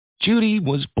Judy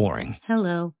was boring.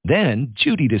 Hello. Then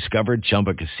Judy discovered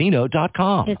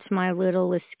ChumbaCasino.com. It's my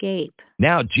little escape.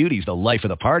 Now Judy's the life of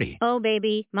the party. Oh,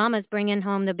 baby, mama's bringing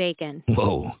home the bacon.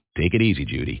 Whoa, take it easy,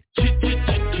 Judy.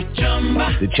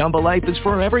 The Chumba life is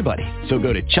for everybody. So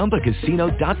go to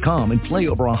ChumbaCasino.com and play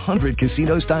over 100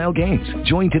 casino-style games.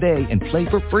 Join today and play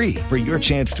for free for your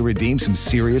chance to redeem some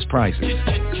serious prizes.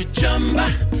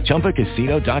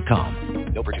 ChumbaCasino.com.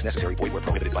 No purchase necessary. Void where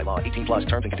prohibited by law. 18 plus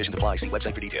terms and conditions apply. See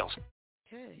website for details.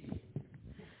 Okay.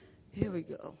 Here we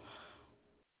go.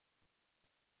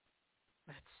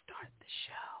 Let's start the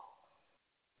show.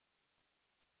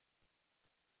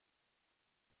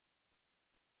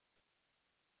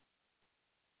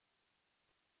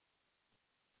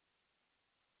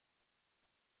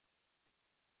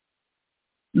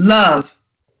 Love.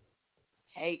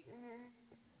 Hate.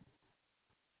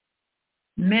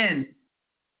 Men.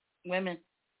 Women.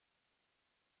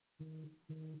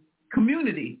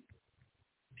 Community.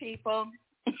 People.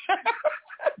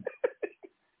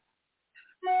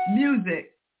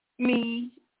 Music. Me.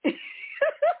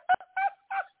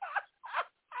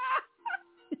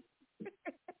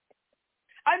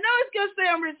 I know it's going to say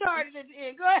I'm retarded at the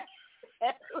end. Go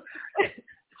ahead.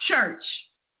 Church.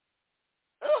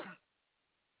 Ugh.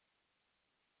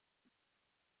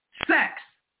 Sex.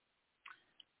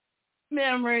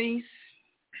 Memories.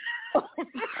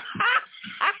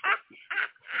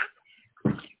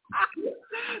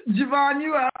 JaVonne,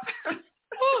 you up.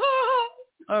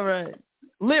 All right.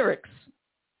 Lyrics.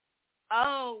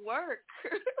 Oh, work.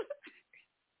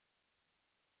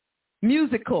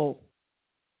 Musical.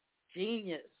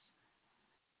 Genius.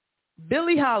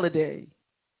 Billie Holiday.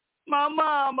 My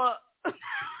mama.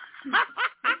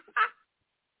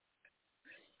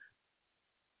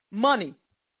 Money.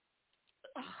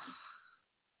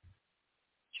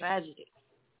 Tragedy.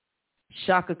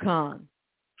 Shaka Khan.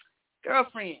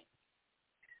 Girlfriend.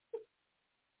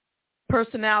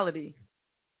 Personality.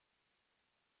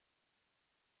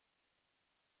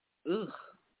 Ugh.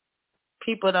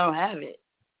 People don't have it.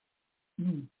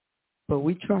 But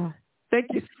we try.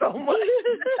 Thank you so much.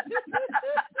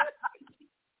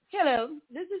 Hello,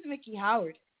 this is Mickey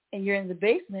Howard, and you're in the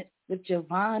basement with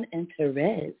JaVonne and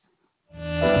Terez.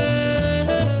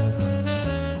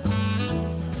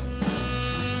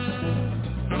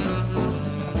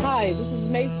 Hi, this is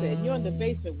Mason. You're in the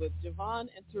basement with JaVonne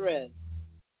and Terez.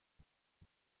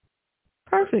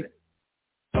 Perfect.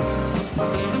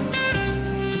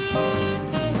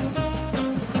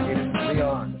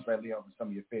 Leon, it's right Leon from some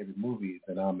of your favorite movies,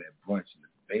 and I'm at brunch in the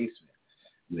basement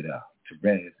with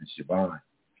Terez and JaVonne.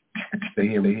 Stay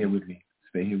here with me.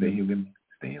 Stay here with me.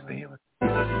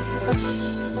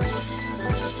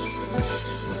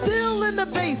 Still in the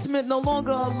basement, no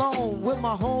longer alone, with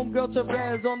my homegirl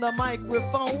Terez on the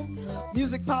microphone.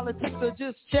 Music politics are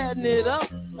just chatting it up.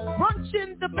 Brunch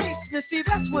in the basement, see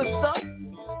that's what's up.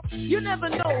 You never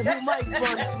know who might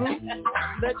run through.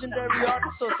 Legendary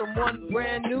artists or someone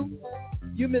brand new.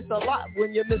 You miss a lot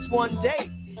when you miss one day.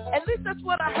 At least that's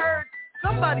what I heard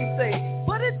somebody say.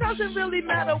 But it doesn't really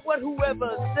matter what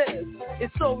whoever says.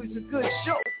 It's always a good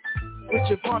show with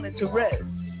JaVonne and Terez.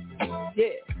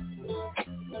 Yeah.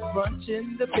 Brunch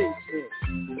in the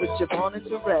basement with JaVonne and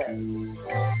Terez.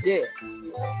 Yeah.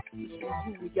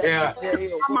 Yeah.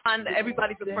 Come on,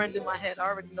 everybody's a friend in my head. I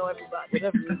already know everybody.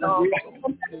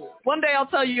 One day I'll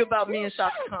tell you about me and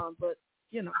Shaka Khan, but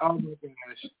you know. Oh my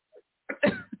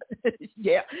gosh.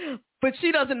 Yeah, but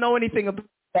she doesn't know anything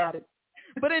about it.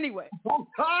 But anyway.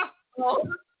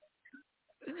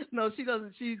 No, she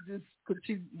doesn't. She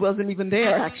wasn't even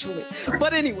there actually.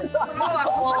 But anyway. All our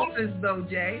office though,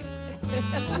 Jay. I'm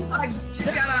gonna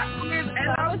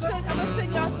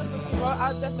send y'all something.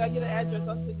 I'll get an address.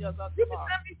 I'll send y'all something. You can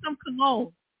send me some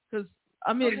cologne, because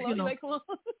I mean, you know.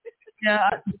 Yeah.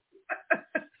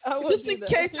 Just in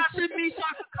case I should meet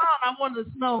Shaka Khan, I want to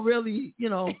smell really,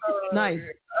 nice.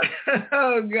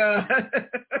 Oh God.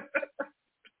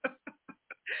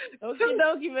 Okie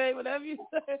dokie, babe. Whatever you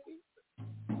say.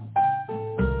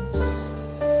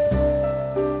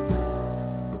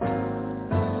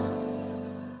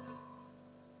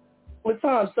 What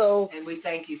time? So, And we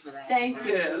thank you for that. Thank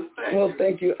you. Well,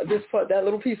 thank you. This part, that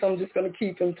little piece, I'm just going to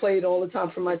keep and play it all the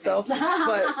time for myself.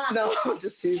 But no, I'm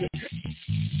just teasing.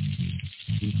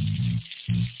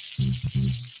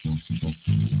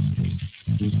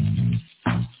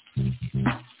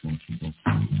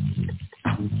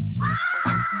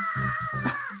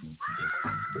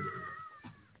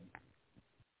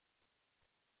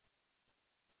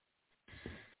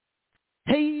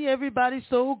 Hey, everybody,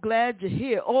 so glad you're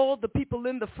here. All the people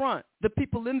in the front, the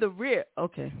people in the rear.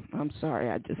 Okay, I'm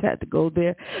sorry. I just had to go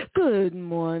there. Good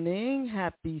morning.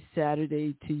 Happy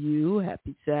Saturday to you.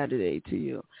 Happy Saturday to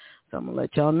you. So I'm going to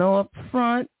let y'all know up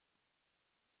front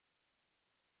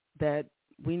that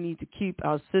we need to keep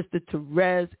our sister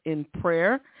Terez in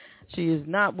prayer. She is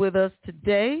not with us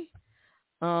today,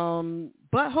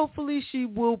 but hopefully she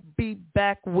will be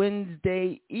back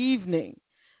Wednesday evening.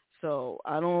 So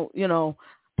I don't,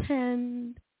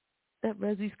 pretend that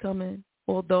Rezzie's coming,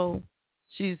 although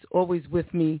she's always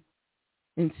with me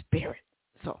in spirit.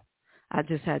 So I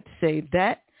just had to say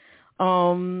that.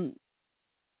 But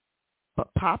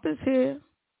Pop is here,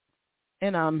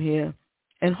 and I'm here.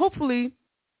 And hopefully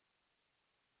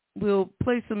we'll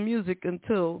play some music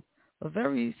until a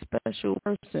very special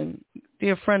person,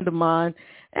 dear friend of mine,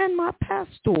 and my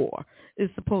pastor is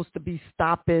supposed to be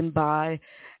stopping by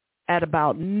at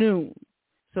about noon.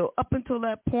 So up until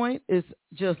that point, it's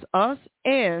just us,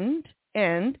 and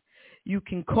you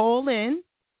can call in,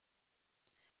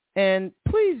 and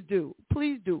please do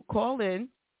call in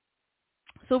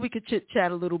so we could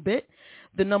chit-chat a little bit.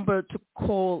 The number to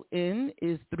call in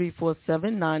is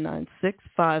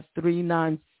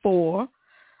 347-996-5394.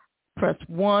 Press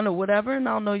 1 or whatever, and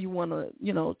I'll know you want to,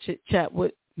 chit-chat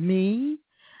with me.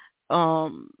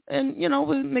 And,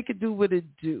 we'll make it do what it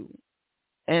do.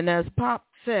 And as Pop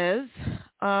says,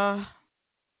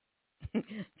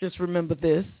 just remember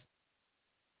this.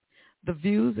 The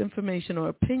views, information, or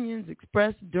opinions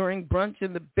expressed during Brunch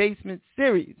in the Basement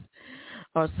series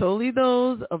are solely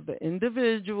those of the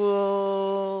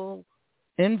individual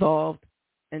involved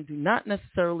and do not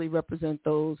necessarily represent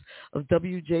those of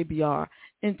WJBR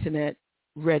Internet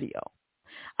Radio.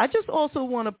 I just also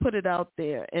want to put it out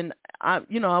there, and I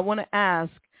want to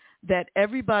ask that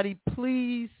everybody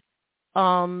please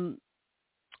either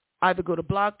go to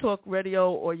Blog Talk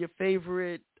Radio or your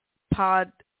favorite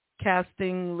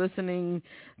podcasting listening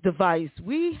device.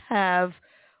 We have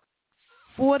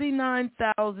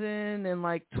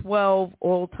 49,012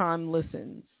 all-time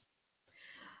listens.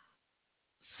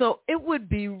 So it would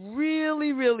be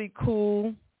really, really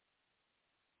cool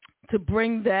to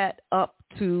bring that up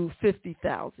to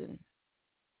 50,000.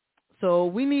 So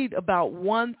we need about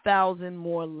 1,000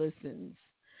 more listens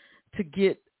to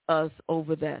get us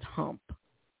over that hump.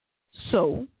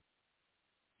 So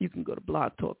you can go to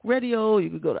Blog Talk Radio, you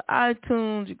could go to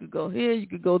iTunes, you could go here, you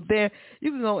could go there,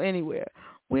 you can go anywhere.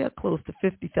 We are close to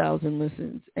 50,000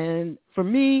 listens. And for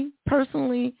me,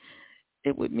 personally,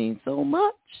 it would mean so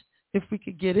much if we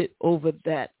could get it over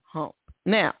that hump.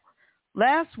 Now,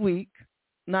 the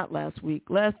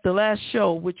last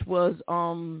show, which was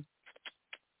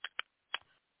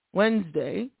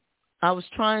Wednesday, I was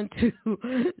trying to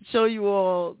show you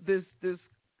all this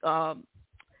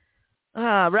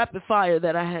rapid fire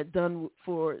that I had done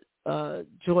for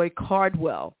Joy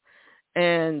Cardwell.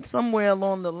 And somewhere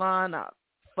along the line, I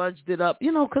fudged it up,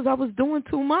 because I was doing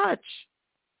too much.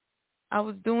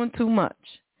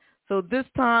 So this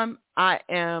time I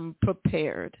am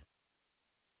prepared.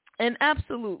 And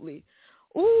absolutely.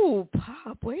 Ooh,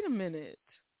 Pop, wait a minute.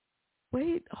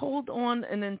 Wait, hold on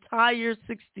an entire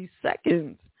 60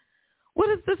 seconds. What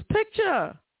is this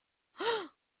picture?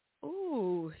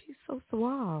 Ooh, he's so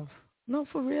suave. No,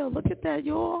 for real. Look at that,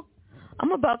 y'all.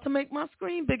 I'm about to make my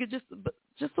screen bigger just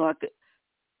so I could.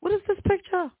 What is this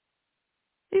picture?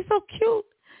 He's so cute.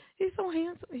 He's so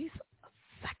handsome. He's so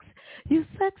sexy. You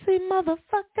sexy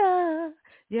motherfucker.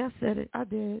 Yeah, I said it. I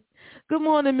did. Good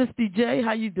morning, Miss DJ.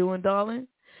 How you doing, darling?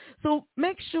 So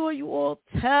make sure you all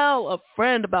tell a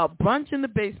friend about Brunch in the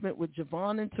Basement with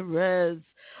JaVonne and Terez.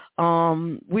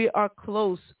 We are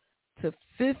close to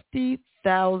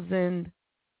 50,000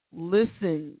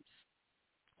 listens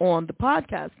on the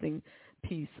podcasting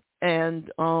piece.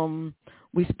 And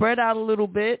we spread out a little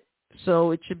bit, so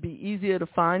it should be easier to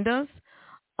find us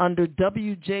under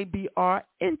WJBR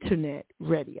Internet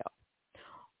Radio,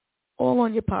 all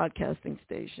on your podcasting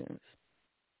stations.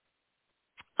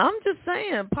 I'm just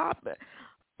saying, Pop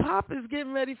is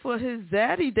getting ready for his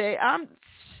Zaddy Day.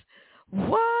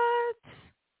 What?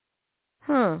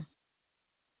 Huh.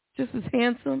 Just as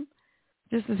handsome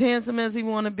as he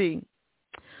want to be.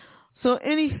 So,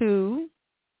 anywho,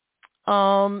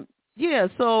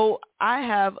 so I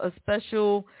have a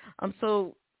special, I'm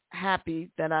so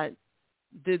happy that I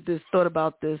thought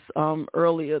about this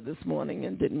earlier this morning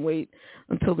and didn't wait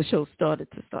until the show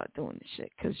started to start doing this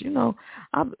shit. Because,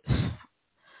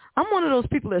 I'm one of those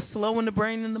people that's slow in the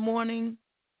brain in the morning,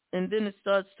 and then it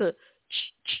starts to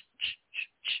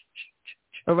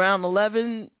around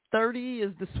 11:30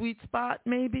 is the sweet spot,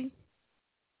 maybe.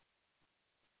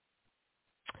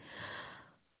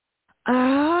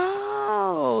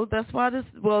 Oh, that's why this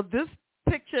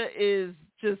picture is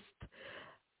just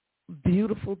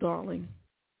beautiful, darling.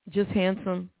 Just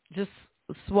handsome, just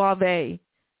suave,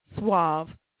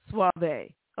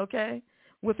 okay?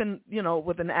 With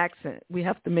an accent. We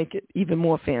have to make it even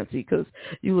more fancy because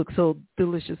you look so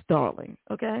delicious, darling,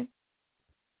 okay?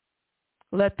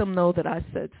 Let them know that I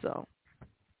said so,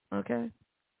 okay?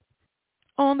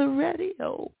 On the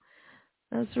radio.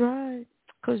 That's right,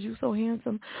 because you're so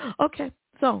handsome. Okay,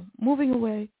 so moving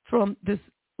away from this,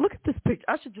 look at this picture.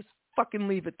 I should just fucking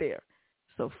leave it there.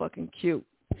 So fucking cute.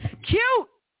 Cute!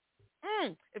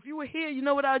 If you were here, you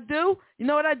know what I'd do? You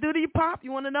know what I'd do to you, Pop?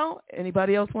 You want to know?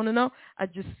 Anybody else want to know? I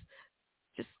just,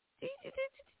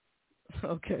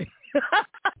 okay.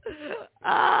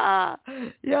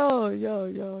 Yo.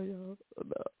 No.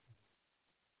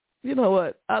 You know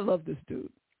what? I love this dude.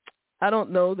 I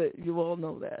don't know that you all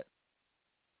know that.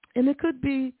 And it could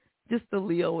be just the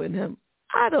Leo in him.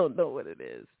 I don't know what it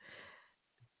is.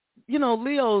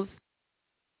 Leos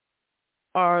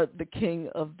are the king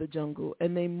of the jungle,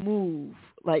 and they move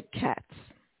like cats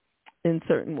in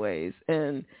certain ways.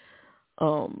 And,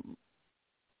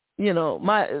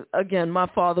 my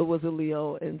father was a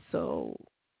Leo, and so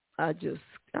I guess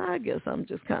I'm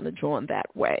just kind of drawn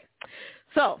that way.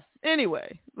 So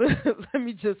anyway, let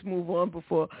me just move on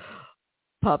before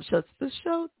Pop shuts the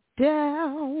show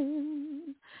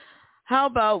down. How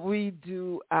about we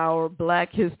do our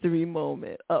Black History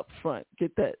moment up front?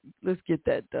 Let's get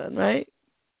that done, right?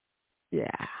 Yeah.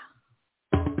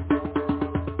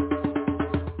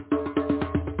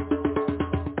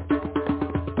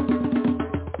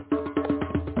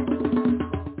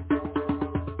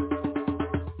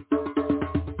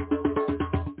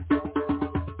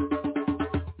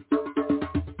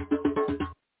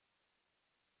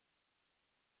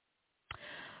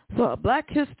 So a Black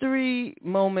History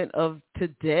moment of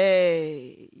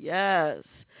today. Yes.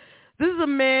 This is a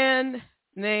man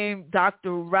named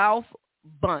Dr. Ralph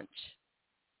Bunche.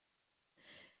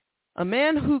 A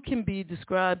man who can be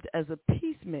described as a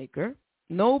peacemaker.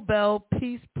 Nobel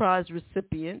Peace Prize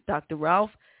recipient Dr.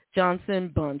 Ralph Johnson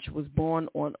Bunche was born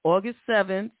on August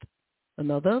 7th,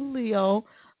 another Leo,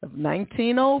 of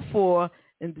 1904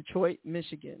 in Detroit,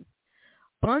 Michigan.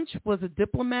 Bunche was a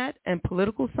diplomat and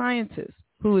political scientist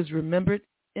who is remembered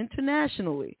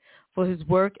internationally for his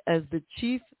work as the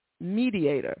chief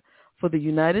mediator for the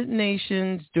United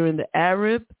Nations during the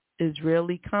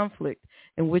Arab-Israeli conflict,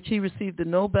 in which he received the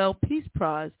Nobel Peace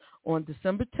Prize on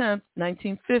December 10,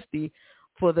 1950,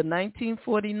 for the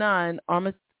 1949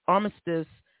 Armistice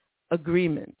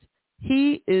Agreement.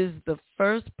 He is the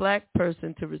first black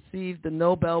person to receive the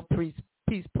Nobel Peace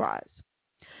Prize.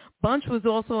 Bunche was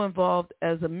also involved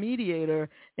as a mediator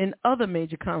in other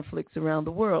major conflicts around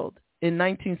the world. In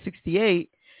 1968,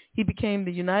 he became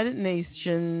the United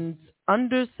Nations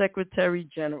Under-Secretary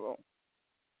General.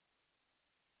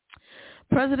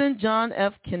 President John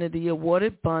F. Kennedy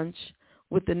awarded Bunche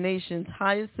with the nation's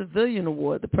highest civilian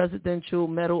award, the Presidential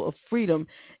Medal of Freedom,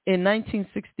 in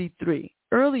 1963.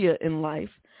 Earlier in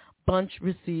life, Bunche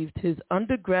received his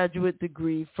undergraduate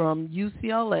degree from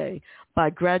UCLA by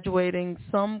graduating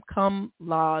summa cum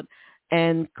laude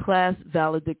and class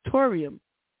valedictorian,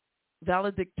 in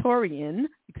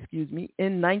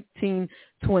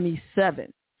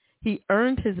 1927. He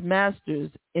earned his master's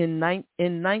in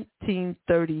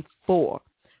 1934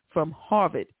 from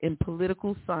Harvard in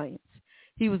political science.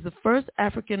 He was the first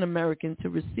African American to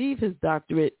receive his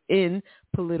doctorate in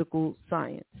political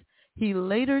science. He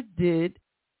later did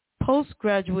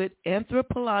postgraduate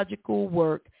anthropological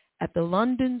work at the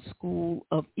London School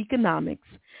of Economics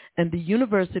and the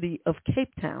University of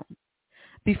Cape Town.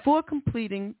 Before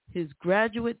completing his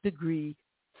graduate degree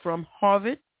from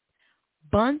Harvard,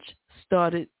 Bunche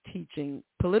started teaching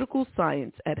political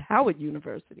science at Howard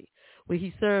University, where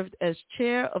he served as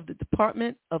chair of the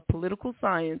Department of Political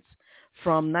Science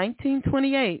from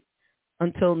 1928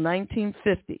 until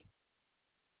 1950.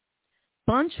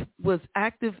 Bunche was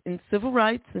active in civil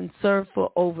rights and served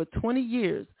for over 20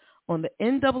 years on the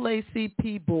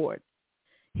NAACP board.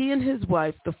 He and his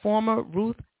wife, the former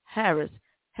Ruth Harris,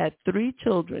 had 3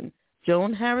 children,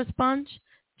 Joan Harris Bunche,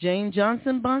 Jane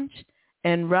Johnson Bunche,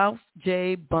 and Ralph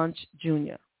J. Bunche,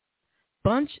 Jr.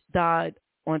 Bunche died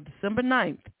on December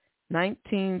 9th,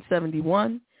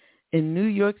 1971, in New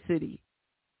York City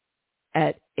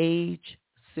at age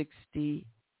 68.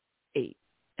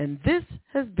 And this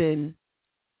has been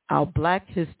our Black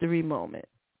History moment.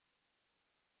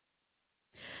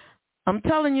 I'm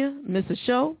telling you, miss a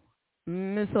show,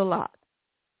 miss a lot.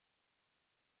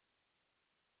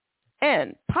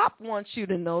 And Pop wants you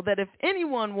to know that if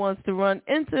anyone wants to run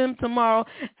into him tomorrow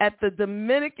at the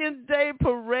Dominican Day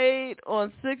Parade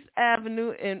on 6th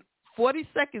Avenue and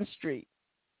 42nd Street,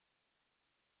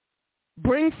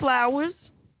 bring flowers,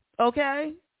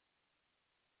 okay?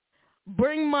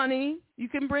 Bring money. You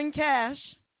can bring cash.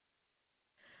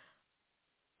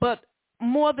 But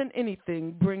more than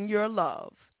anything, bring your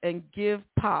love and give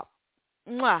Pop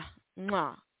mwah,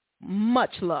 mwah,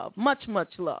 much love, much,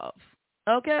 much love,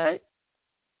 okay?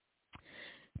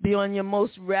 Be on your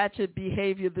most ratchet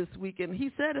behavior this weekend.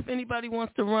 He said if anybody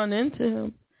wants to run into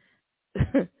him,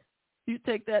 you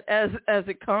take that as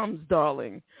it comes,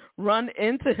 darling. Run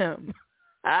into him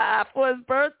for his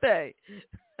birthday.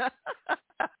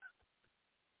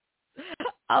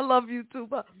 I love you too,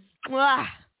 but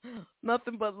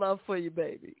nothing but love for you,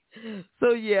 baby.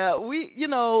 So yeah,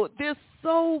 there's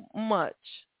so much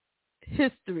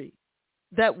history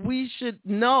that we should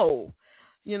know.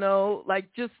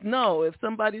 Just know if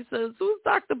somebody says, who's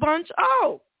Dr. Bunch?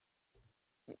 Oh,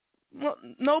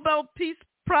 Nobel Peace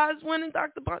Prize winning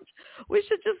Dr. Bunch. We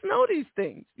should just know these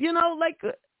things,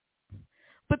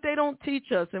 but they don't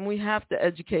teach us, and we have to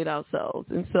educate ourselves.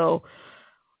 And so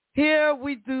here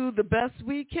we do the best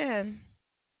we can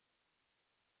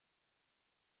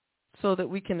so that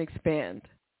we can expand.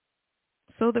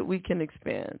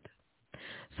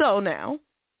 So now,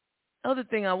 other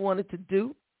thing I wanted to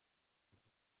do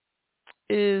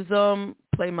is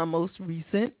play my most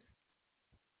recent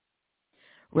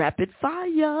rapid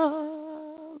fire.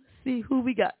 Let's see who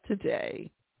we got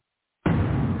today.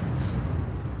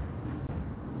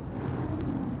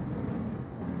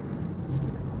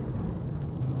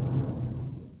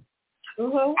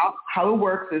 Mm-hmm. How it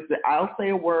works is that I'll say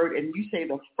a word and you say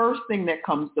the first thing that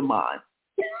comes to mind.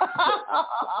 Now,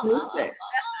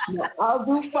 I'll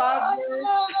do 5 words.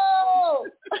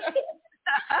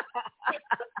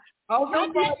 I'll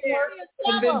do 5 words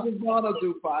and then JaVonne will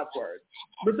do 5 words.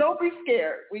 But don't be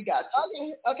scared. We got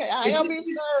you. Okay. I am be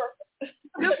scared.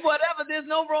 Just whatever. There's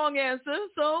no wrong answer.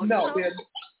 So no,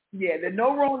 there are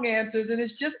no wrong answers, and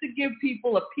it's just to give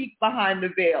people a peek behind the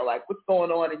veil, like what's going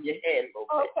on in your head a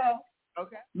little bit.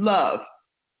 Okay. Love.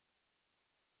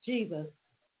 Jesus.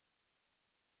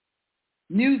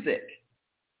 Music.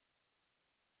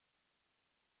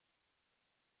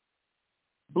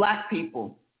 Black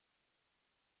people.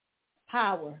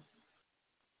 Power.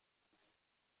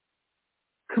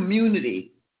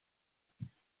 Community.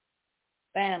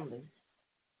 Family.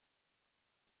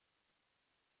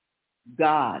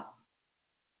 God.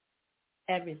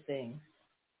 Everything.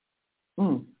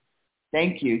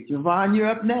 Thank you. JaVonne, you're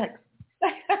up next.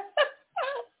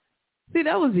 See,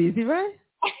 that was easy, right?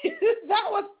 That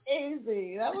was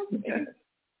easy.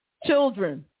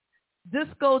 Children.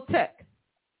 Discotheque.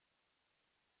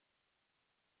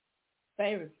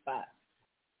 Favorite spot.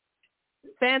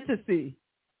 Fantasy.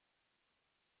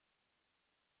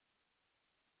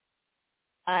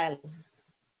 Island.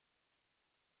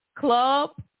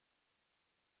 Club.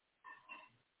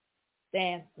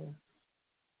 Dancing.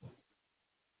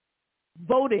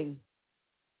 Voting.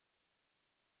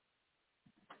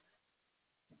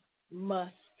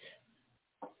 Must.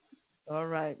 All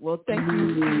right. Well, thank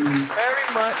you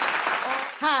very much.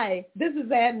 Hi, this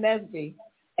is Ann Nesby,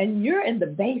 and you're in the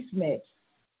basement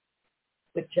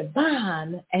with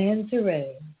JaVonne and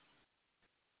Terez.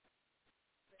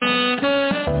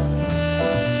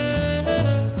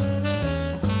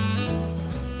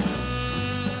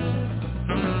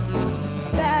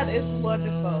 That is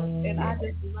wonderful, and I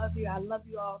just love you. I love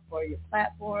you all for your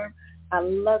platform. I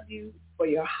love you for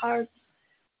your hearts.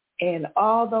 And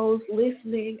all those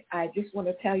listening, I just want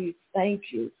to tell you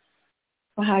thank you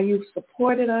for how you've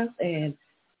supported us and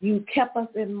you kept us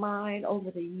in mind over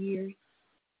the years.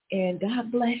 And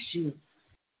God bless you.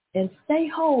 And stay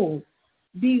whole,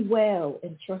 be well,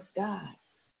 and trust God.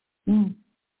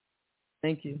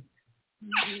 Thank you.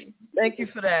 Thank you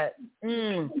for that.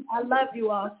 I love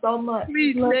you all so much.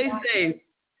 Please stay safe.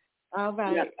 All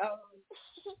right. Yep.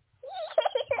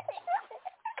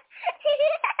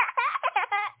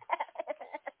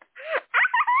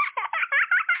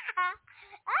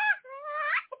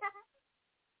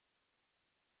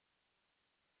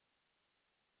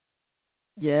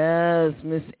 Yes,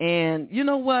 Miss Ann. You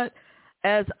know what?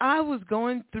 As I was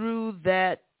going through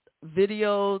that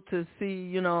video to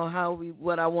see,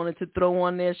 what I wanted to throw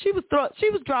on there, she was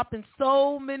dropping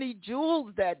so many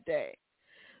jewels that day.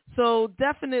 So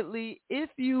definitely, if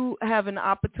you have an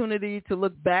opportunity to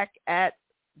look back at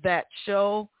that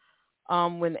show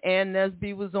when Ann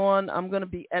Nesby was on, I'm going to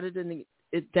be editing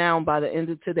it down by the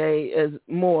end of today as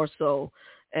more so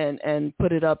and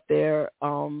put it up there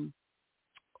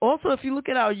Also, if you look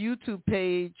at our YouTube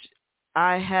page,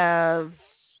 I have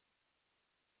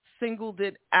singled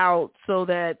it out so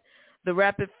that the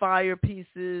rapid fire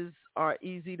pieces are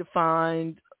easy to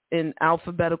find in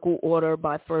alphabetical order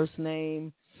by first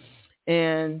name.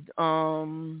 And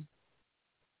the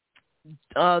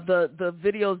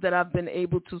videos that I've been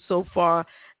able to so far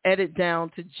edit down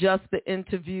to just the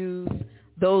interviews,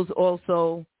 those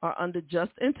also are under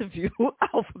just interview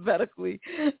alphabetically.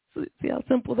 So see how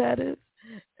simple that is?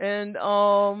 And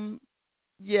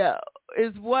yeah,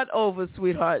 is what over,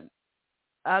 sweetheart?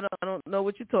 I don't know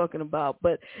what you're talking about,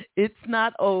 but it's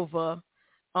not over.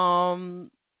 Terez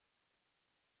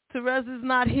is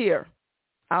not here.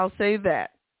 I'll say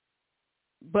that.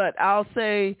 But I'll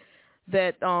say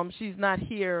that she's not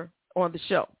here on the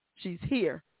show. She's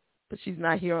here, but she's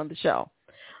not here on the show.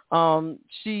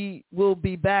 She will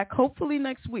be back hopefully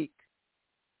next week.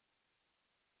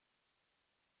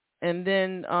 And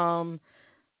then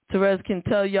Terez can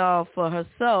tell y'all for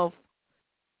herself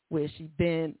where she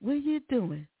been, what you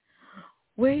doing,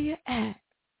 where you at.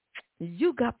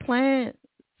 You got plans.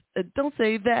 Don't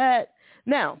say that.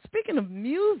 Now, speaking of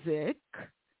music,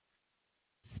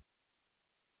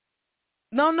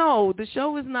 no, the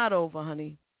show is not over,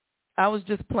 honey. I was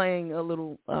just playing a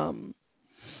little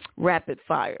rapid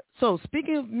fire. So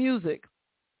speaking of music,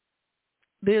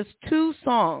 there's 2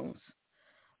 songs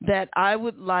that I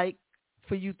would like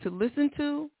for you to listen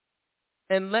to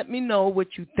and let me know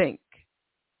what you think.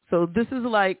 So this is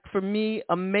like, for me,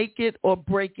 a make it or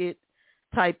break it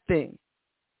type thing.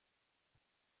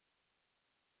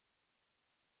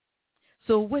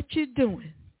 So what you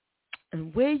doing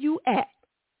and where you at?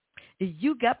 If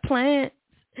you got plans,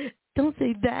 don't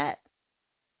say that.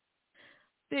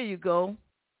 There you go.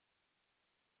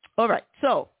 All right,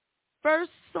 so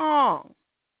first song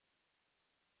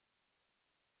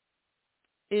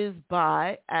is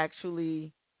by,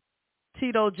 actually,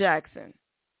 Tito Jackson.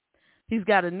 He's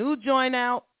got a new joint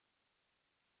out,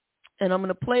 and I'm going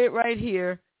to play it right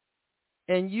here,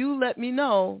 and you let me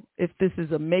know if this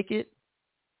is a make it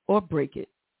or break it.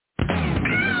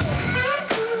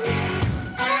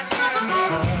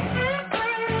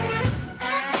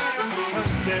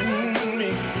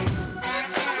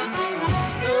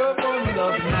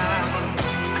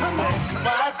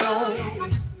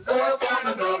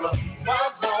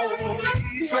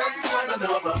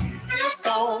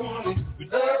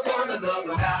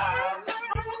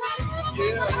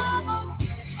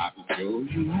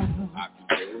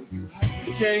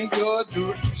 Change your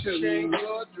direction,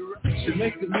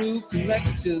 make a new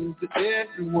connection to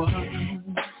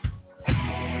everyone.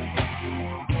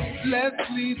 Let's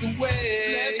lead the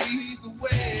way,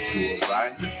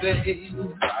 right today,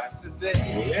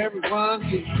 where everyone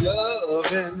gets love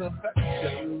and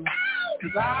affection.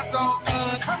 'Cause I don't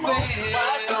understand.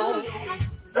 Why don't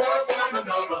love one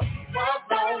another? Why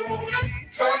don't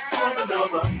trust one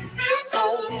another? It's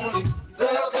only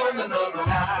love one another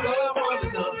now. Love one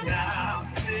another now.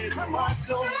 Why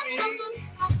don't we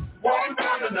walk with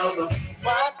one another?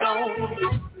 Why don't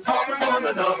talk with one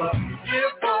another?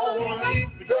 If only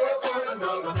we love one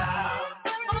another now.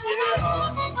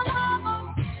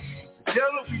 Yeah.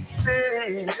 Together we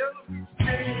stand.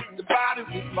 The body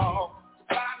was lost.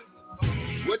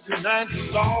 What unites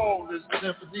us all is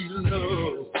sympathy,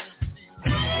 love.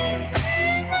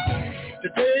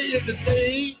 Today is the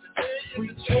day we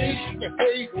chase the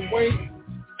hate away.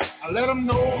 I let them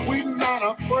know we're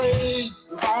not afraid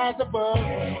to rise above.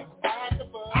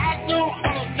 I don't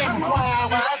understand why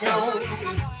we don't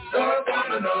love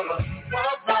one another.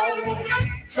 Why don't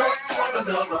trust one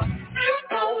another?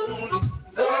 If only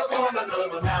love one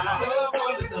another now. Love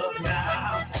one another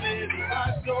now. Why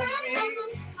don't we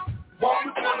walk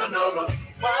with one another?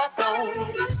 Why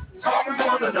don't talk with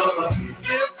one another?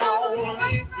 If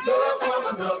only love one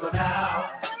another now.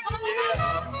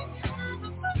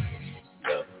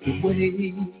 The way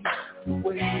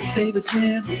to save a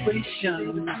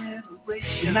generation,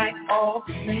 unite all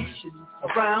the nations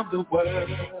around the world.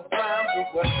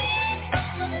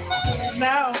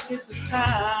 Now is the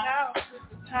time to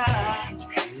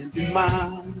change your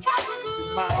mind.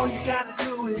 All you gotta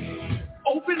do is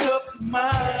open up your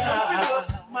mind.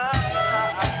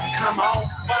 Come on,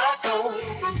 why don't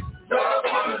love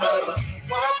one another?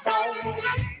 Why don't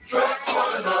trust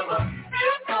one another?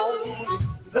 If only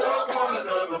love one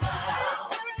another now.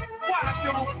 Why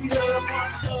don't we love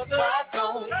one another? Why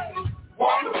don't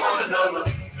walk with one another?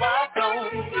 Why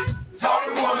don't talk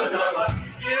with one another?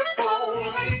 If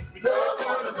only we love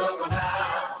one another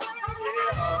now.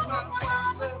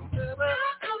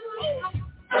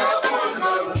 Love one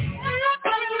another.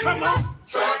 Come on,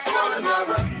 trust one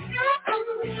another.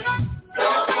 Love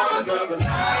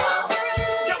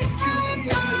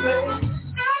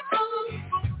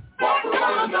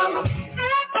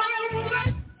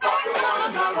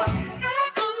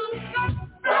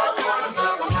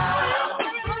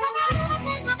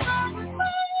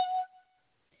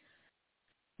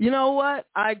You know what?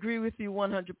 I agree with you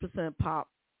 100%, Pop.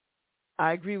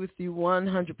 I agree with you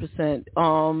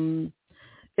 100%.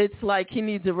 It's like he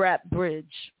needs a rap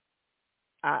bridge.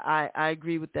 I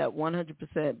agree with that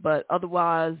 100%. But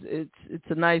otherwise, it's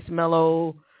a nice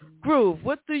mellow groove.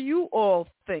 What do you all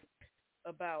think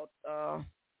about a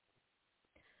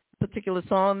particular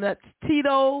song? That's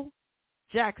Tito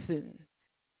Jackson,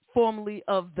 formerly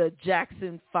of the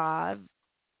Jackson 5,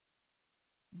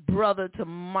 brother to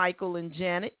Michael and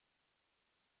Janet.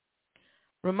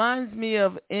 Reminds me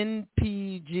of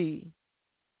NPG.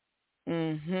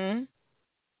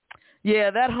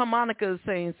 Yeah, that harmonica is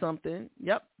saying something.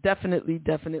 Yep, definitely.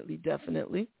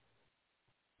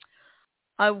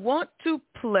 I want to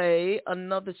play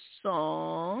another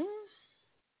song,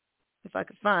 if I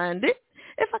could find it.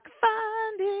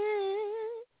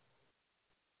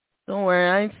 Don't worry,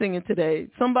 I ain't singing today.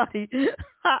 Somebody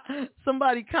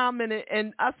commented,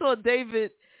 and I saw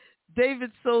David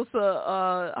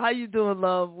Sosa, how you doing,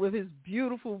 love, with his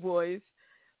beautiful voice.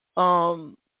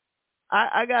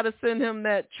 I gotta send him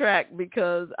that track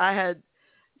because I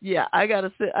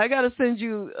gotta send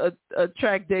you a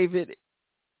track, David.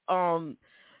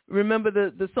 Remember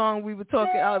the song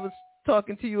I was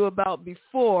talking to you about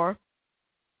before,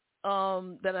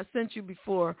 that I sent you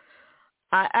before.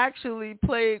 I actually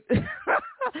played it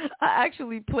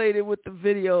with the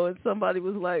video, and somebody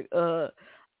was like the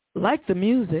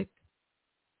music,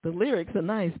 the lyrics are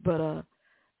nice, but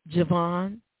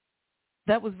JaVonne,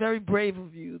 that was very brave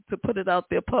of you to put it out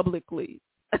there publicly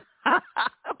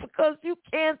because you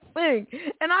can't sing,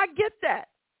 and I get that.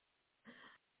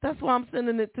 That's why I'm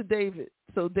sending it to David,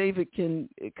 so David can,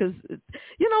 because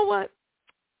you know what?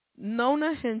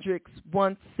 Nona Hendrix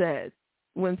once said,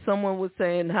 when someone was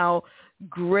saying how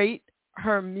great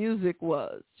her music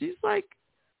was, she's like,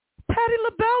 Patti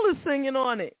LaBelle is singing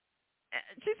on it.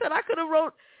 She said, I could have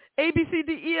wrote A, B, C,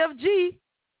 D, E, F, G,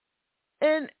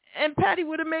 and Patti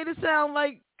would have made it sound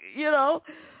like,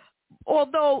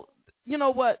 although, you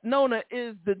know what, Nona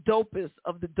is the dopest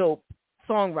of the dope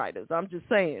songwriters, I'm just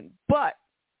saying, but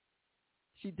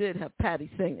she did have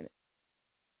Patti singing it.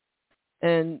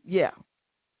 And yeah,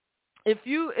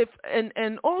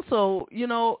 and also,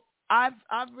 I've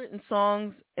written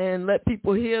songs and let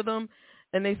people hear them,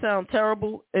 and they sound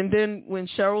terrible. And then when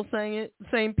Cheryl sang it, the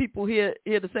same people hear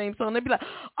the same song, they'd be like,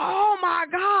 "Oh my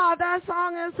God, that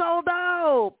song is so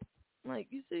dope!" Like,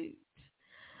 you see,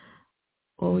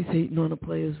 always hating on a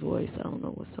player's voice. I don't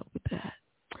know what's up with that.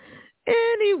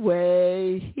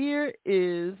 Anyway, here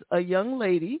is a young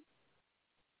lady.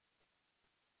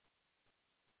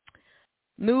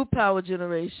 New power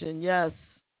generation, yes,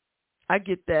 I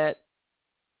get that.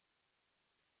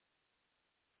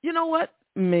 You know what?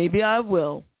 Maybe I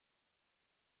will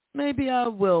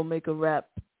make a rap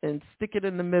and stick it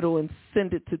in the middle and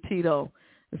send it to Tito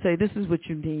and say, this is what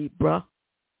you need, bruh.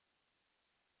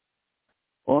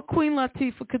 Or Queen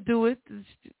Latifah could do it.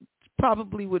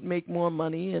 Probably would make more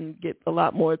money and get a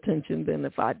lot more attention than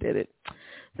if I did it.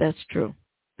 That's true.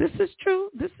 This is true.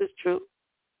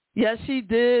 Yes, she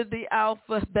did the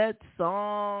Alphabet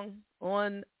song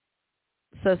on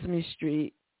Sesame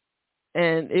Street,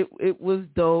 and it was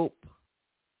dope.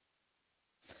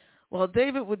 Well,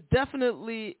 David would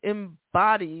definitely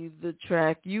embody the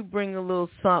track. You bring a little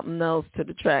something else to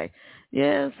the track.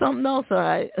 Yeah, something else, all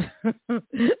right.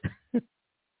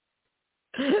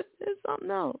 It's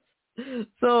something else.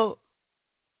 So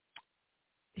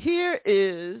here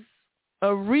is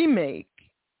a remake.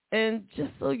 And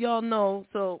just so y'all know,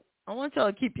 so I want y'all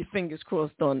to keep your fingers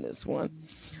crossed on this one.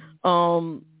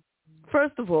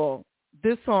 First of all,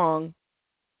 this song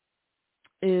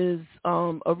is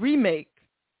a remake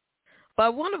by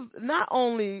not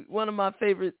only one of my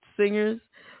favorite singers,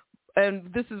 and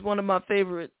this is one of my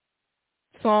favorite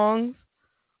songs,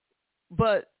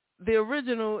 but the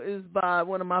original is by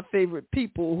one of my favorite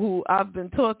people who I've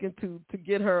been talking to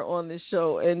get her on this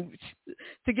show and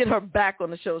to get her back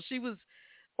on the show. She was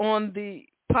on the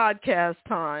podcast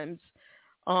times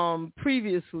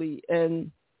previously,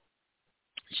 and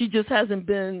she just hasn't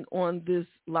been on this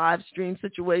live stream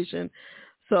situation.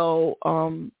 So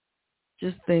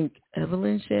just think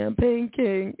Evelyn Champagne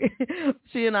King.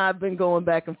 She and I have been going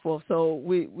back and forth, so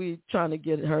we trying to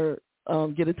get her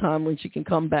get a time when she can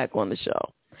come back on the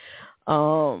show.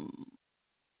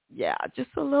 Yeah, just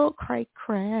a little cray.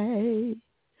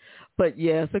 But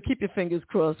yeah, so keep your fingers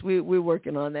crossed. We're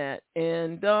working on that.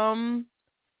 And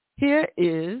here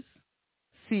is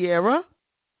Sierra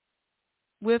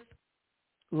with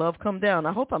Love Come Down.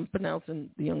 I hope I'm pronouncing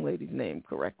the young lady's name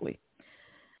correctly.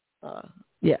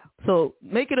 Yeah, so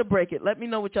make it or break it. Let me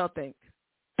know what y'all think.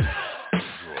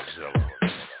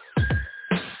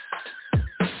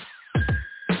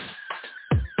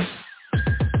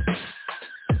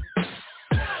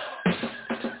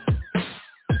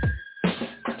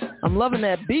 I'm loving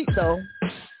that beat though.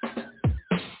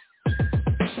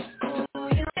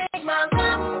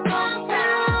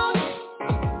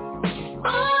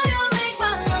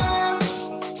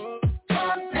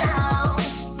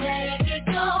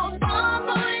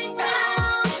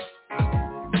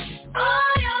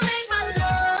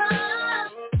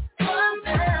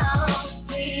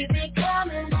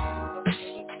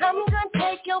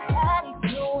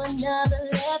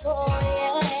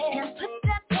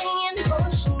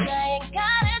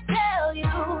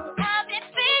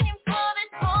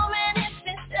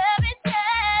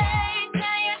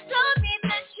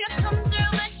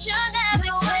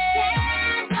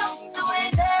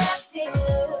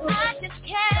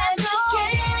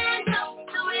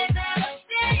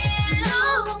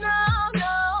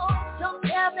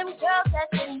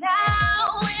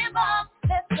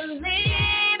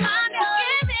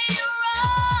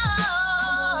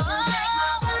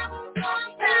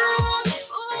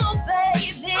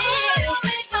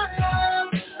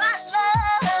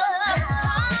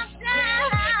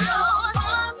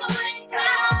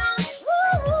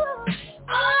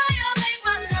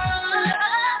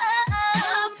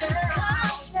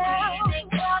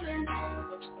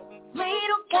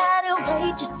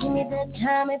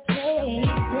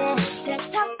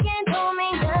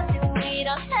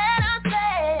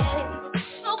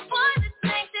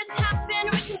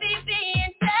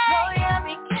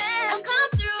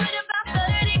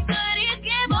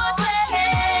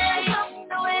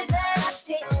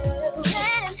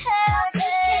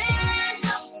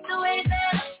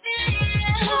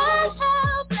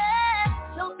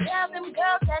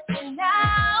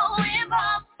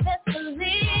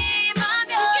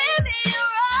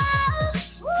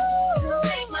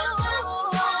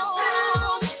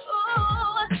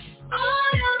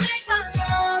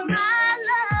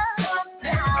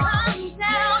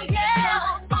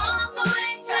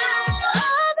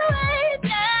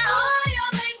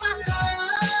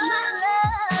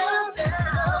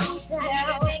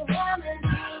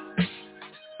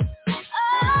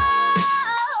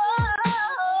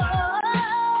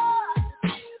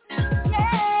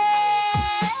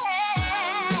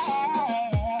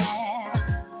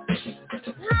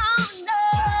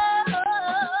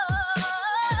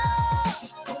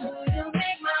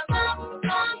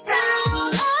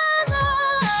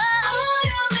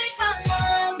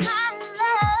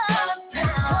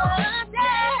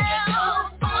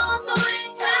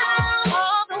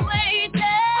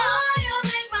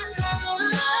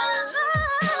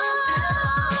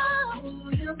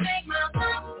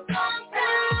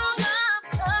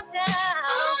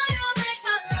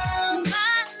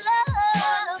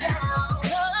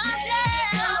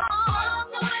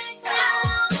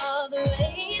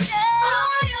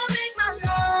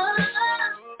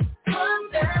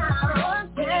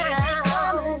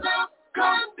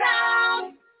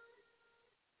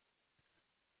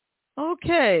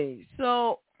 Okay,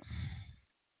 so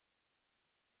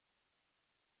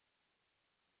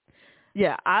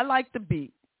yeah, I like the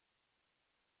beat.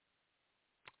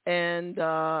 And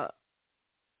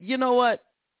you know what?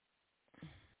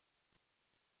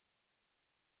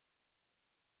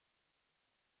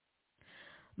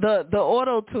 The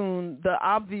auto-tune, the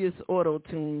obvious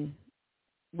auto-tune,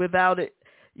 without it,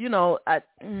 you know,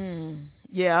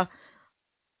 yeah.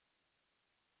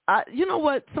 You know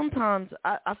what? Sometimes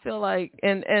I feel like,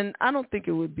 and I don't think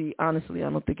it would be, honestly, I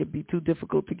don't think it'd be too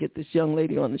difficult to get this young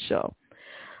lady on the show.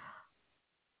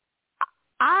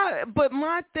 But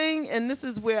my thing, and this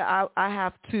is where I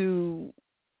have to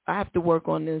work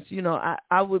on this. You know,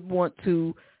 I would want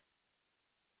to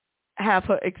have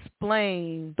her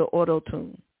explain the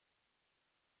auto-tune.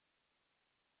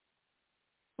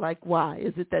 Like, why?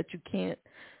 Is it that you can't,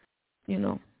 you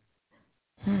know,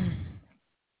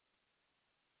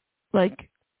 like,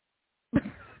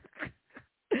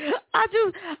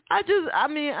 I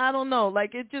mean, I don't know.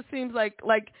 Like, it just seems like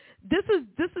this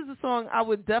is a song I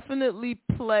would definitely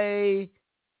play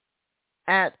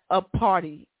at a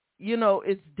party. You know,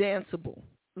 it's danceable.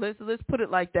 Let's put it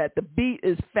like that. The beat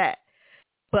is fat,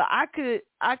 but I could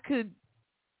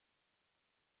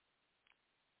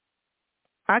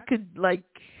like,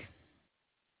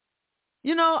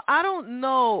 you know, I don't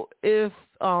know if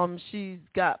she's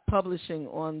got publishing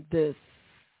on this,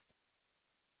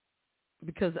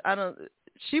 because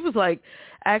she was like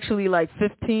actually like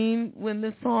 15 when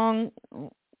this song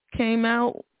came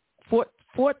out,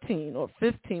 14 or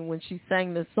 15 when she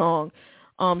sang this song.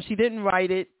 She didn't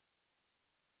write it.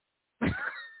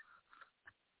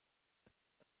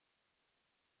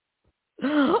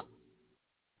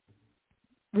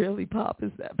 Really, Pop,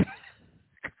 is that bad?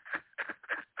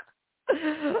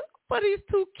 But he's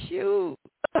too cute.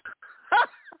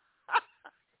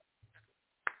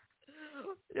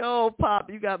 Yo,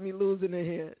 Pop, you got me losing it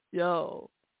here.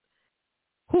 Yo.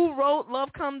 Who wrote Love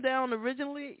Come Down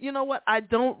originally? You know what? I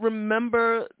don't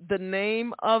remember the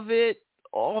name of it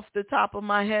off the top of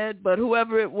my head, but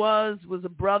whoever it was a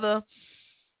brother.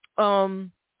 I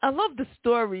love the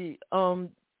story.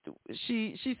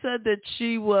 She said that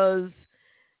she was,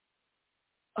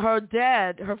 her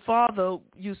dad, her father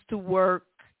used to work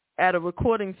at a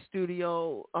recording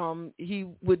studio. He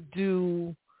would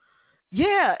do,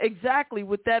 yeah, exactly,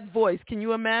 with that voice. Can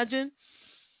you imagine?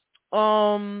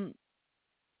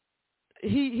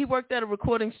 He worked at a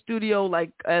recording studio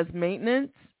like as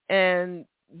maintenance, and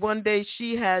one day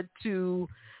she had to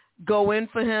go in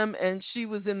for him, and she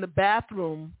was in the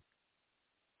bathroom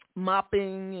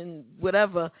mopping and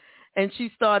whatever, and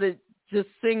she started just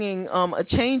singing A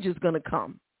Change Is Gonna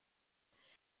Come.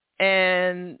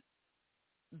 And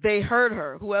they heard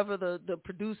her, whoever the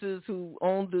producers who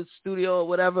owned the studio or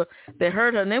whatever, they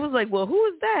heard her, and they was like, well, who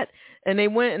is that? And they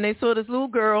went and they saw this little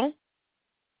girl.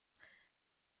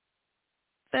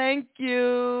 Thank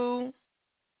you.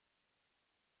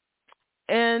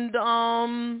 And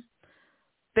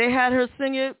they had her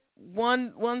sing it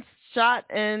one shot,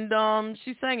 and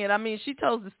she sang it. I mean, she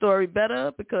tells the story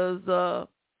better because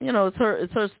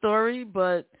it's her story.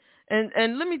 But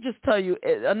and let me just tell you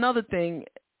another thing.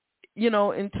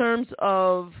 In terms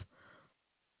of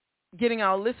getting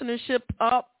our listenership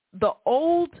up, the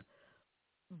old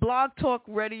Blog Talk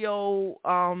Radio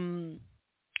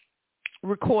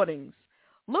recordings.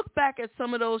 Look back at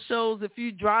some of those shows if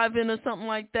you drive in or something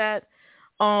like that.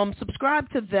 Subscribe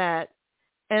to that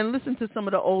and listen to some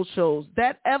of the old shows.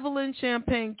 That Evelyn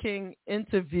Champagne King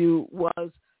interview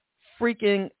was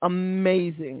freaking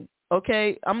amazing.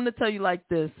 Okay? I'm going to tell you like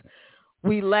this.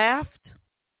 We laughed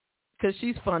because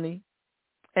she's funny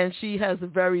and she has a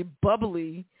very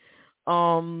bubbly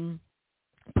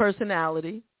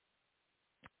personality.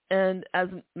 And as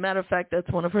a matter of fact,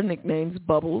 that's one of her nicknames,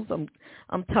 Bubbles.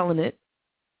 I'm telling it.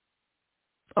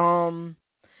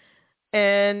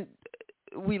 And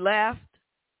we laughed,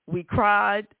 we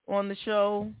cried on the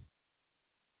show.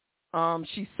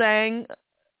 She sang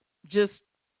A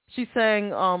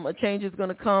Change Is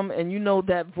Gonna Come, and you know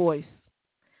that voice.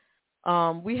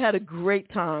 We had a great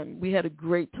time.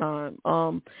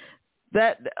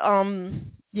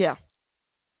 Yeah.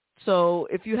 So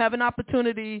if you have an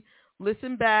opportunity,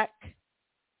 listen back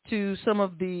to some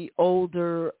of the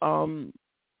older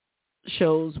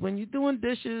shows when you're doing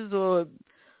dishes or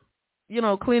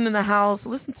cleaning the house.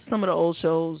 Listen to some of the old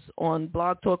shows on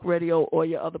Blog Talk Radio or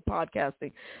your other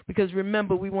podcasting, because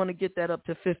remember, we want to get that up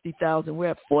to 50,000. We're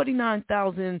at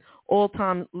 49,000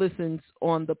 all-time listens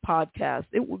on the podcast.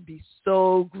 It would be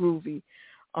so groovy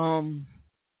to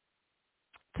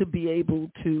be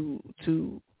able to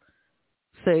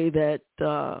say that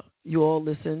you all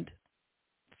listened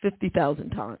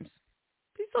 50,000 times.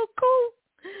 Be so cool.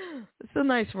 It's a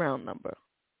nice round number.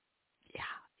 Yeah.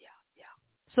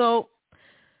 So,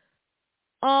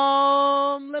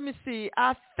 let me see.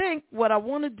 I think what I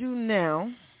want to do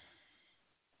now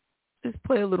is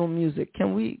play a little music.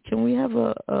 Can we have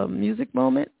a music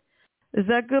moment? Is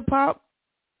that good, Pop?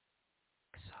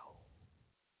 So,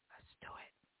 let's do it.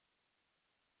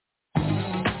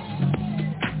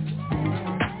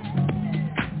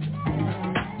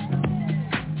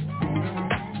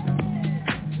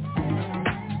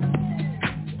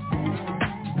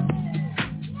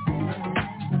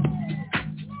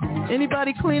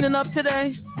 Anybody cleaning up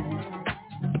today?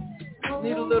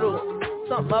 Need a little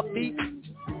something upbeat?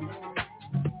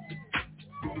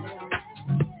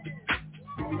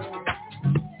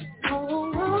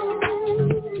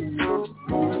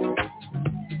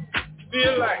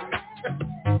 Feel like.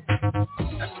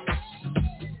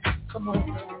 Come on.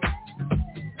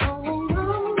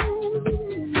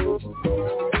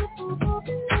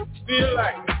 Feel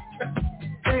like.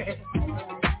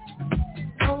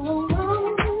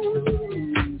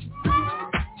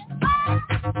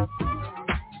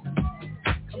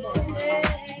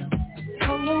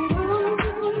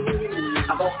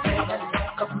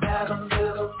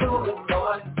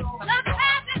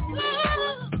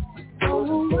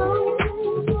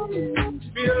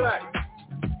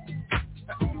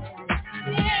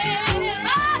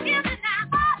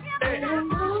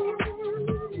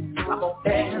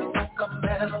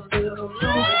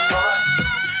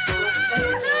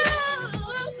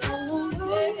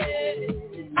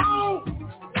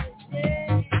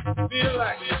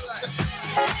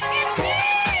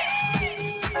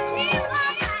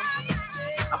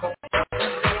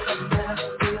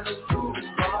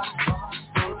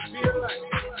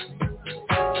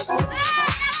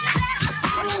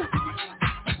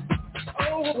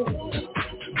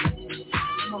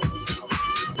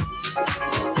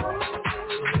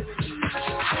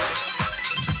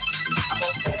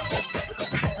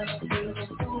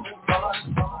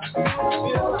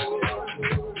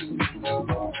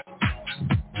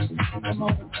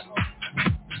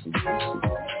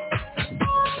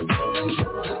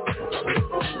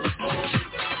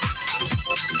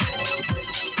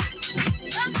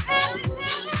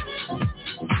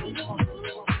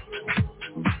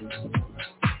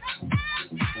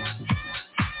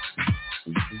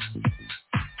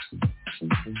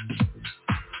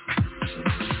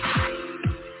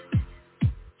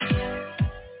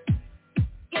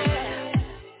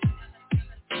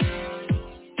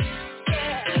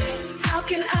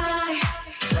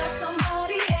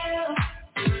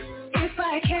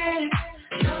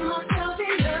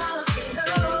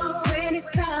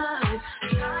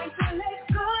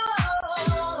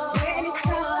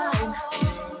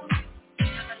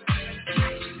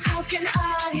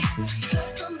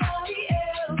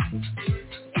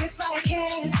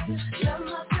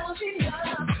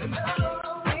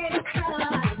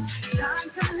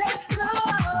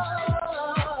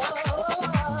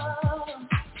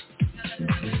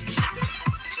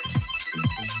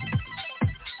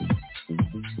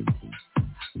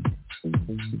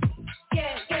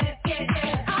 Yeah, yeah, yeah,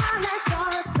 yeah. All that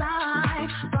stars fly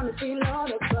from the sea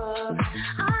Lord above.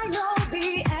 I know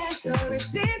the answer is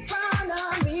in front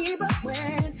of me, but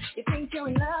when you think you're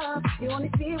in love, you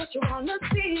only see what you wanna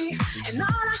see, and all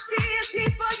I see is me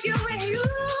for you and you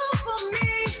for me.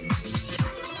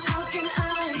 How can I,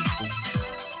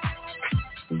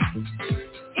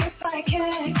 if I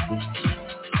can,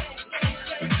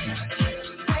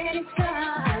 when it's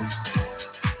time,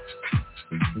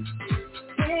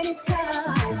 when it's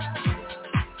time.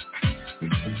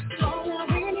 All I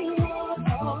really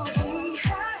want, all we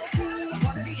have,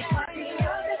 wanna be happy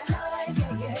all the time,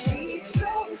 yeah, be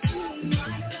so free.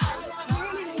 All I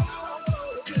really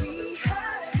want, be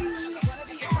happy, wanna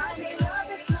be happy all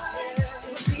the time,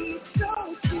 be so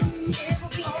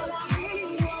free. All I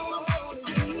really want,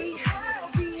 be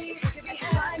happy, be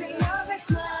happy all the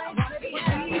time, wanna be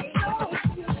so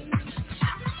free.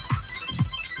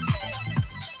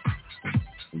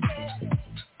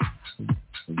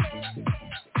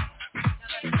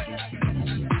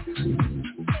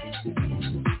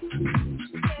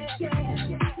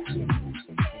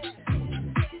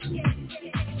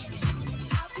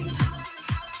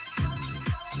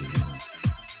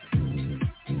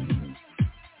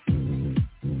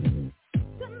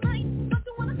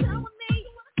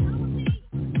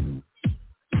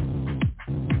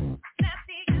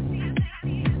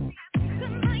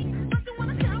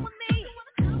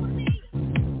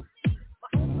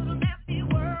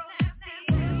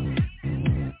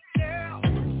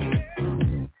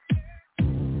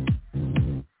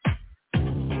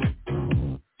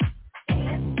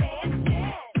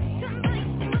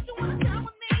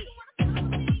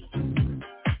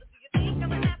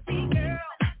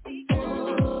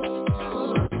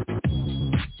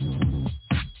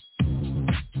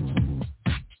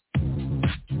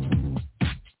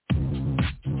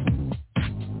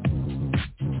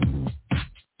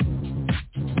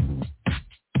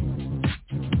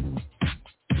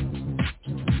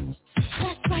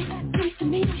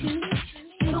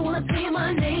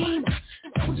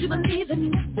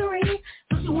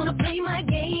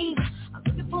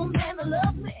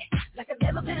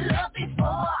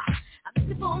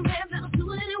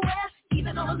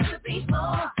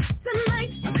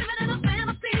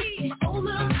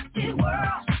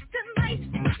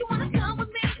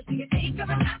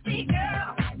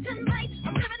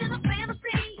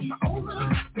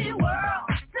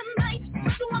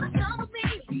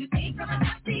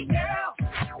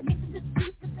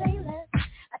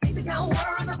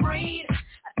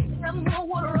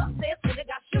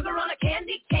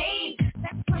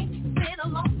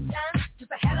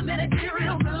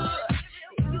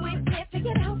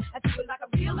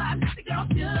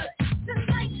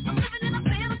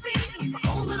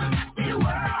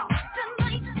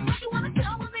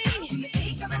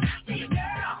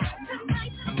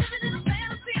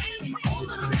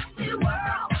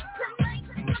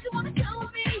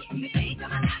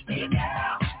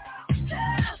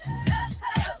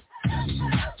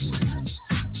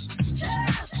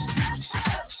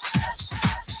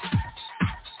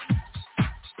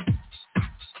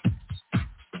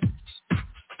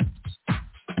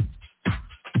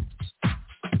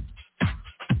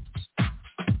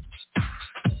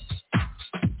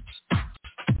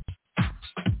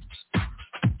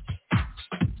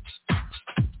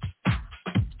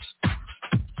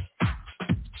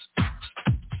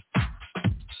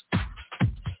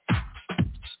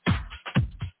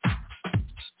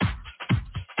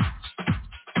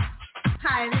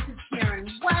 Hi, this is Karen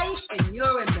White, and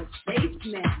you're in the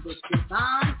basement with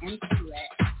JaVonne and Terez.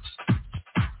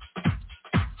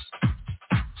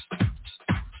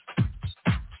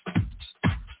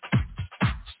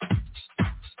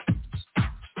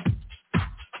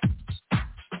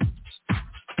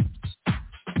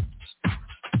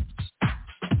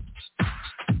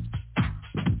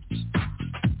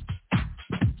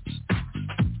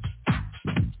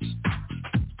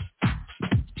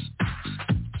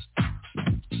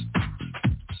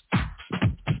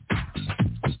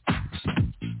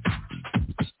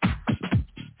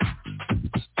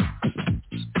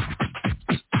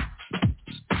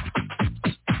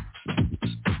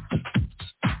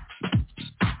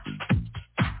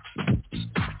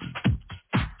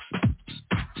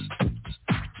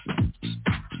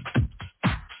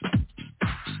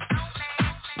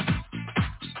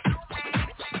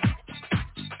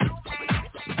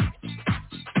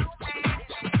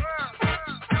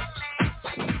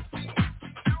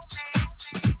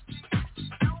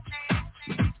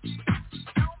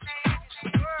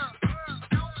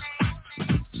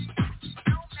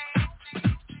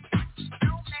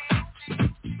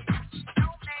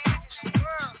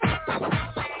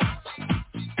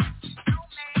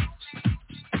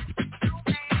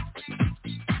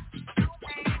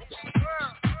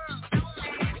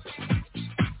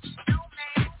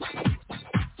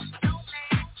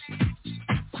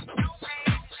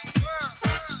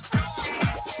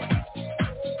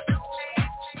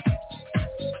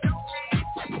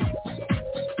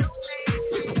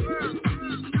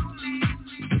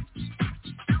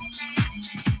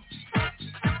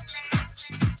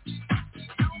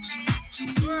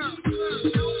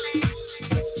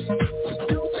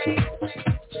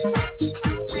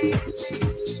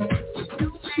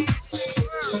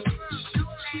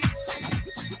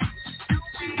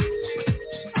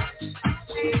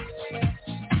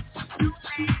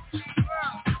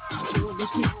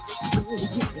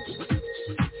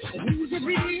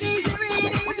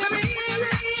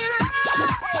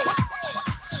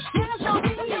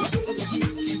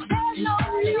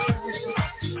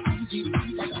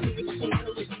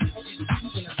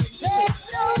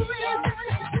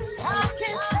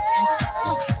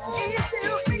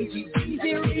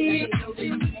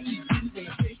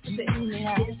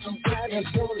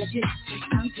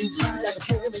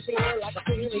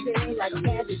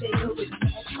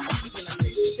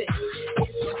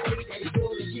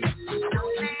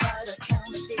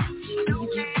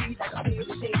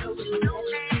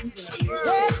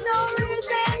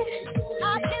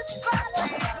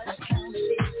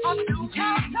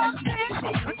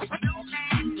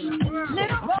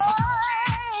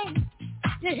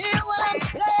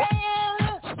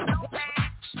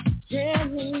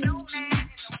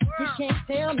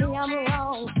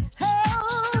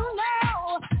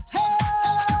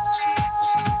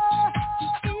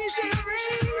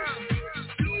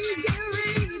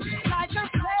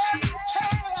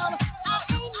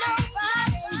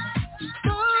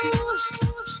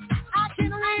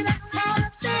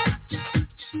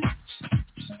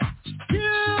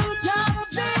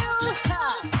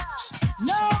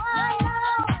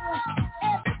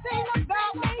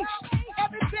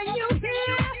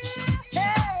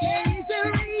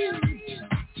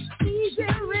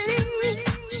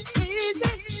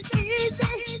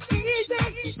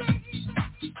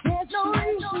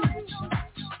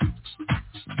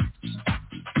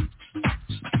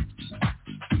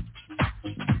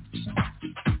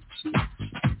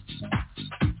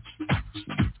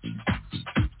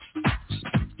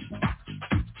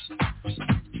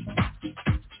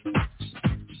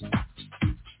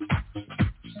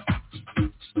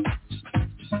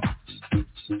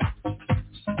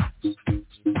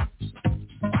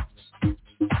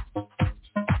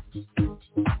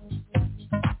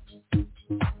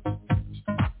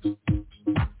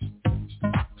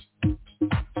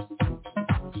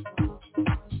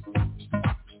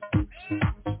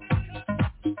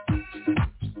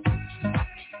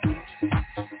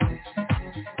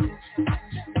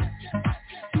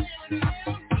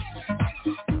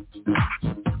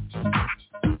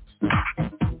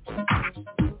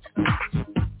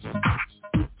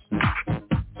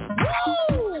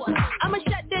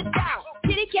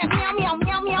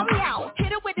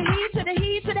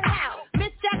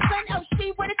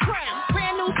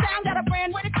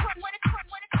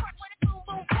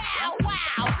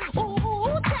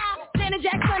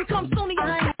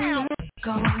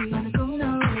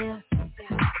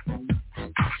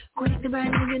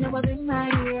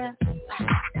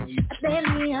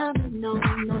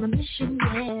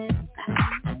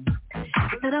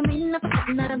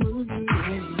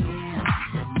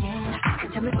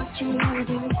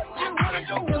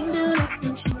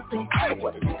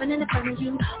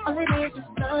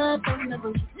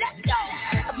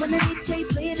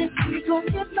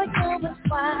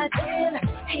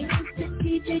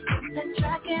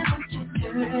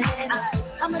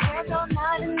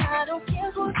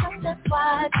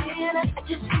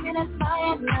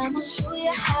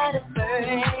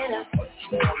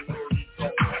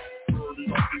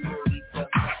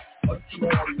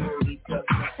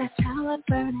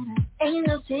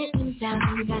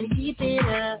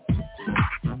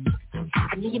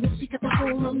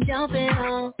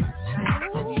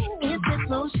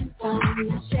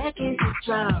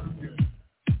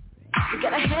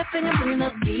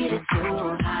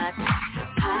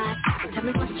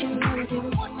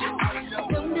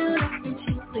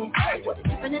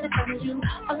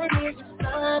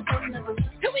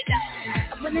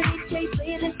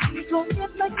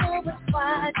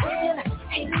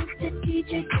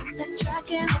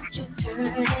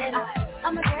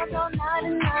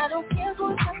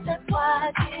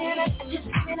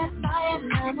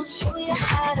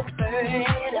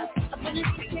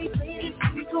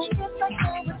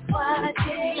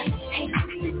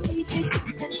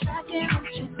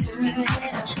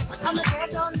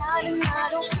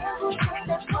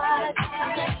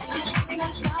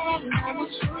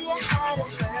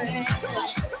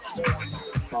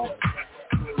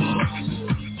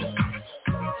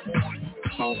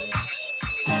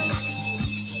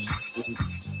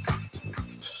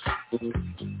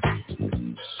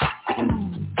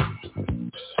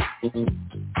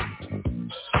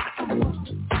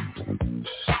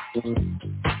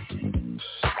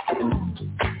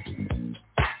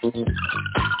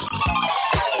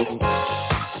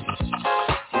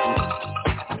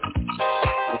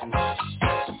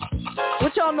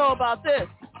 What y'all know about this?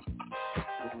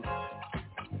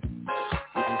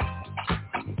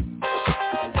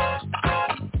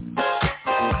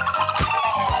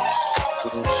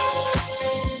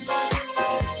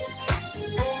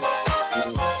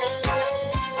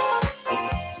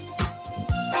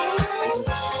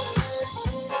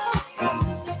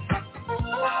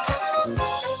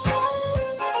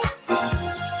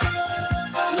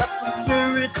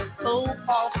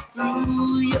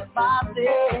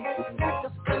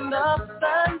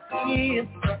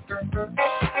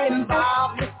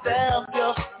 Involve yourself,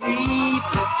 you're free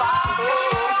to follow.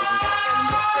 And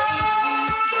the things we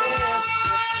share,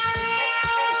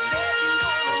 that you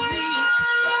wanna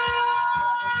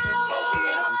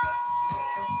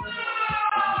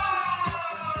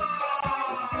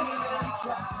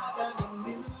reach. The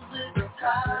music is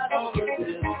tied on the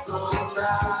disco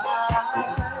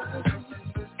ride.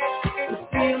 The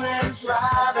feeling's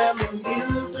right and the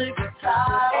music is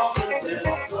tied on the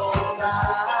disco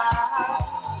ride.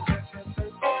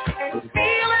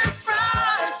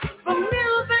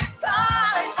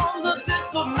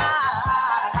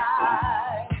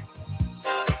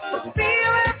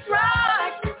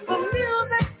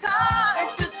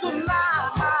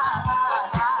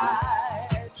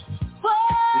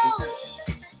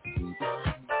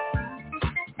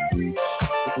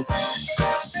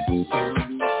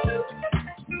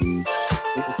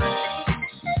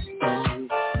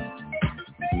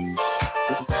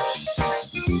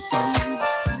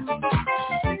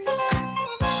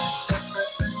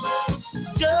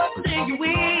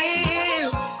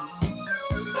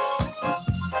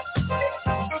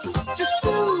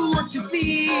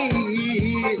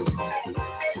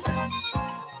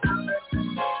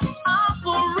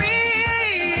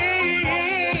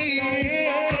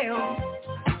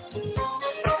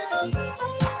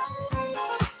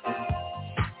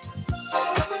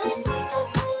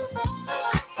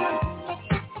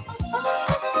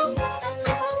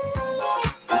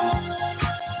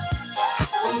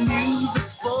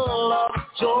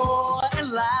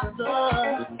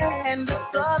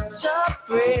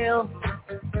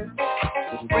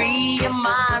 Free your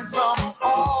mind from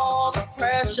all the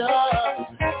pressure.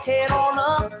 Head on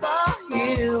up the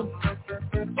hill.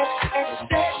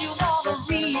 Said you wanna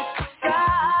reach the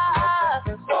sky.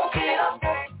 So get up.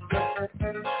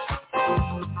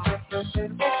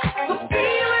 The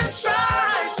feeling's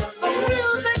right. The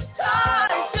music's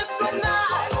tight. Just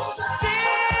tonight.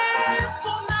 Dance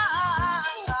tonight.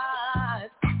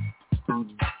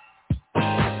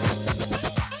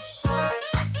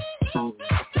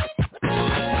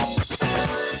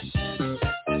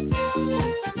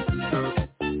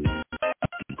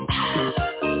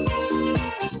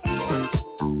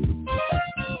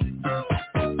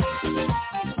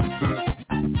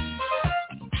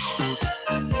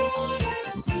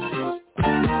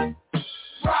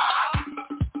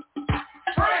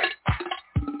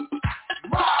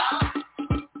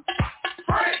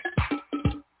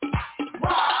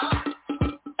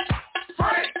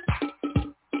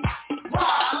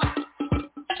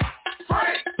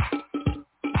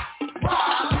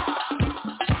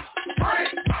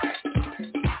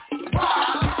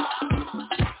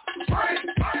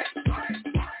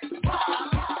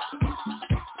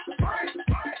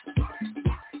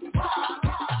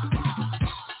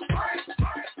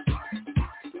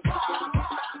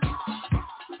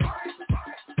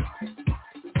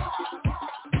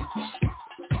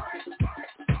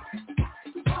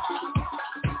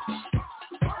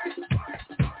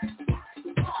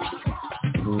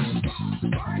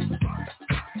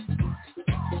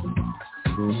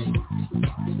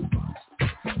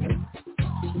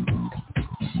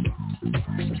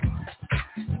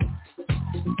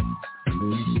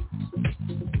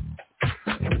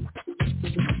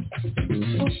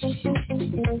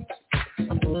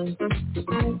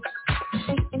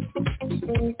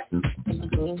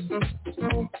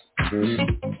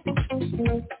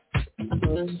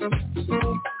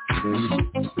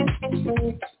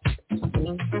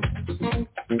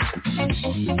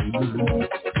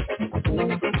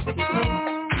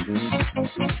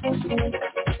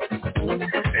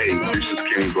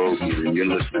 And you're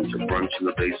listening to Brunch in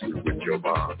the Basement with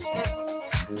JaVonne.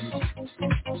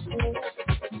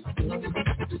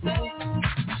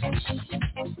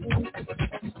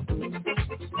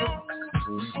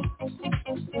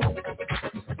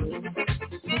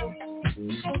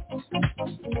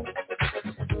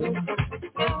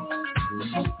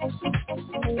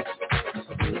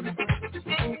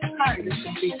 Hi, this is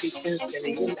CC Kinston,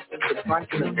 and you're listening to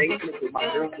Brunch in the Basement with my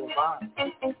girl JaVonne.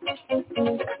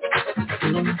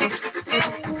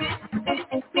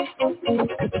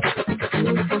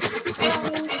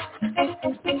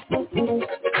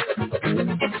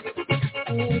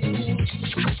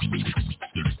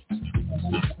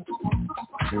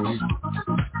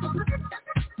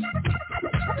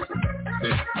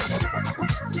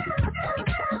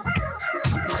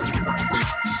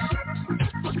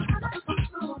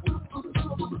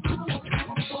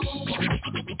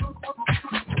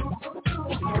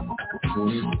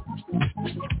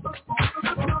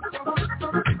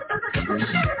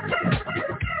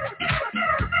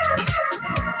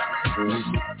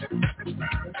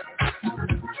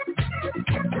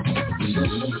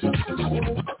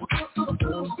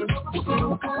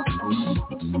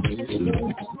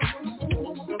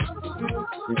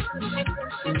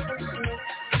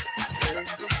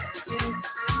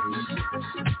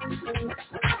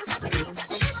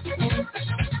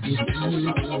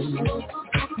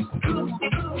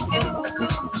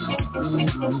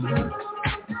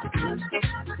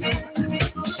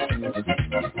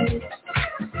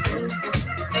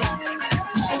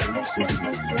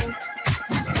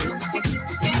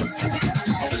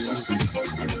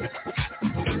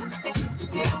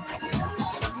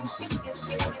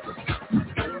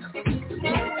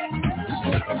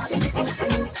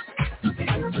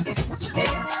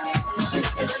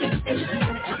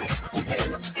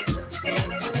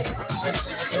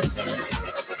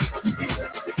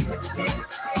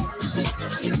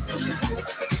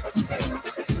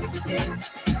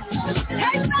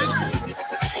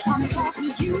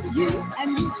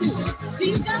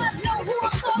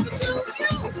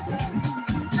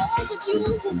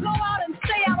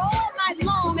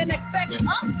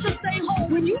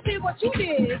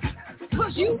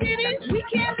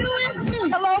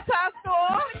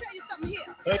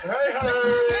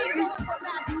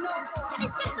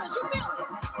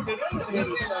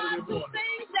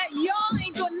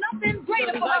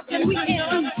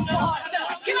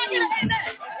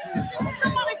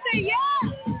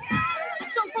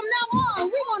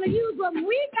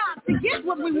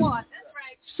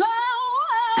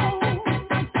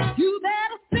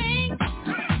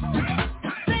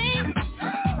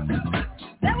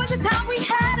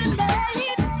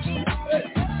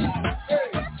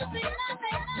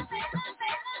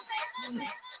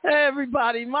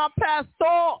 My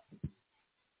pastor,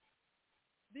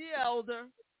 the elder.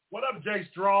 What up, Jay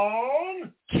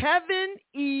Strong? Kevin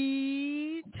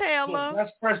E. Taylor. Look,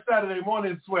 that's fresh Saturday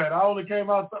morning sweat. I only came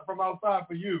out from outside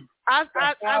for you. I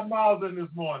 5 miles in this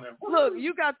morning. Look,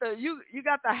 you got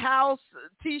the house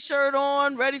T-shirt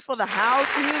on, ready for the house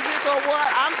music or what?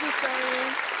 I'm just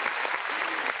saying.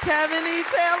 Kevin E.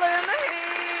 Taylor in the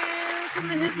hands,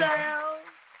 in his house.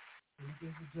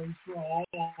 Jay Strong.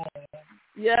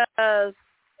 Yes.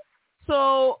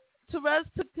 So Terez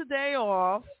took today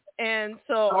off, and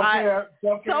so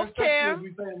self-care.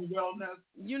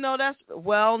 You know, that's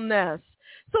wellness.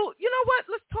 So you know what?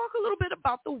 Let's talk a little bit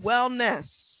about the wellness.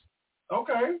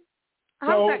 Okay.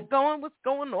 How's that going? What's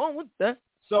going on with that?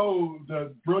 So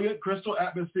the brilliant Crystal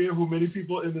Atmosphere, who many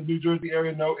people in the New Jersey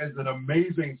area know as an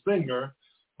amazing singer,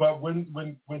 but when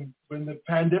the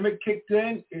pandemic kicked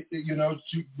in,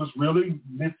 she was really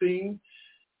missing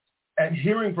and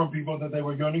hearing from people that they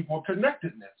were yearning for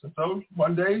connectedness. And so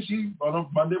one day on a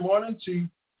Monday morning, she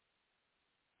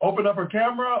opened up her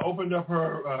camera, opened up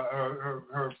her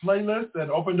playlist,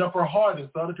 and opened up her heart and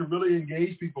started to really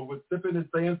engage people with sipping and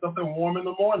saying something warm in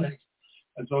the morning.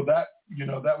 And so that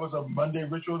was a Monday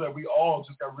ritual that we all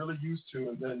just got really used to.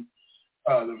 And then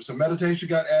there was some meditation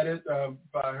got added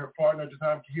by her partner at the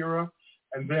time, Kira.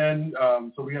 And then,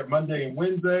 so we had Monday and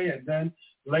Wednesday, and then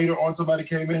later on somebody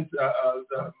came in,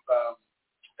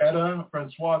 Etta,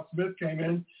 Francois Smith came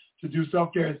in to do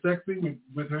self-care and sexy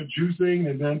with her juicing,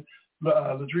 and then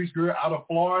Latrice Greer out of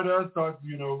Florida started,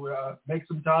 make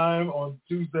some time on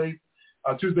Tuesday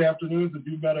afternoons to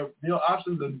do better meal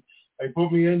options, and they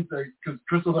put me in because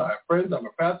Crystal and I are friends. I'm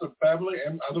a pastor of family,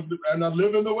 and I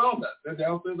live in the wellness. They're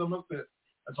downstairs, I'm upstairs.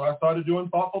 And so I started doing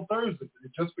Thoughtful Thursdays.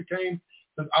 It just became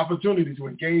this opportunity to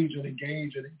engage.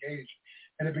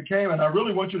 And it became, and I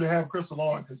really want you to have Crystal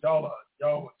on because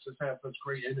y'all just have such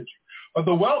great energy. But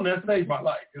the wellness saved my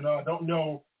life. I don't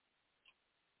know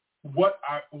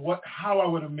how I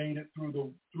would have made it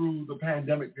through the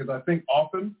pandemic, because I think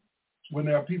often when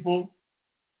there are people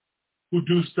who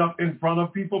do stuff in front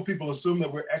of people assume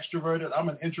that we're extroverted. I'm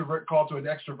an introvert called to an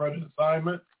extroverted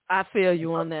assignment. I feel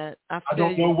you on that. I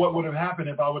don't know what would have happened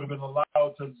if I would have been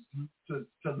allowed to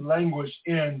languish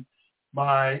in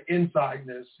my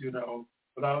insideness,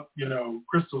 without,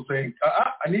 Crystal saying,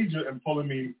 I need you, and pulling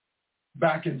me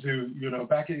back into,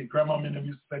 Grandma Minna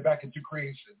used to say back into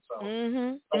creation. So,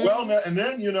 wellness, and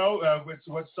then,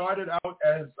 what started out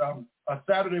as a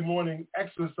Saturday morning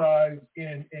exercise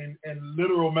in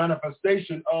literal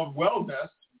manifestation of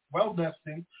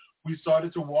wellnessing, we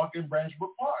started to walk in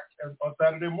Branchbrook Park on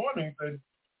Saturday mornings. And,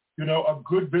 a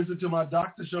good visit to my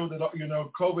doctor showed that,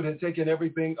 COVID had taken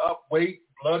everything up, weight,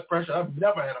 blood pressure. I've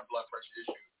never had a blood pressure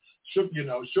issue.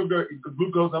 Sugar,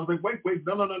 glucose. I was like, wait,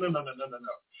 no.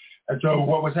 And so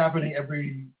what was happening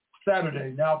every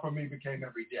Saturday now for me became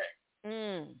every day.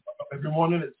 Every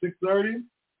morning at 6:30,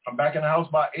 I'm back in the house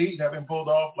by 8, having pulled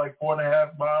off like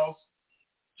 4.5 miles.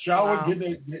 Shower,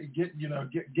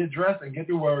 get dressed and get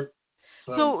to work.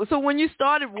 So when you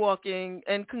started walking,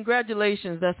 and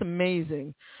congratulations, that's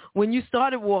amazing. When you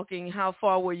started walking, how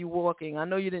far were you walking? I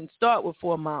know you didn't start with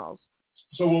 4 miles.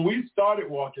 So when we started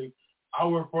walking,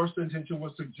 our first intention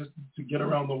was to get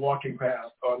around the walking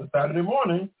path on a Saturday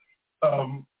morning,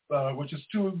 which is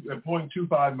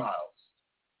 2.25 miles.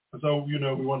 And so, we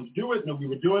wanted to do it, and we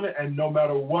were doing it, and no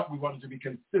matter what, we wanted to be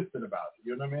consistent about it.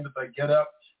 You know what I mean? It's like get up,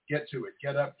 get to it,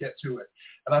 get up, get to it.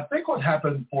 And I think what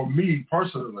happened for me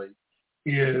personally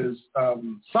is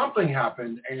something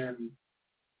happened, and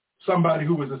somebody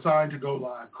who was assigned to go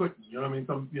live couldn't. You know what I mean?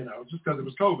 Just because it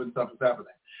was COVID, stuff was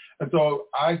happening. And so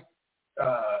I,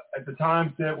 at the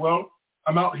time, said, well,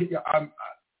 I'm out here.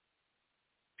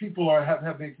 People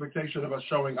have the expectation of us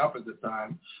showing up at this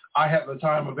time. I have the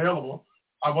time available.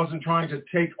 I wasn't trying to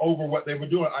take over what they were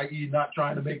doing, i.e. not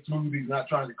trying to make smoothies, not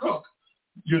trying to cook.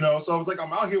 So I was like,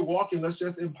 I'm out here walking. Let's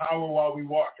just empower while we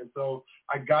walk. And so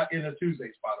I got in a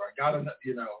Tuesday spot, or I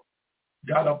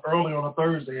got up early on a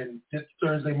Thursday and did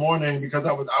Thursday morning because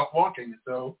I was out walking. And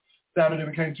so Saturday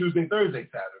became Tuesday, Thursday,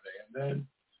 Saturday. And then,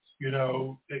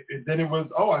 then it was,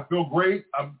 I feel great.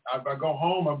 I go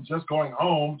home. I'm just going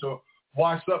home to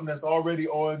watch something that's already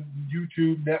on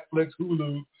YouTube, Netflix,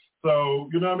 Hulu. So,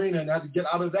 you know what I mean? And I had to get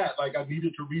out of that. Like I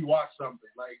needed to rewatch something.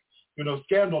 Like,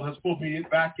 Scandal has pulled me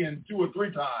back in 2 or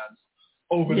 3 times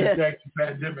over the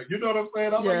pandemic. You know what I'm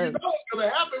saying? I'm like, it's going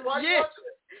to happen. Why watch it?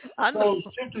 I know.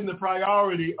 So shifting the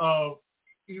priority of,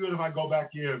 even if I go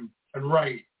back in and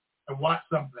write and watch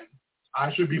something,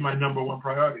 I should be my number one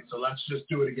priority. So let's just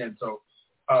do it again. So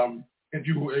if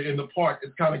you were in the park,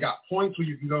 it's kind of got points where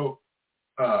you can go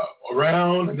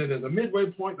around, and then there's a midway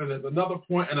point, then there's another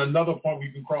point, and another point where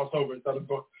you can cross over instead of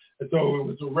going. And so it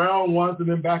was around once and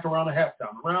then back around a half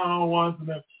down, around once and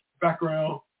then back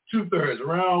around 2/3,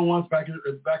 around once, back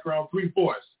around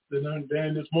 3/4. Then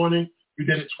this morning we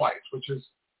did it twice, which is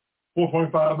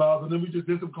 4.5 miles, and then we just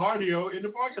did some cardio in the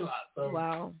parking lot.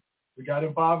 So we got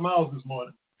in 5 miles this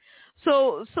morning.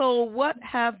 So what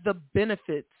have the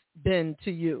benefits been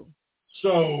to you?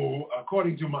 So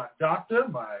according to my doctor,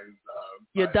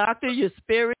 your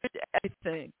spirit,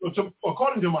 everything. So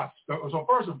according to so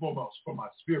first and foremost, for my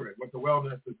spirit, what the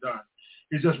wellness has done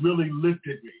is just really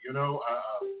lifted me.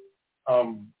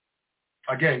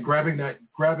 Again, grabbing that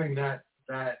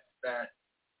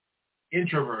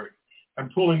introvert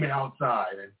and pulling me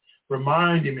outside and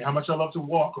reminding me how much I love to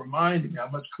walk, reminding me how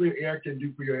much clear air can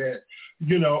do for your head,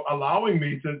 allowing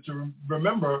me to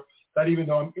remember that even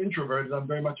though I'm introverted, I'm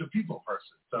very much a people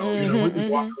person. So, we can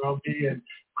walk around me and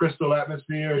Crystal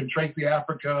Atmosphere and Tracy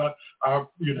Africa,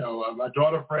 my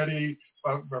daughter Freddie,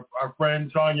 our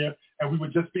friend Tanya, and we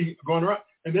would just be going around.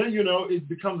 And then, it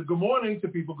becomes a good morning to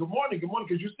people. Good morning,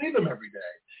 because you see them every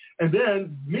day. And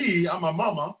then me, I'm a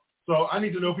mama, so I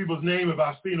need to know people's name if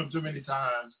I've seen them too many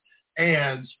times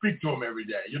and speak to them every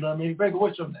day. You know what I mean? Baby,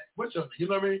 what's your name? You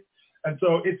know what I mean? And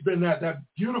so it's been that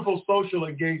beautiful social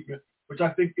engagement, which I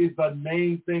think is the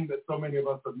main thing that so many of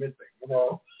us are missing,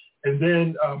 And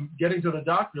then getting to the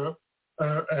doctor,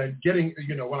 getting,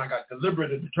 when I got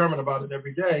deliberate and determined about it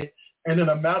every day, and in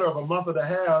a matter of a month and a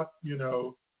half,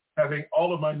 having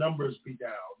all of my numbers be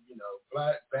down,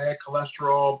 bad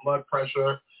cholesterol, blood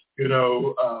pressure, and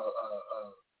all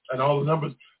the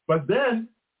numbers. But then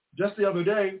just the other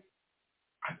day,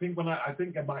 I think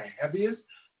at my heaviest,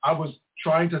 I was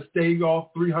trying to stave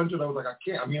off 300. I was like, I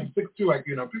can't. I mean, I'm 6'2".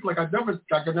 People like I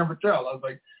could never tell. I was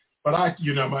like, but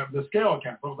the scale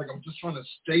count. I was like, I'm just trying to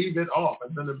stave it off.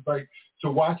 And then it was like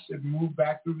to watch it move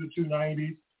back through the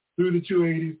 290s, through the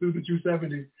 280s, through the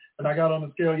 270s. And I got on the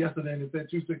scale yesterday and it said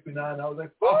 269. I was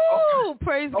like, oh, okay.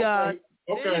 Praise God.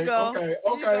 Okay.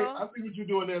 I see what you're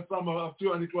doing there, summer of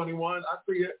 2021. I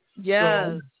see it. Yes.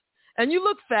 So, and you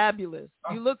look fabulous.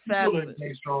 You look fabulous. I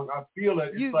feel it, Strong. I feel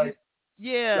it. It's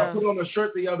I put on a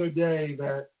shirt the other day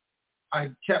that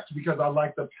I kept because I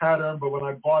liked the pattern, but when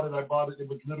I bought it, it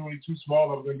was literally too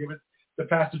small. I was going to give it to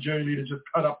Pastor Jerry Lee to just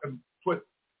cut up and put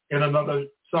in another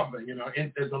something,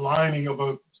 it's the lining of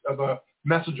a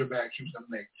messenger bag she was going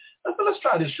to make. I said, let's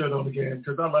try this shirt on again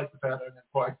because I like the pattern, and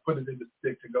so I put it in the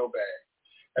stick-to-go bag.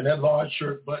 And that large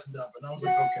shirt buttoned up, and I was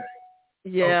like, okay.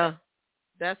 Yeah, okay.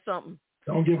 That's something.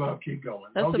 Don't give up, keep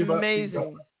going. That's Don't give amazing.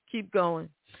 Up, keep going.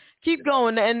 Keep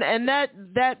going, and that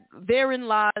therein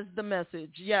lies the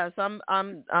message. Yes, I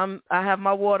have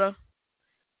my water,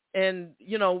 and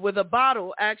with a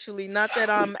bottle. Actually, not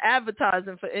that I'm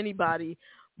advertising for anybody,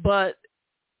 but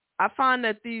I find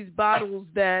that these bottles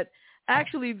that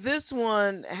actually this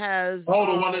one has. Oh,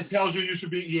 the one that tells you should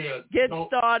be get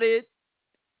started.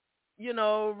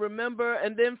 Remember,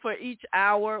 and then for each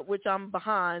hour, which I'm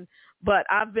behind, but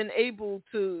I've been able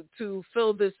to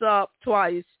fill this up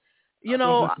twice.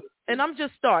 And I'm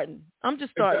just starting. To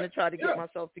try to get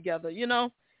myself together,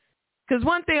 because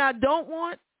one thing I don't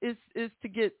want is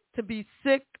to be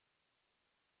sick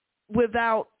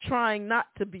without trying not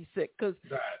to be sick, because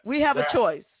we have a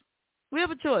choice. We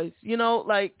have a choice, and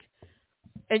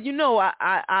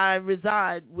I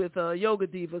reside with a yoga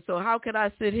diva, so how could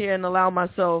I sit here and allow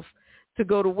myself to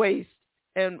go to waste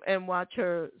and watch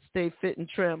her stay fit and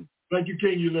trim? Thank you,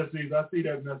 King Ulysses. I see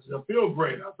that message. I feel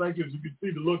great. I thank you. As you can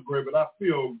see, to look great, but I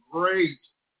feel great.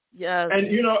 Yes. And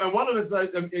and one of the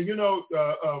things,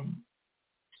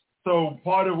 so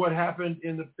part of what happened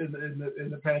in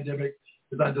the pandemic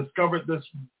is I discovered this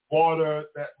water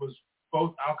that was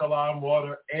both alkaline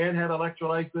water and had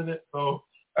electrolytes in it. So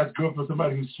that's good for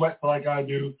somebody who sweats like I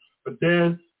do. But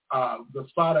then the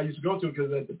spot I used to go to,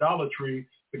 because at the Dollar Tree,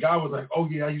 the guy was like, "Oh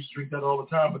yeah, I used to drink that all the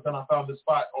time." But then I found this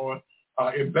spot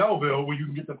in Belleville where you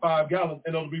can get the 5 gallons,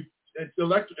 and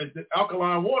it's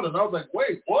alkaline water. And I was like,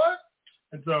 "Wait, what?"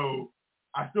 And so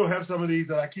I still have some of these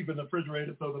that I keep in the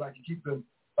refrigerator so that I can keep them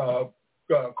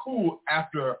cool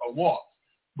after a walk.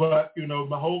 But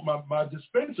my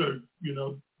dispenser,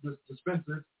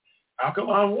 dispenses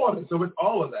alkaline water. So it's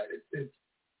all of that.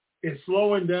 It's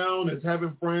slowing down. It's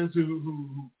having friends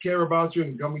who care about you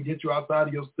and come and get you outside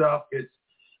of your stuff. It's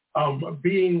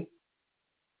being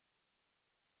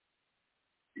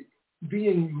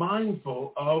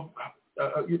mindful of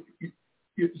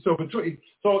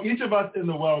so each of us in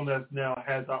the wellness now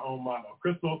has our own motto.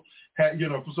 Crystal had,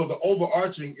 so the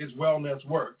overarching is wellness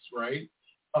works, right?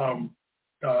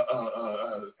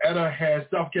 Etta has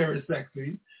self-care is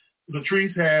sexy.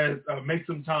 Latrice has make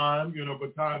some time,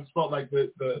 but times felt like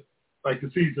the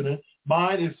seasoning.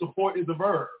 Mine is support is the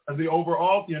verb. And the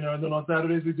overall, and then on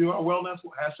Saturdays we do our wellness,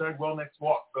 #wellness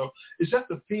walk. So it's just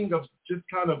the ping of just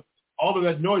kind of all of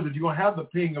that noise. That you're going to have the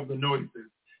ping of the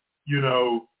noises,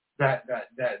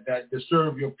 that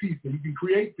disturb your peace, and you can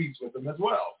create peace with them as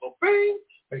well. So bing,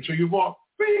 make sure you walk,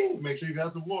 bing, make sure you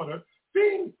have some water,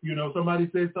 bing, somebody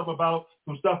said something about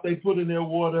some stuff they put in their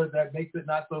water that makes it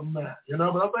not so mad, but I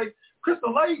was like,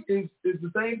 Crystal Light is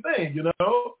the same thing,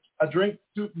 I drink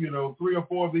 3 or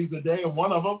 4 of these a day, and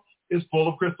one of them is full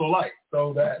of Crystal Light,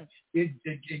 so that it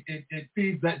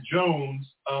feeds that Jones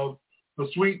of the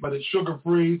sweet, but it's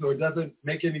sugar-free, so it doesn't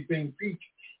make anything peak,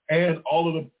 and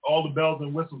all the bells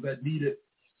and whistles that needed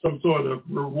some sort of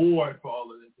reward for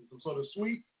all of this. Some sort of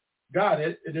sweet, got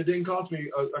it, and it didn't cost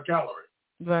me a calorie.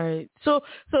 Right. So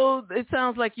it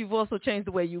sounds like you've also changed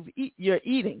the way you're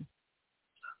eating.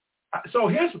 So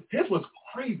here's what's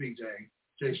crazy,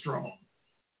 Jay Strong.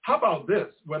 How about this?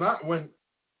 When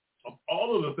of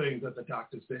all of the things that the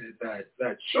doctor said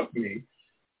that shook me,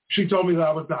 she told me that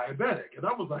I was diabetic, and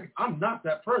I was like, I'm not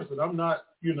that person. I'm not,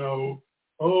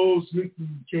 sweets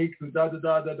and cakes and da da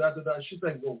da da da da da. She's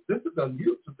like, well, this is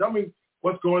unusual. So tell me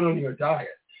what's going on in your diet.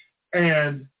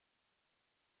 And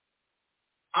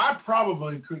I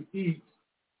probably could eat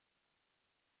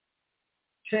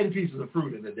 10 pieces of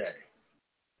fruit in a day.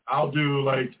 I'll do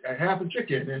like a half a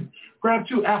chicken and grab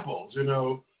 2 apples, and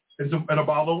a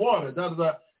bottle of water, da da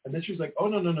da. And then she's like, oh,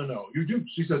 no. You do.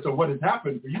 She said, so what has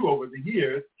happened for you over the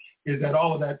years is that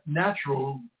all of that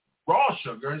natural raw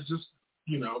sugar has just,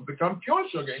 become pure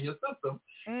sugar in your system.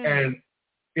 And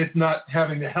it's not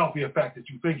having the healthy effect that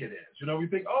you think it is. We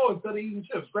think, instead of eating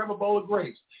chips, grab a bowl of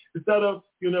grapes. Instead of,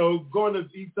 going to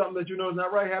eat something that is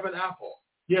not right, have an apple.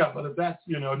 Yeah, but if that's,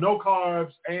 no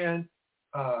carbs and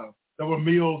there were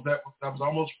meals that was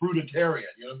almost fruitarian,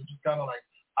 just kind of like,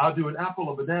 I'll do an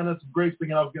apple, a banana, some grapes,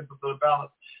 thinking I was getting some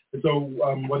balance. And so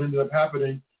what ended up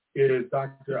happening is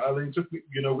Dr. Eileen took me,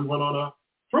 we went on a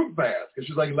fruit fast because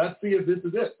she's like, let's see if this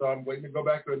is it. So I'm waiting to go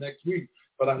back to it next week.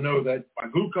 But I know that my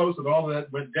glucose and all of that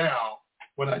went down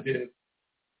when I did.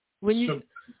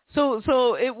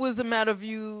 So it was a matter of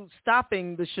you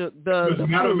stopping the sugar. It was a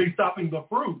matter of me stopping the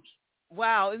fruit.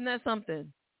 Wow, isn't that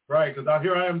something? Right, because out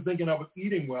here I am thinking I was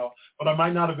eating well, but I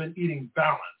might not have been eating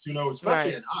balanced,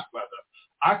 especially in hot weather.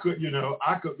 I could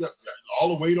all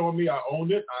the weight on me. I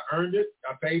owned it. I earned it.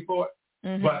 I paid for it.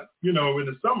 Mm-hmm. But in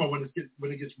the summer when it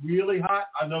gets really hot,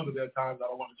 I know that there are times I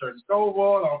don't want to turn the stove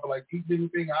on. I don't feel like eating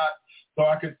anything hot. So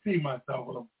I could see myself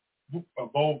with a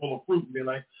bowl full of fruit and be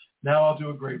like, now I'll do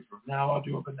a grapefruit. Now I'll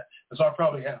do a banana. And so I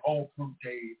probably had whole fruit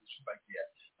days. She's like, yeah,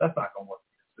 that's not going to work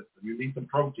for your system. You need some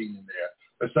protein in there.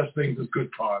 There's such things as good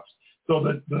carbs. So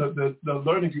the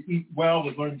learning to eat well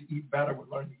was learning to eat better, was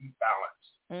learning to eat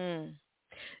balanced.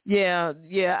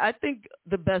 Yeah. I think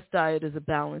the best diet is a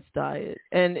balanced diet.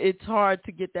 And it's hard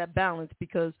to get that balance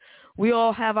because we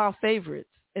all have our favorites.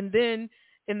 And then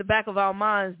in the back of our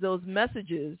minds, those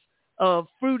messages of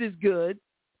fruit is good,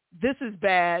 this is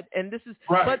bad, and this is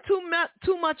right. But too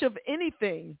much of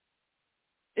anything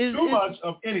is much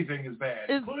of anything is bad,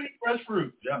 including fresh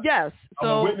fruit. Yeah. Yes, I'm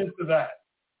a witness to that.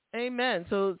 Amen.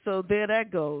 So there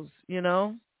that goes.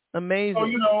 Amazing.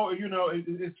 So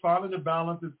it's finding the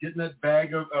balance. It's getting that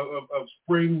bag of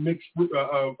spring mixed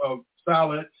of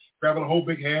salad, grabbing a whole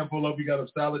big handful of. You got a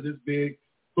salad this big,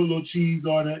 put a little cheese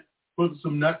on it, put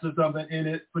some nuts or something in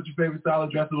it, put your favorite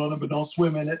salad dressing on it, but don't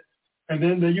swim in it. And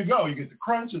then there you go. You get the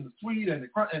crunch and the sweet and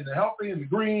the healthy and the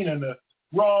green and the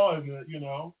raw and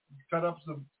you cut up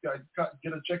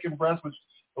get a chicken breast, which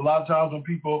a lot of times when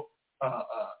people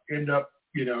end up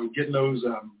getting those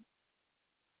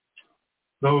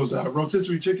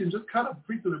rotisserie chickens, just cut a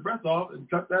piece of the breast off and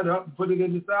cut that up and put it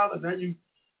in the salad.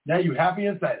 Now you happy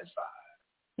and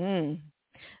satisfied.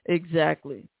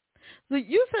 Exactly. So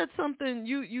you said something.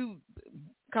 You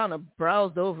kind of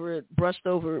brushed over it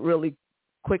really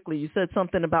quickly. You said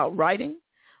something about writing.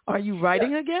 Are you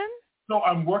writing again? So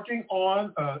I'm working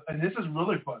on, and this is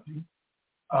really funny.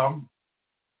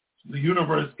 The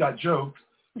universe got jokes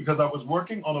because I was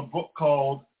working on a book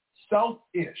called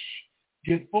Self-ish,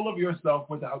 Get Full of Yourself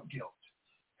Without Guilt.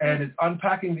 And it's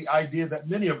unpacking the idea that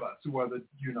many of us who are the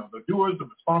doers, the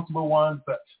responsible ones,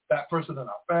 that person in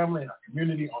our family, in our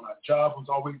community, on our job who's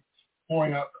always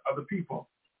pouring out to other people,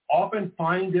 often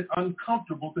find it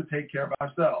uncomfortable to take care of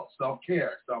ourselves,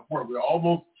 self-care, self-worth. We're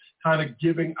almost kind of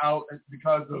giving out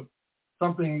because of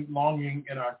something longing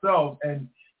in ourselves. And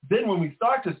then when we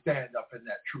start to stand up in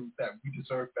that truth that we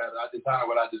deserve better, I desire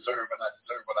what I deserve and I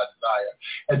deserve what I desire,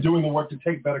 and doing the work to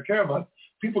take better care of us,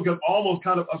 people can almost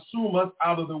kind of assume us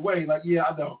out of the way. Like, yeah,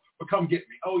 I know, but come get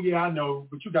me. Oh, yeah, I know,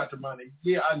 but you got the money.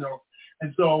 Yeah, I know.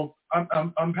 And so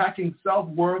I'm unpacking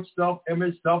self-worth,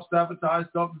 self-image, self-sabotage,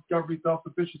 self-discovery,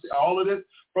 self-sufficiency, all of this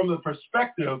from the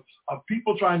perspective of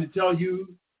people trying to tell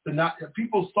you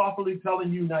people softly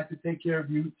telling you not to take care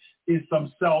of you is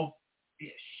some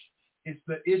self-ish. It's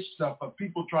the ish stuff of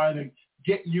people trying to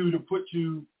get you to put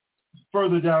you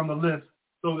further down the list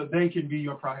so that they can be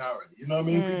your priority. You know what I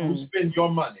mean? People who spend your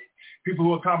money, people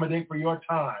who accommodate for your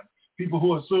time, people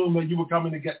who assume that you were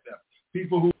coming to get them,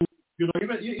 people who,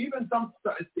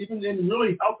 even in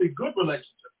really healthy, good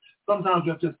relationships, sometimes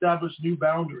you have to establish new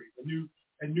boundaries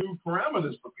and new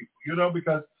parameters for people,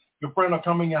 because your friend will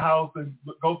come in your house and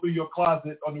go through your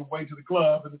closet on your way to the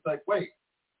club, and it's like, wait,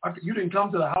 you didn't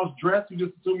come to the house dressed, you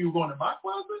just assume you were going to my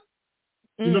closet?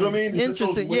 You know what I mean?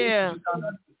 Interesting, yeah. Kind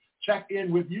of check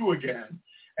in with you again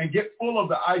and get full of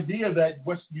the idea that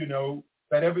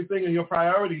that everything in your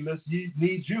priority list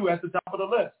needs you at the top of the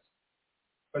list.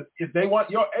 But if they want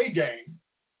your A game,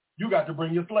 you got to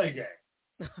bring your slay game.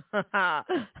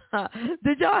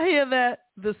 Did y'all hear that?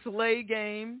 The slay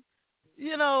game?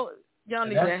 Y'all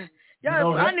need that.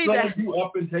 I need that. You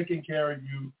up and taking care of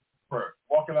you first.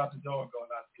 Walking out the door and going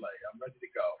out to play. I'm ready to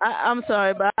go. I'm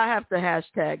sorry, but I have to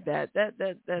hashtag that.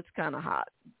 That's kind of hot.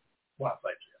 Well,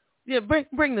 thank you. Yeah,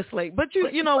 bring the slate. But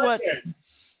you know what?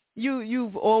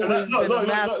 You've always been a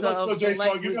master of the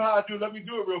language. You know how I do. Let me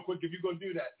do it real quick if you're gonna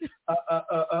do that.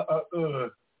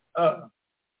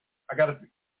 I gotta.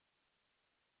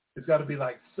 It's got to be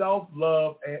like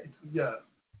self-love and yeah.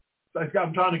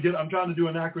 I'm trying to do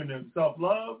an acronym.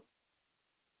 Self-love.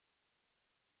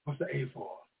 What's the A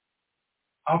for?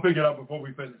 I'll figure it out before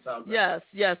we finish out. Yes.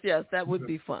 That would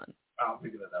be fun. I'll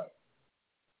figure it out.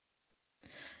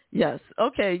 Yes.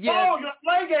 Okay. Yeah. Oh, your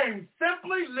play game.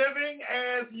 Simply living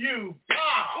as you.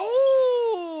 Wow.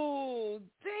 Ooh,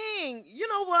 dang. You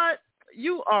know what?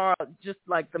 You are just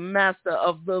like the master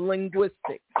of the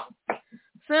linguistics.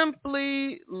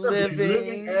 Simply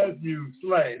living as you.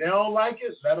 Slay. They don't like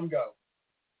it. Let them go.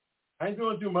 I ain't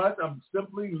doing too much. I'm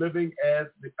simply living as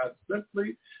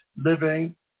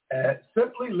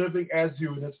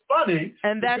you. And it's funny.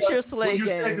 And that's your slay game.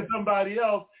 When you say to somebody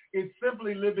else, it's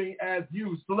simply living as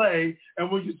you, slay. And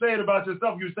when you say it about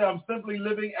yourself, you say, I'm simply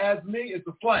living as me. It's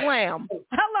a slam. Slam.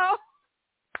 Hello.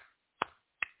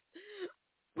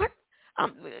 What?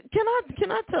 Can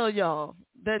I tell y'all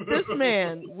that this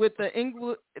man with the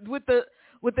English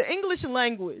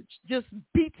language just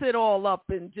beats it all up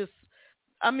and just,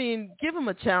 I mean, give him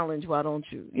a challenge. Why don't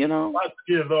you? You know?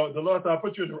 Yeah, the Lord, I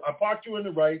parked you in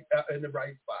the right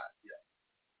spot. Yeah.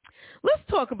 Let's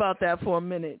talk about that for a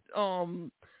minute.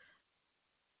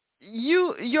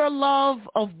 Your love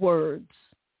of words.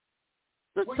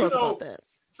 Let's talk about that.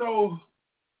 So,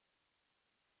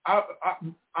 I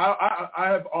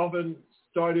have often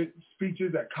started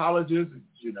speeches at colleges,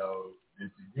 you know,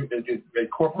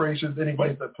 at corporations, any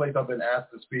place I've been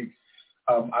asked to speak.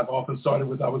 I've often started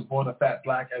with I was born a fat,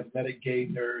 black, asthmatic, gay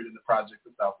nerd in the project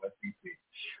of Southwest DC.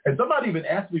 And somebody even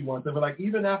asked me once, they were like,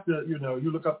 even after, you know,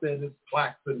 you look up there and there's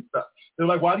plaques and stuff, they're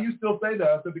like, why do you still say that?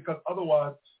 I said, because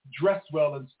otherwise, dressed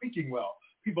well and speaking well,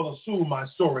 people assume my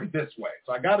story this way.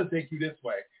 So I got to take you this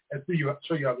way and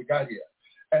show you how we got here.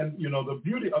 And, you know, the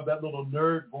beauty of that little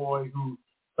nerd boy who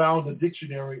found a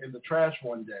dictionary in the trash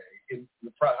one day,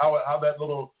 how that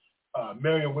little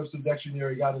Merriam-Webster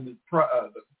dictionary got in the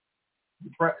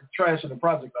trash in the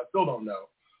project, I still don't know.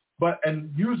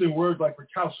 And using words like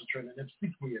recalcitrant and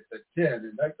obsequious at 10.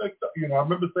 And you know, I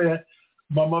remember saying,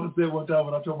 my mother said one time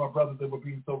when I told my brothers they were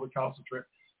being so recalcitrant,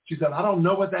 she said, I don't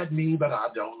know what that means, but I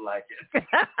don't like it.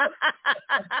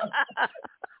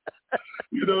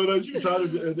 You know, she was trying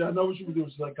to, and I know what she was doing.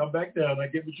 She's like, come back down. I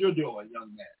get what you're doing,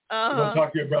 young man. You're going to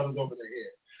talk to your brothers over their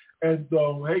head. And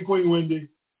so, hey, Queen Wendy.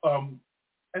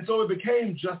 And so it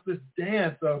became just this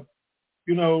dance of,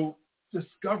 you know,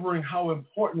 discovering how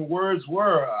important words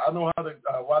were. I know how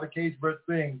why the cage bird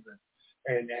sings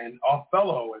and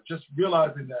Othello, and just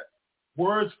realizing that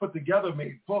words put together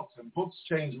made books, and books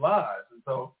changed lives. And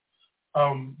so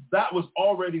that was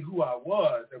already who I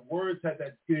was, and words had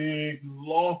that big,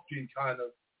 lofty kind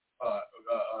of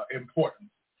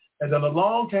importance. And then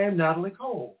along came Natalie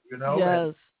Cole, you know,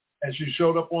 yes. and she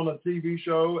showed up on a TV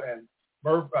show, and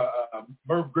Merv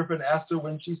Griffin asked her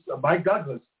when Mike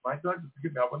Douglas,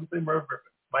 forgive me, I want to say Merv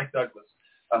Griffin, Mike Douglas,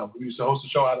 who used to host a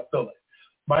show out of Philly.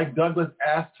 Mike Douglas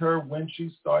asked her when she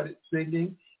started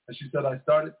singing, and she said, I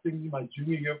started singing my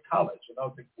junior year of college. And I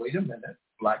was like, wait a minute,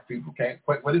 black people can't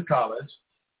quit. What is college?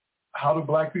 How do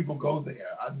black people go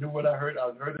there? I knew what I heard.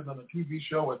 I heard it on a TV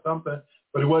show or something,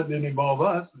 but it didn't involve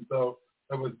us. And so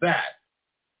there was that.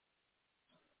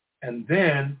 And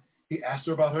then he asked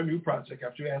her about her new project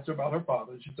after he asked her about her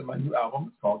father. She said, my new album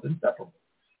is called Inseparable.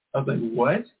 I was like,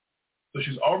 what? So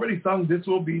she's already sung This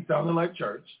Will Be sounding like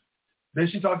church. Then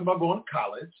she talked about going to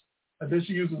college. And then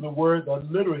she uses a word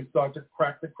that literally starts to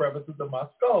crack the crevices of my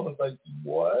skull. It's like,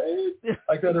 what?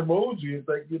 Like that emoji. It's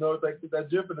like, you know, it's like that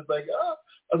gif. And it's like, ah.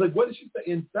 I was like, what did she say?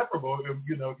 Inseparable.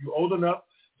 You know, if you're old enough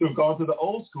to have gone to the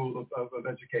old school of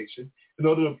education, in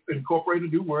order to incorporate a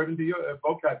new word into your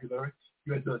vocabulary,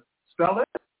 you had to spell it,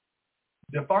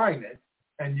 define it,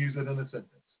 and use it in a sentence.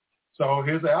 So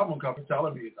here's the album cover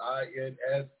telling me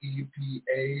it's Inseparable.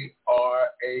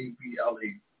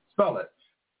 Spell it,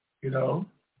 you know,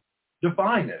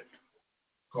 define it.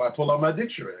 So I pull out my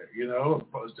dictionary, you know,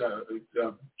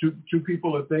 two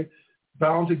people that think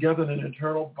bound together in an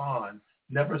eternal bond,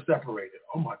 never separated.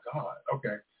 Oh my God,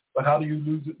 okay. But how do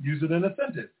you use it in a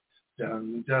sentence?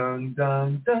 Dun, dun,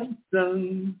 dun, dun,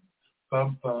 dun,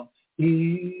 bum, bum,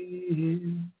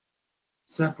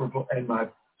 inseparable, and my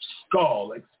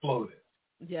skull exploded.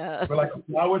 Yeah. We're like a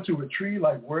flower to a tree,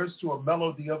 like words to a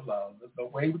melody of love. There's no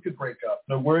way we could break up.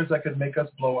 No words that could make us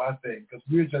blow our thing, because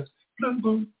we're just boom,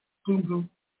 boom, boom, boom,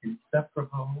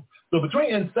 inseparable. So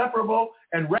between inseparable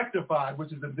and rectified,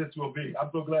 which is in This Will Be,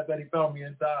 I'm so glad that he found me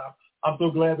in time. I'm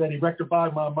so glad that he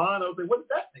rectified my mind. I was like, what does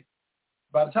that mean?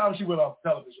 By the time she went off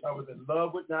television, I was in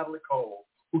love with Natalie Cole,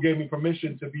 who gave me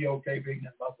permission to be okay being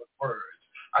in love with words.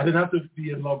 I didn't have to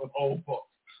be in love with old books.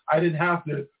 I didn't have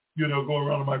to, you know, go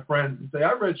around to my friends and say,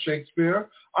 I read Shakespeare.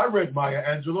 I read Maya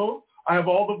Angelou. I have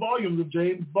all the volumes of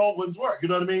James Baldwin's work. You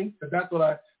know what I mean? Because that's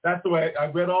the way I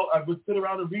read all. I would sit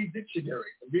around and read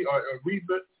dictionaries, read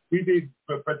the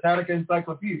Britannica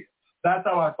Encyclopedia. That's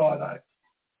how I thought I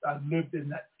lived in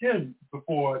that skin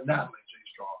before Natalie J.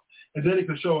 Strong. And then it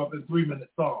could show up in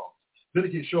 3-minute songs. Then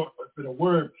it can show up in a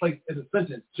word placed in a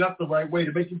sentence just the right way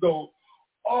to make you go,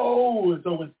 oh. And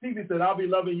so when Stevie said, I'll be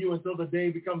loving you until the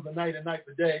day becomes the night and night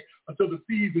the day, until the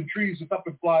seas and trees just up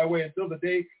and fly away, until the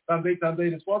day, someday,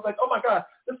 this was like, oh my God,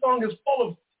 this song is full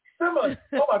of simile.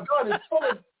 Oh my God,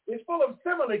 it's full of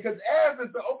simile, because as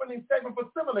is the opening statement for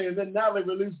simile. And then Natalie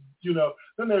released, you know,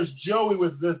 then there's Joey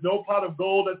with this no pot of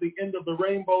gold at the end of the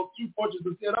rainbow, 2 portions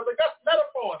of sin. I was like, that's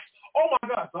metaphor. Oh my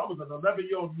God. So I was an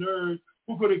 11-year-old nerd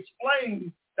who could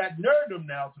explain that nerddom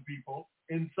now to people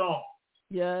in song.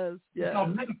 Yes. It's a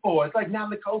metaphor. It's like now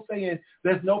Nicole saying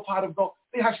there's no pot of gold.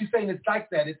 See how she's saying it's like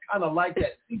that. It's kind of like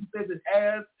that. She says it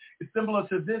has. It's similar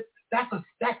to this. That's a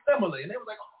simile. And they were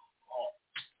like,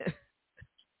 oh.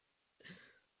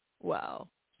 Wow.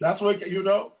 That's what,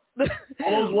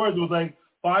 all those words was like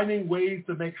finding ways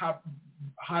to make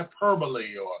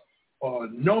hyperbole or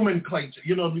nomenclature.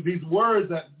 These words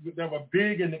that were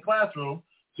big in the classroom,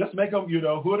 just make them,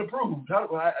 hood approved. How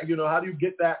do you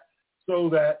get that so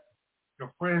that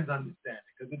your friends understand it?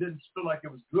 Because it didn't feel like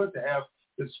it was good to have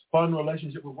this fun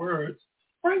relationship with words.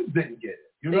 Friends didn't get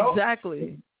it,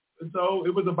 Exactly. And so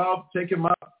it was about taking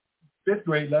my 5th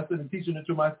grade lesson and teaching it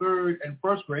to my 3rd and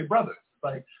 1st grade brothers. It's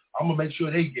like, I'm going to make sure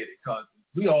they get it because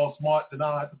we all smart and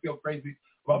I don't have to feel crazy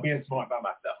about being smart by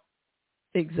myself.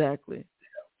 Exactly.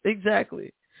 Yeah.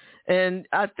 Exactly. And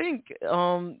I think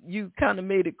you kind of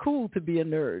made it cool to be a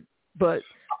nerd, but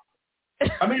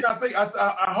I mean,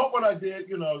 I hope what I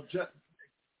did,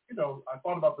 I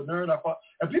thought about the nerd.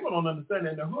 And people don't understand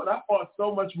that in the hood, I thought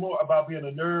so much more about being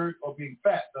a nerd or being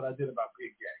fat than I did about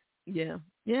being gay. Yeah,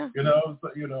 yeah.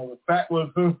 The fat was,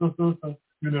 and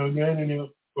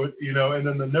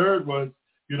then the nerd was,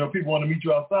 people want to meet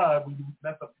you outside when you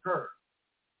mess up the curve.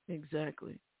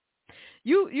 Exactly.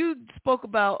 You spoke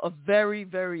about a very,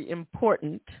 very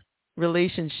important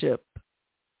relationship,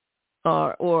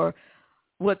 or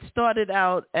what started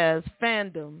out as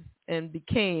fandom and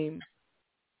became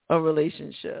a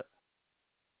relationship.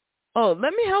 Oh,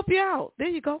 let me help you out. There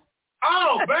you go.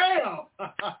 Oh, bam!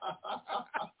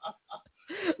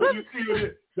 Well, you see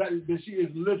that she is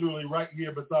literally right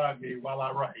here beside me while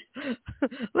I write.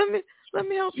 Let me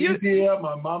help you. She's here.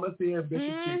 My mama's here. Bishop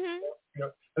here.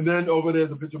 And then over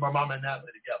there's a picture of my mama and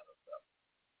Natalie together.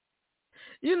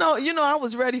 So. I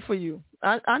was ready for you.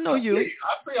 I know you.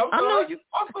 I know you.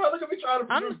 I'm sorry. Look at me trying to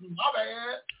produce my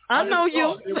bad. I know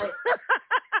you.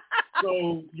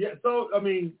 So I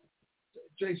mean,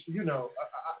 Jason,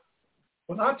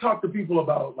 when I talk to people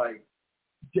about like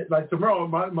tomorrow,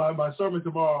 my sermon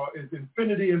tomorrow is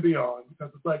infinity and beyond,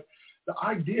 because it's like the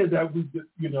idea that we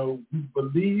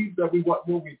believe that we want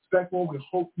more, we expect more, we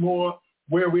hope more,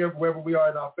 wherever we are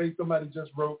in our faith. Somebody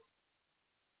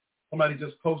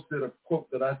just posted a quote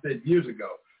that I said years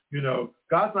ago.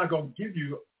 God's not going to give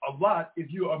you a lot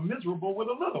if you are miserable with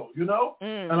a little,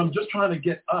 And I'm just trying to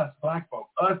get us, Black folks,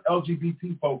 us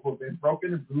LGBT folk who have been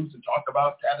broken and bruised and talked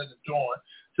about, tattered and torn,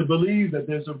 to believe that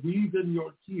there's a reason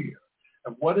you're here.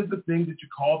 And what is the thing that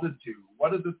you're called to do?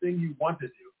 What is the thing you want to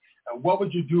do? And what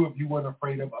would you do if you weren't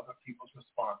afraid of other people's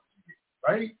response to you,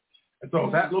 right? And so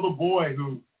that little boy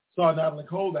who saw Natalie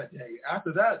Cole that day,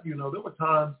 after that, there were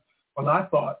times when I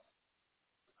thought,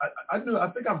 I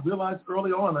think I realized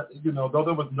early on that, though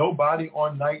there was nobody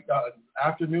on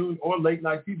afternoon or late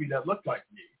night TV that looked like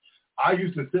me, I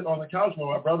used to sit on the couch when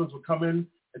my brothers would come in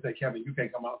and say, Kevin, you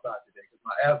can't come outside today because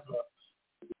my asthma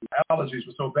allergies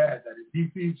were so bad that if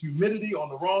he sees humidity on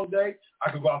the wrong day,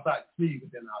 I could go outside and sneeze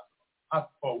and then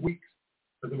hospital for weeks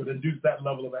because it would induce that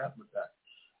level of asthma attack.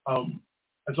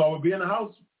 And so I would be in the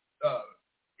house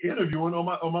interviewing on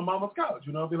my mama's couch,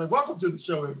 be like, welcome to the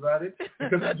show, everybody,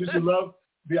 because I just love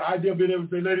the idea of being able to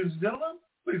say, ladies and gentlemen,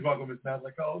 please welcome Miss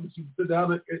Natalie Cole. And she would sit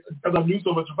down, because I knew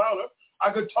so much about her,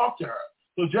 I could talk to her.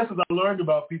 So just as I learned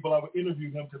about people, I would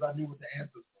interview them because I knew what the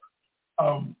answers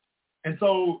were. And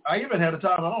so I even had a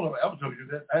time, I don't know if I ever told you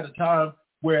this, I had a time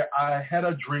where I had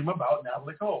a dream about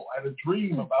Natalie Cole. I had a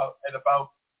dream about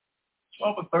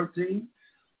 12 or 13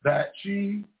 that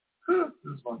she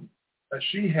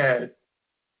had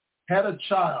a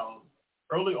child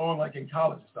early on, like in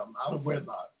college or something, out of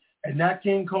wedlock. And Nat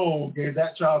King Cole gave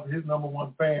that child to his number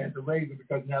one fan to raise it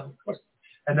because Natalie quit.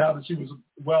 And now that she was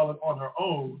well on her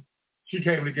own, she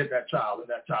came to get that child, and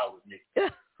that child was me.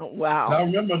 Wow. And I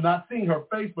remember not seeing her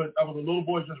face, but I was a little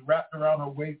boy just wrapped around her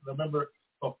waist. And I remember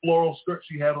the floral skirt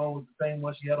she had on was the same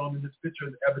one she had on in this picture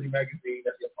in the Ebony magazine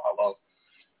that the Apollo.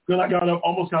 Then I got up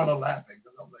almost kind of laughing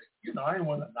because I was like, I didn't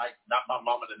want to not my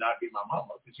mama to not be my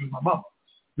mama because she was my mama.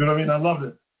 You know what I mean? I loved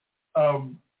it.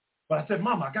 But I said,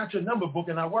 Mama, I got your number book,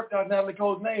 and I worked out Natalie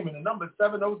Cole's name, and the number is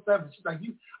 707. She's like,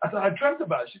 I said, I dreamt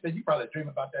about it. She said, you probably dream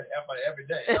about that every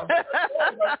day. And I was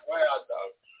like,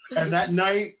 and that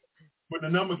night, when the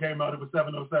number came out, it was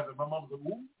 707. My mom was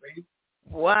like, ooh, baby.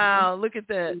 Wow, look at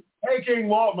that. Hey, King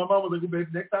Walt. My mom was like, baby,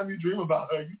 next time you dream about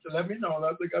her, you should let me know. And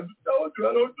I was like, I just told you,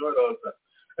 I don't do it all the time.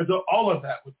 And so all of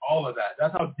that.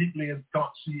 That's how deeply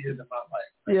ensconced she is in my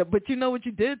life. Yeah, but you know what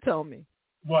you did tell me?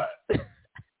 What?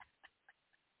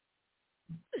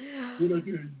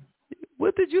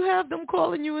 What did you have them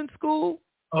calling you in school?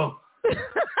 Oh.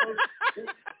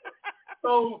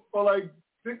 So for like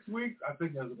 6 weeks, I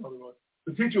think that's another one.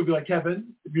 the teacher would be like,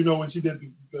 Kevin, you know, when she did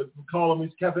the call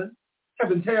him, Kevin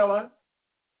Taylor,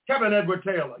 Kevin Edward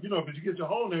Taylor. You know, because you get your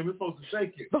whole name, it's supposed to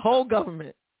shake you. The whole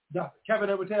government. Yeah, Kevin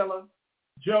Edward Taylor,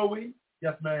 Joey,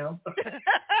 yes, ma'am.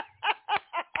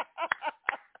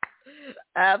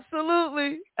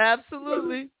 Absolutely.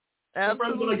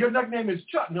 Like, your nickname is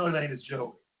Chuck. No, it ain't. It's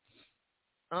Joey.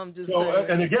 I'm just saying.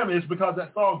 And again, it's because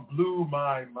that song blew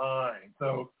my mind.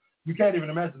 So you can't even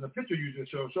imagine the picture you just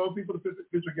showed. Show people the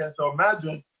picture again. So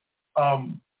imagine,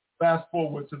 fast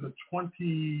forward to the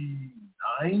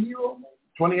 29-year-old,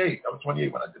 28. I was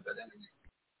 28 when I did that interview.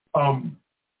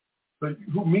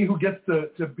 Who gets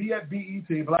to be at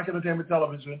BET, Black Entertainment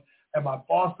Television, and my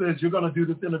boss says, you're going to do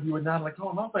this interview with Natalie Cole.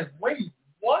 And I was like, wait,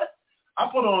 what? I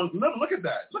put on, look at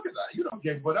that. You know,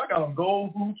 gay, but I got on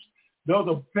gold hoops. Those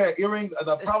are a pair of earrings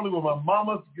that probably were my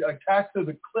mama's attached to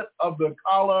the clip of the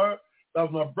collar. That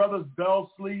was my brother's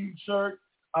bell sleeve shirt.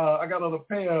 I got on a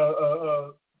pair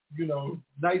of,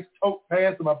 nice tote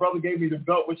pants, and my brother gave me the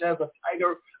belt, which has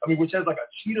which has like a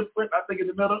cheetah print, I think, in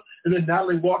the middle. And then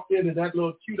Natalie walked in that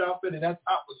little cute outfit, and that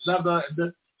top was leather. And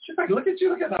then she's like, look at you,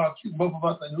 look at how cute both of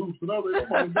us in hoops. And I was like,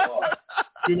 oh my God.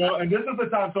 And this is the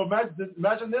time. So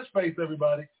imagine this face,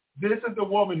 everybody. This is the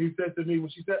woman who said to me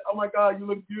when she said, oh my God, you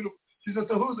look beautiful. She said,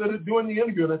 so who's doing the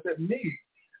interview? And I said, me.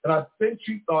 And I think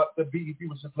she thought that BET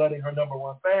was just letting her number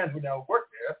one fan, who now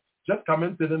worked there, just come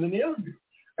and sit in the interview.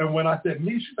 And when I said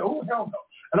me, she said, oh, hell no.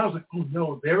 And I was like, oh,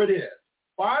 no, there it is.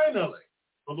 Finally,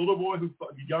 the little boy the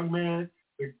young man,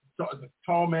 the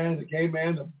tall man, the gay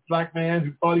man, the black man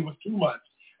who thought he was too much.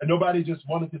 And nobody just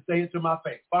wanted to say it to my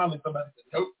face. Finally, somebody said,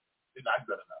 nope, it's not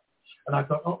good enough. And I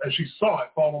thought, and she saw it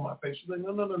fall on my face. She's like,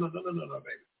 no,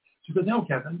 baby. She said, no,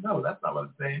 Kevin, no, that's not what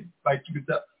I'm saying. Like, you could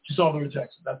tell, she saw the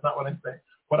rejection. That's not what I'm saying.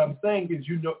 What I'm saying is,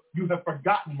 you have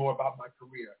forgotten more about my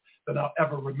career than I'll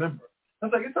ever remember. I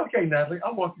was like, it's okay, Natalie.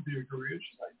 I'll walk you through your career.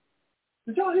 She's like,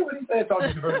 did y'all hear what he said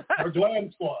talking to her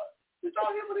glam squad? Did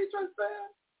y'all hear what he just said?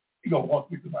 He gonna walk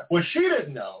me through my. What she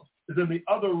didn't know is in the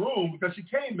other room, because she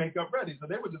came makeup ready, so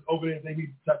they were just over there and they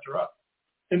needed to touch her up.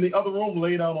 In the other room,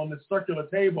 laid out on this circular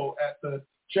table at the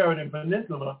Sheridan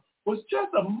Peninsula, was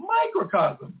just a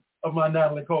microcosm of my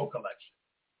Natalie Cole collection.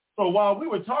 So while we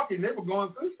were talking, they were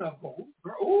going through stuff. Ooh,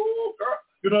 girl.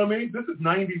 You know what I mean? This is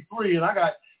 93, and I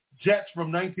got jets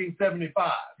from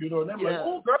 1975. You know, and they were like,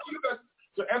 oh, girl, you got.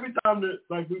 So every time that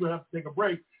we would have to take a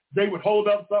break, they would hold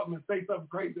up something and say something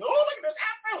crazy. Oh, look at this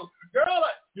afro, girl.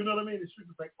 You know what I mean? And she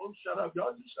was like, oh, shut up.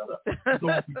 Y'all just shut up. So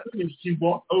when we finished, she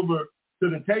walked over to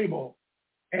the table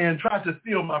and tried to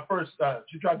steal my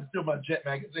she tried to steal my Jet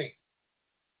magazine.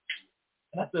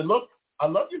 And I said, look, I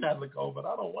love you, Natalie Cole, but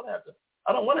I don't want to have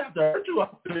to hurt you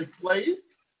up in this place.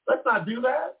 Let's not do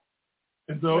that.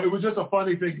 And so it was just a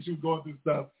funny thing. She was going through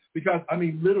stuff because,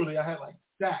 literally I had like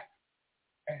stacks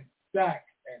and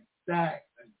stacks and stacks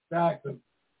and stacks of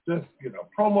just,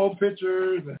 promo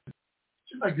pictures. And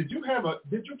she's like, did you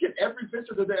get every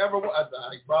picture that they ever want? I said,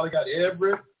 I probably got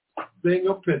every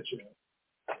single picture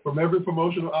from every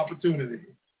promotional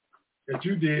opportunity that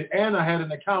you did. And I had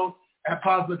an account at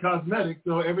Positive Cosmetics.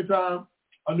 So every time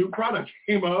a new product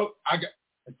came out, and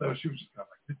so she was just kind of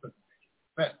like, this doesn't make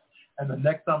any sense. And the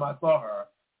next time I saw her,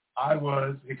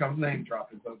 here comes name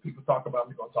dropping, so people talk about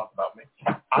me, gonna talk about me.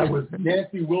 I was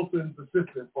Nancy Wilson's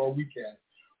assistant for a weekend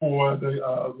for the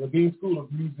Levine School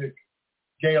of Music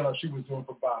gala she was doing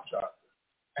for Bob Johnson.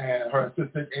 And her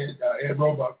assistant, Ed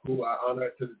Roebuck, who I honor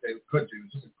to this day, could do,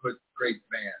 just a good, great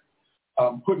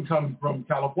man, couldn't come from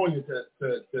California to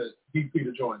DC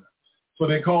to join them. So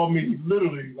they called me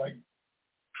literally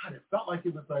God, it felt like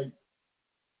it was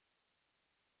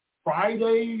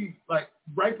Friday,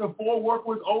 right before work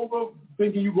was over,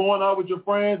 thinking you going out with your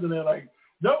friends, and they're like,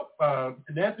 nope,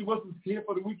 Nancy Wilson's here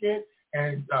for the weekend,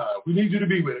 and we need you to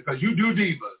be with her because you do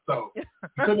divas. So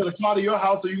send her a car to your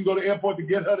house so you can go to the airport to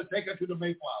get her to take her to the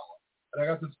Mayflower. And I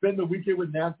got to spend the weekend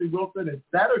with Nancy Wilson. And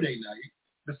Saturday night,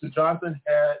 Mr. Johnson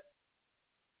had,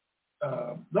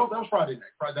 that was Friday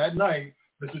night. That night,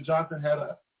 Mr. Johnson had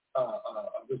a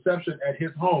reception at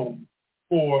his home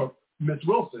for Miss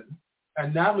Wilson.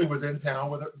 And Natalie was in town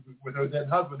with her then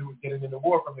husband, who was getting an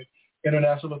award from the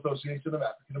International Association of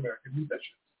African American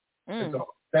Musicians. And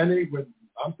so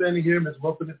I'm standing here, Miss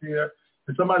Wilson is here,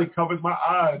 and somebody covers my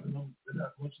eyes, and I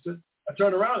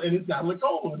turn around, and it's Natalie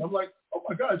Cole, and I'm like, oh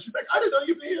my God. She's like, I didn't know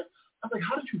you'd be here. I'm like,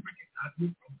 how did you recognize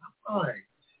me from my mind?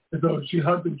 And so she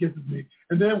hugs and kisses me,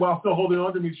 and then while still holding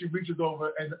on to me, she reaches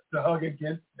over and to hug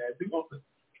against Nancy Wilson.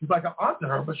 She's like, I'm onto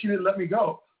her, but she didn't let me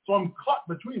go. So I'm caught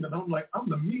between them. I'm like, I'm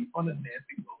the meat on the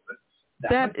Nancy Wilson.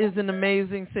 That is an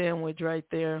amazing sandwich right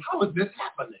there. How is this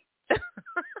happening?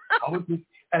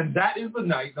 And that is the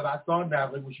night that I saw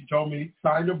Natalie when she told me,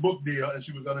 sign your book deal, and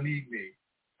she was going to need me.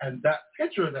 And that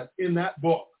picture that's in that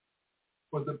book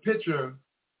was the picture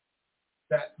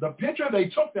they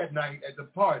took that night at the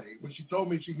party when she told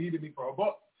me she needed me for a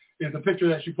book is the picture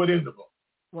that she put in the book.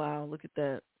 Wow, look at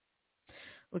that.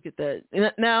 Look at that.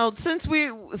 Now, since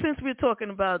we're talking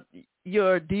about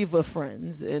your diva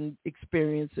friends and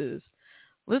experiences,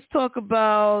 let's talk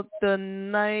about the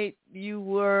night you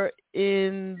were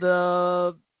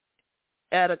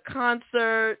at a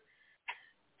concert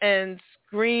and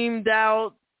screamed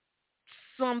out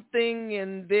something,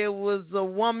 and there was a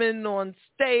woman on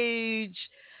stage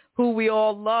who we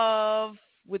all love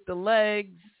with the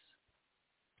legs,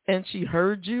 and she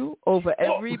heard you over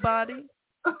everybody.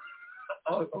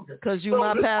 Oh, okay. Because you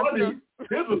my pastor.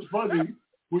 This was funny.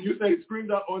 When you say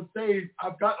screamed out on stage,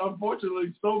 I've got,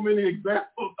 unfortunately, so many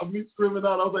examples of me screaming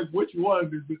out. I was like, which one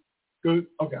is it? Cause,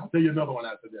 okay, I'll tell you another one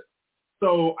after this.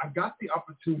 So I got the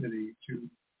opportunity to,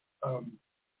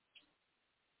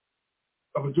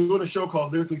 I was doing a show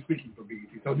called Lyrically Speaking for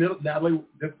BET. So Natalie,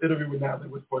 this interview with Natalie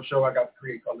was for a show I got to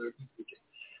create called Lyrically Speaking.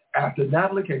 After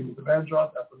Natalie came Luther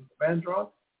Vandross, after Luther Vandross,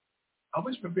 I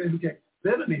was prepared who came.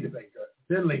 Then Anita Baker,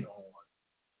 then Lena Horne,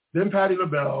 then Patti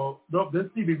LaBelle, then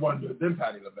Stevie Wonder, then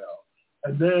Patti LaBelle.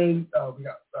 And then we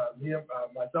got me and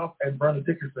myself and Bernard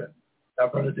Dickerson,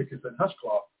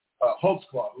 Holtzclaw,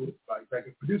 who is my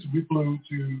executive producer. We flew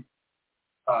to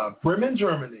Bremen,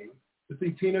 Germany to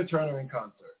see Tina Turner in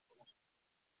concert.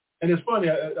 And it's funny,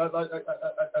 I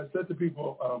said to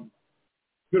people,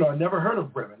 I never heard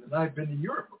of Bremen, and I've been in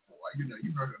Europe before.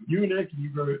 You've heard of Munich, and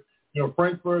you've heard,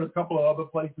 Frankfurt, a couple of other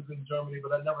places in Germany,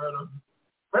 but I never heard of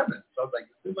Bremen. So I was like,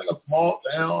 it seems like a small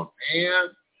town,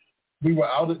 and we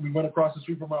went across the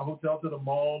street from our hotel to the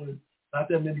mall, and not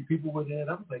that many people were there.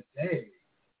 And I was like, hey,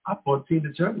 I thought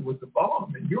Tina Turner was the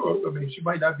bomb in Europe. I mean, she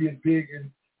might not be as big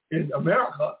in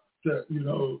America, but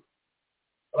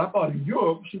I thought in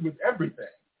Europe she was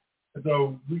everything. And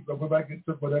so we went back and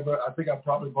took whatever. I think I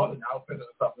probably bought an outfit or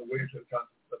something to wear to the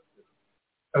concert.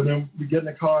 And then we get in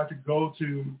the car to go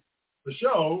to the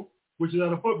show, which is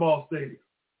at a football stadium.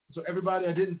 So everybody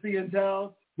I didn't see in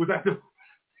town was at the.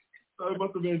 So it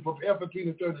must have been prepared for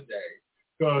Tina Turner Day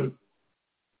because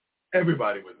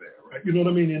everybody was there, right? You know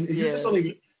what I mean? And you just don't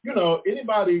even,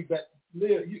 anybody that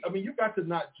live. You got to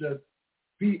not just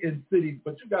be in cities,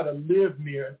 but you got to live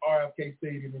near an RFK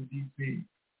Stadium in D.C.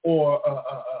 or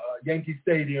Yankee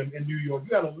Stadium in New York.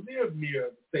 You got to live near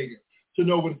the stadium to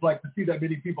know what it's like to see that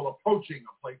many people approaching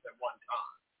a place at one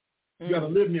time. You got to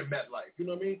live near MetLife. You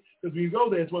know what I mean? Because when you go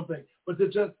there, it's one thing, but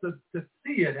to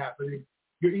see it happening,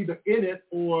 you're either in it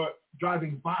or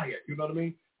driving by it. You know what I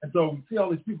mean? And so we see all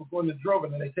these people going to drove,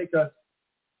 and then they take us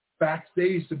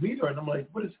backstage to meet her, and I'm like,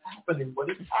 what is happening? What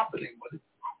is happening? What is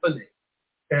happening?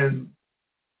 And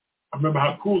I remember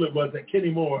how cool it was that Kenny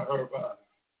Moore, her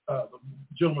the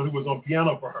gentleman who was on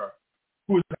piano for her,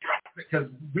 who was because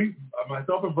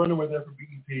myself and Brendan were there for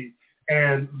BET,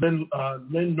 and Lynn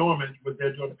Norman was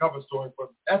there doing the cover story for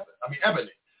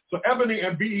Ebony. So Ebony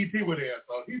and BET were there,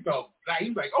 so he felt like, he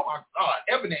was like, oh my God,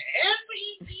 Ebony and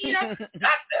BET,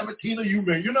 God damn it, Tina, you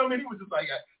man, you know what I mean? He was just like,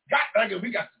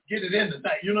 we got to get it in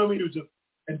tonight, you know what I mean? It was just,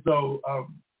 and so,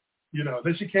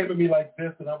 then she came to me like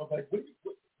this, and I was like,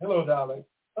 hello, darling.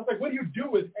 I was like, what do you do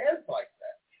with hands like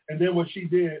that? And then what she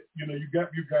did, you grab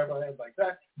her hands like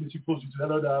that, and then she pulls you to,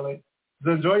 hello, darling.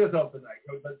 So enjoy yourself tonight.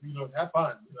 Have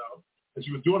fun, And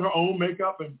she was doing her own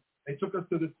makeup, and they took us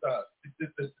to this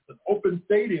it's an open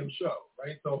stadium show,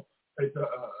 right? So it's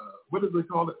what do they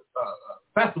call it?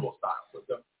 Festival style. So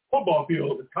the football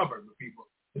field is covered with people,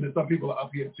 and then some people are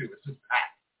up here too. It's just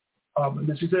packed. And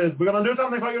then she says, "We're gonna do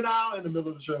something for you now in the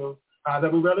middle of the show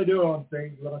that we rarely do on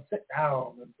stage. We're gonna sit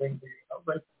down and sing for you." I was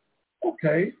like,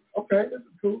 "Okay, this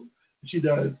is cool." And she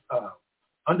does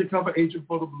Undercover Agent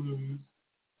for the Blues,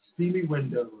 Steamy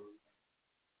Windows,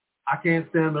 I Can't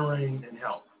Stand the Rain, and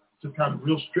Help. Just kind of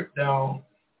real stripped down,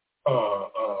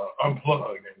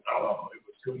 unplugged, and it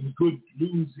was good. It was good,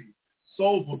 bluesy,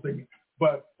 soulful singing.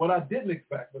 But what I didn't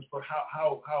expect was for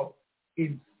how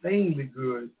insanely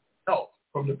good Help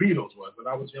from the Beatles was when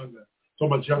I was younger, so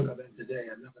much younger than today.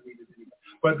 I never needed anybody.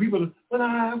 But people, when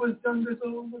I was younger,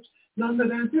 so much younger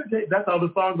than today. That's how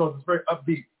the song goes. It's very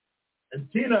upbeat. And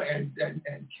Tina and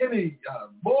Kenny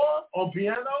Moore on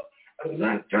piano. When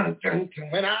I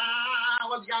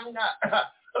was younger.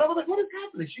 And I was like, what is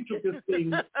happening? She took this thing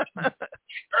to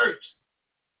church.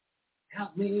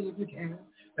 Help me if you can.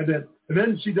 And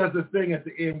then she does this thing at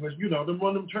the end where, the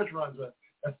one of them church runs with,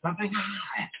 that's something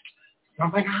high.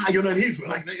 And he's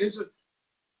like, it's just,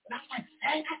 and I was like,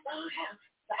 say that song.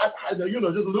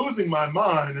 Just losing my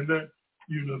mind. And then,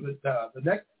 the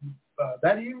next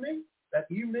that evening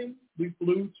we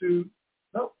flew to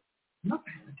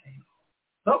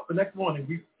the next morning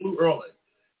we flew early.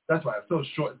 That's why it's so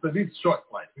short. So these short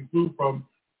flights. We flew from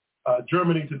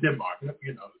Germany to Denmark, to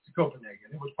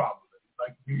Copenhagen. It was probably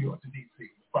like New York to D.C. It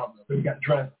was probably. So we got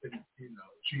dressed, and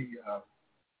she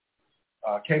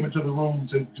came into the room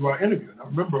to do our interview. And I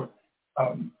remember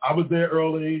I was there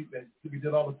early. And we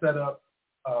did all the setup,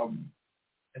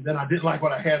 and then I didn't like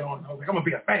what I had on. I was like, I'm gonna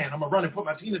be a fan. I'm gonna run and put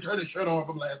my Tina Turner shirt on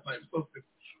from last night.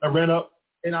 I ran up,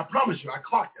 and I promise you, I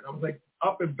clocked it. I was like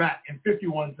up and back in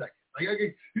 51 seconds. Like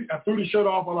I threw the shirt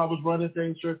off while I was running,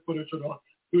 things shirt, put her shirt on,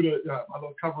 threw my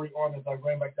little covering on as I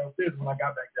ran back downstairs. When I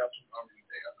got back down, she was already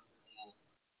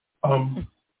there.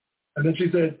 And then she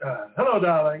said, "Hello,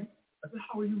 darling." I said,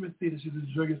 "How are you, Miss Tina?" She said,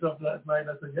 "Did you enjoy yourself last night?" And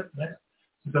I said, "Yes, ma'am."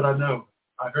 She said, "I know.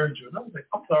 I heard you." And I was like,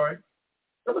 "I'm sorry.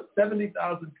 There were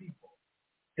 70,000 people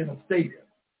in a stadium.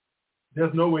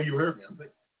 There's no way you heard me." I was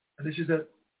like, and then she said,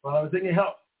 "Well, I was singing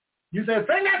Help. You said,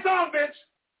 sing that song, bitch."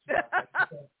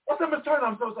 What's up, Miss Turner?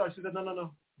 I'm so sorry. She said,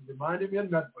 No. You reminded me of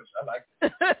Nutbush. I like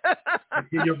it. I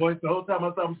hear your voice the whole time. I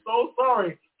said, I'm so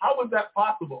sorry. How was that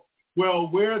possible? Well,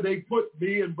 where they put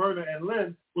me and Berna and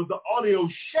Lynn was the audio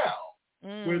shell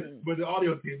where the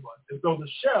audio team was. And so the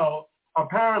shell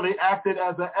apparently acted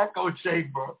as an echo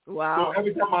chamber. Wow. So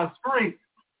every time I screamed,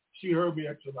 she heard me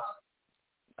extra loud.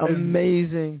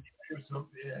 Amazing. And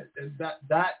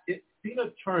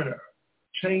Tina Turner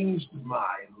changed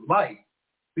my life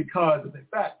because of the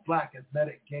fact, black,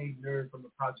 asthmatic, gay nerd from the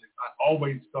project. I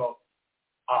always felt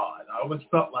odd. I always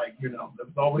felt like, there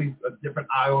was always a different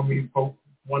eye on me for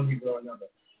one reason or another.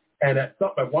 And at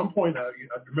one point, I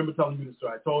remember telling you the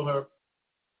story. I told her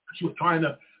she was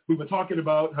we were talking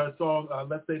about her song,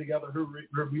 Let's Stay Together, her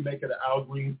remake of the Al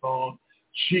Green song.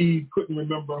 She couldn't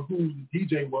remember who the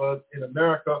DJ was in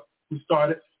America who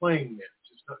started playing it.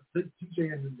 Just a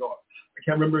DJ in New York. I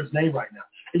can't remember his name right now.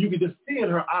 And you could just see in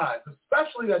her eyes,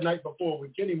 especially that night before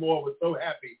when Kenny Moore was so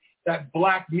happy that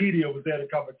black media was there to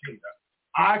cover Tina.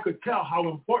 I could tell how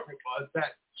important it was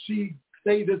that she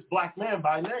say this black man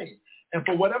by name. And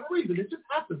for whatever reason, it just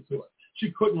happened to her.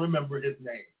 She couldn't remember his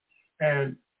name.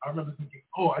 And I remember thinking,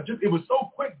 it was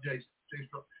so quick, Jay.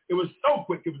 It was so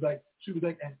quick. It was like, she was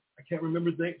like, and I can't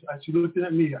remember his name. She looked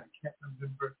at me, I can't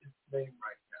remember his name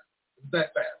right now. It was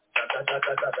that fast.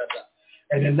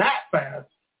 And in that fast,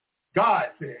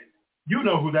 God said, you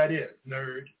know who that is,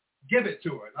 nerd. Give it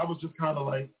to her. And I was just kind of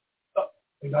like,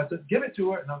 and I said, give it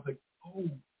to her. And I was like, oh,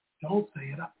 don't say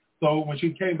it up. So when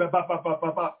she came back, Frankie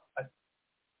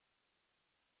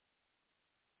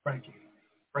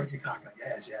Cocker,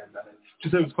 yes. She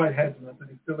said it was quite handsome. I said,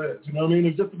 it still is. You know what I mean?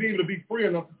 It's just to be able to be free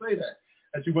enough to say that.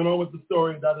 And she went on with the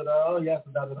story, yes,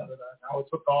 and how it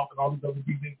took off and all these other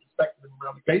DJs respected him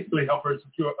around. Basically helped her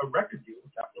secure a record deal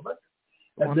with Capitol Records.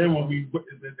 And then when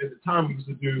at the time we used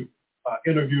to do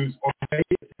interviews on tape,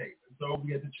 and so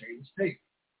we had to change tape.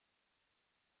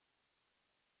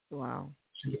 Wow.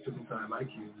 She looked at me kind of like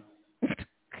you.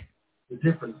 The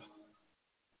difference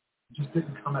just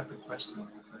didn't come at the question of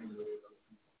the same way.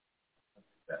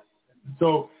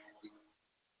 So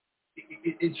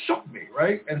it shook me,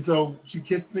 right? And so she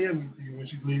kissed me, and when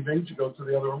she's leaving, she goes to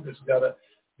the other room because she's got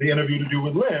the interview to do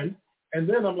with Lynn. And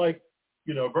then I'm like,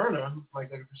 Verna,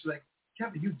 she's like,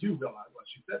 Kevin, you do realize what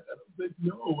she said that. I was like,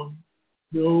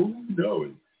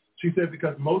 no. She said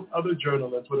because most other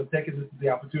journalists would have taken this as the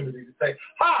opportunity to say,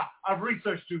 ha, I've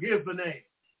researched you, here's the name.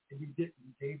 And you didn't.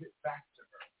 You gave it back to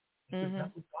her. She said,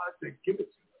 that's what God said, give it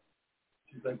to her.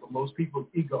 She's like, but most people's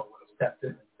ego would have stepped in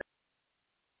and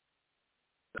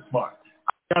said, smart.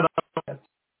 I got out of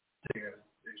there.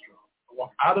 I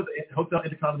walked out of the Hotel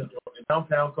Intercontinental in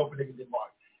downtown Copenhagen,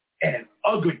 Denmark, and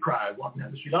ugly cried walking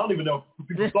down the street. I don't even know if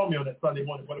people saw me on that Sunday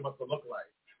morning what it must have looked like.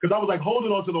 Because I was like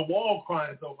holding onto the wall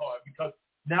crying so hard because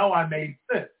now I made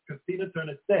sense. Because Tina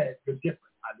Turner said, you're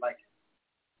different. I like it.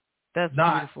 That's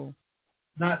beautiful.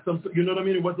 Not some, you know what I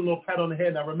mean? It wasn't a little pat on the head.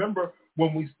 And I remember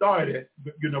when we started,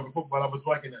 before while I was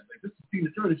working that, like, this is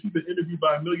Tina Turner. She's been interviewed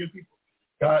by a million people.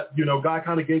 God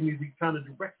kind of gave me these kind of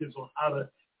directives on how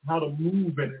to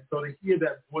move in it. So to hear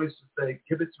that voice to say,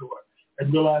 give it to her,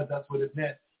 and realize that's what it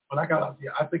meant. When I got out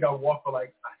there, I think I walked for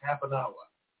like a half an hour.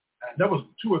 And there was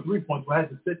 2 or 3 points where I had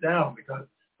to sit down because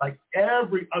like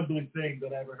every ugly thing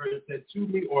that I ever heard it said to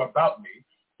me or about me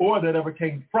or that ever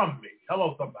came from me.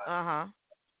 Hello, somebody.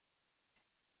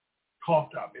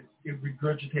 Coughed up. It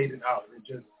regurgitated out. It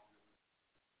just,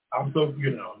 I'm so,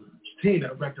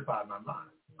 Tina rectified my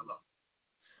mind. Hello.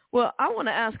 Well, I want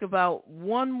to ask about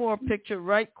one more picture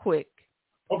right quick.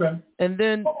 Okay. And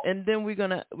then we're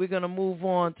gonna move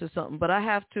on to something. But I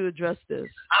have to address this.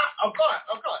 Of course.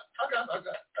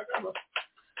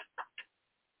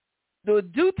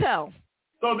 Do tell.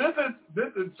 So this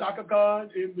is Chaka Khan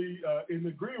in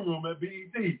the green room at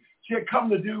BET. She had come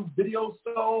to do Video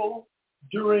Soul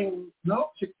and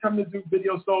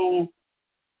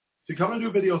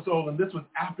this was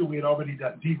after we had already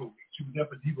done Diva Week. She was there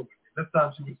for Diva Week. This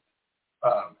time she was,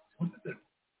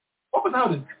 what was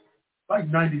out in like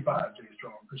 95 Jay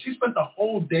Strong? Because she spent the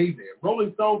whole day there.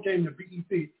 Rolling Stone came to BET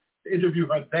to interview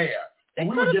her there. It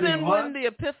could have been when the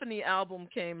Epiphany album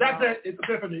came out. That's it. It's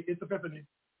Epiphany. It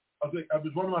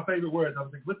was one of my favorite words. I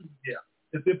was like, listen, yeah,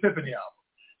 it's the Epiphany album.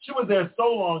 She was there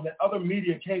so long that other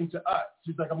media came to us.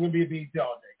 She's like, I'm going to be at BET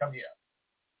all day. Come here.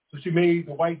 So she made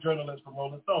the white journalists from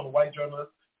Rolling Stone, the white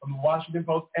journalists from the Washington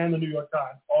Post and the New York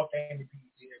Times all came to BET.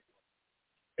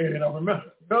 And I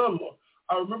remember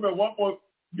at one point,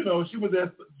 she was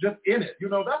there just in it.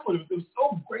 That's what it was. It was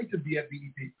so great to be at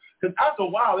BET. Because after a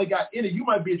while, they got in it. You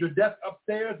might be at your desk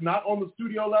upstairs, not on the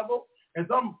studio level. And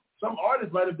some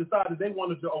artists might have decided they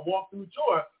wanted to walk through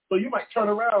tour. So you might turn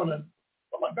around and,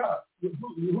 oh, my God,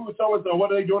 who is so-and-so?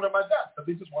 What are they doing at my desk? Because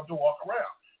they just want to walk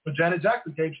around. But Janet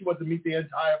Jackson came. She wanted to meet the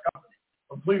entire company,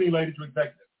 from cleaning lady to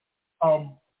executive.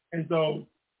 And so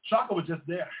Chaka was just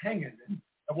there hanging. And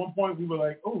at one point, we were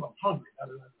like, oh, I'm hungry.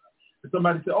 And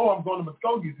somebody said, oh, I'm going to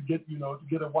Muskogee's to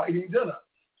get a whiting dinner.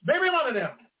 Bring me one of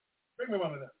them. I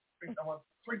want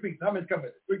 3 pieces. How many come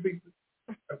in? 3 pieces.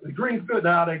 The greens good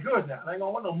now. They good now. I ain't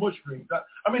gonna want no mush greens.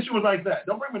 I mean, she was like that.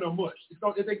 Don't bring me no mush. If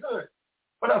they good.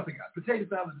 What else they got? Potato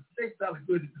salad. Is potato salad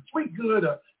good? Is the sweet good?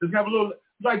 Or does it have a little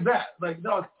like that? Like,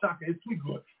 no, it's chocolate. It's sweet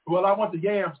good. Well, I want the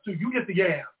yams too. You get the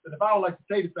yams. And if I don't like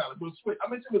potato salad, we'll switch. I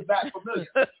mean, she was that familiar.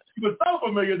 She was so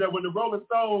familiar that when the Rolling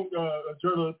Stone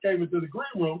journalist came into the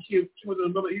green room, she was in the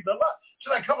middle of eating her lunch.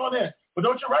 She's like, come on in. But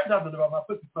don't you write nothing about my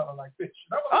pussy smelling like fish.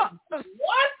 And I was like,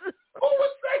 what? Who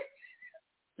was saying?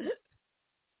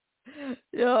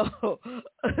 Yo,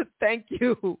 thank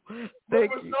you. It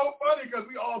was so funny because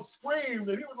we all screamed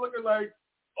and he was looking like,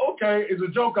 okay, it's a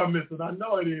joke I'm missing. I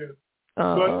know it is.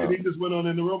 But and he just went on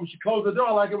in the room and she closed the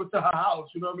door like it was to her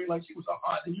house. You know what I mean? Like she was so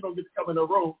hot and you don't get to come in her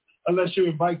room unless she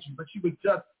invites you. But she was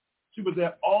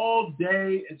there all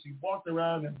day and she walked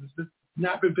around and was just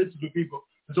snapping pictures with people.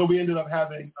 And so we ended up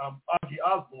having Augie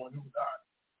Osborne, who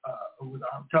was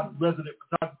our kind of resident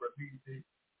photographer at BET.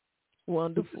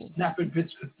 Wonderful. Snapping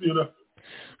pictures,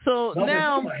 So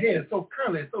now my hair is so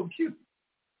curly, it's so cute.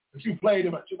 And she played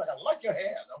him. She was like, I like your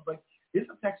hair. And I was like, it's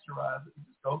a texturizer. You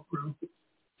just go through.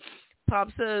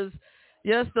 Pop says,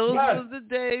 yes, those were the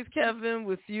days, Kevin,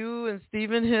 with you and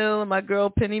Stephen Hill and my girl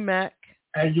Penny Mac.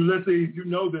 And Ulysses, you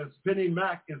know this. Penny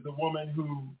Mac is the woman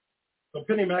so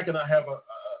Penny Mac and I have a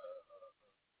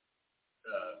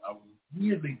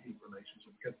weirdly deep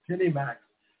relationship because Penny Mac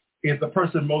is the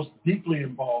person most deeply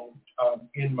involved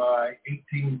in my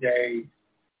 18-day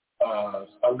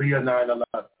Aaliyah 9/11.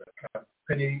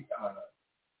 Penny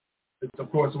is, of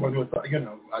course, the one who was,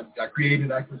 I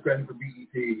created Access Granted for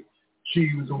BET.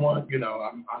 She was the one,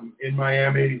 I'm in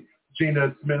Miami.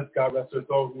 Gina Smith, God rest her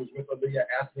soul, who was with Aaliyah,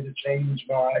 asked me to change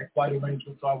my flight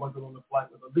arrangement so I wasn't on the flight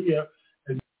with Aaliyah.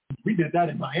 And we did that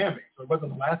in Miami, so it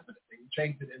wasn't a last-minute thing. We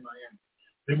changed it in Miami.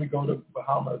 Then we go to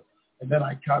Bahamas, and then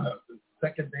I the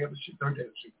second day of the shoot, third day of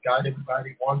the shoot, guided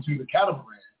everybody onto the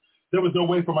catamaran. There was no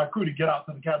way for my crew to get out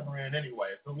to the catamaran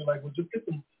anyway. So we're like, we'll just get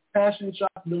some passion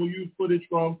shots, and then we'll use footage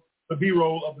from the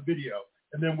B-roll of the video,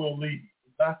 and then we'll leave.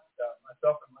 That's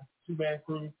myself and my 2-man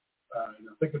crew, and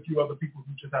I think a few other people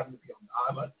who just happened to be on the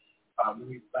island.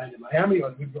 We landed in Miami,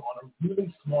 or we were on a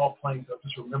really small plane, so I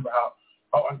just remember how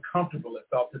uncomfortable it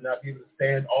felt to not be able to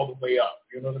stand all the way up.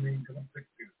 You know what I mean? Because I'm 6'2".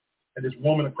 And this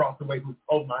woman across the way who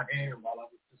held my hand while I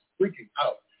was just freaking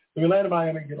out. So we land in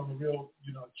Miami and get on a real,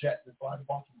 jet and fly to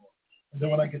Baltimore. And then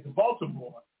when I get to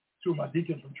Baltimore, 2 of my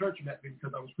deacons from church met me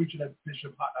because I was preaching at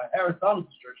Bishop Harris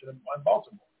Thomas' church in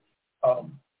Baltimore.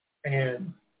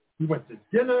 And we went to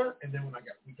dinner, and then when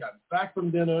we got back from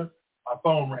dinner, our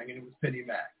phone rang, and it was Penny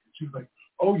Mac. And she was like,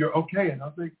 oh, you're okay? And I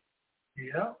was like,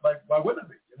 yeah, like, why wouldn't I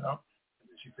be, And then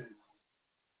she said,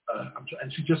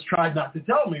 and she just tried not to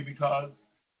tell me because,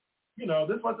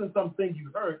 this wasn't something you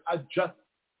heard. I just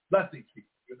left these people,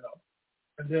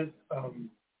 And then, so I'm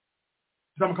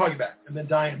going to call you back. And then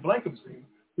Diane Blankenstein,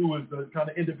 who was the kind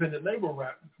of independent labor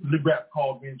rep,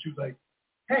 called me, and she was like,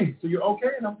 hey, so you're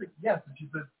okay? And I'm like, yes. And she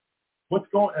said, what's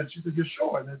going on? And she said, you're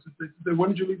sure? And she said, when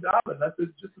did you leave the island? I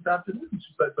said, just this afternoon.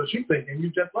 She said, so she's thinking, you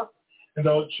just left. And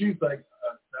so she's like,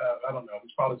 I don't know,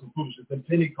 it's probably some foolishness. Then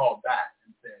Penny called back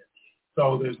and said,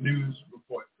 so there's news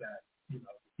reports that, the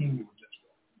team you were just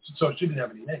with. So she didn't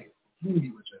have any names. The team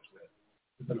you were just with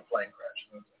was in a plane crash.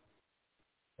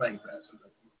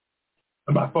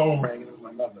 And my phone rang, and it was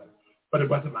my mother. but it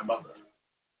wasn't my mother.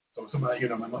 So somebody,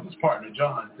 my mother's partner,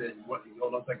 John, said, "What? You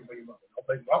hold on a second for your mother." Don't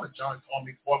blame mother. John called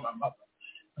me for my mother,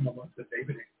 and my mother said,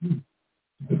 "David,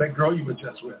 that girl you were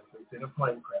just with, they did a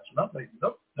plane crash." And I'm like,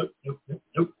 nope,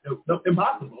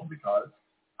 impossible, because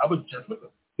I was just with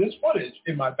them. This footage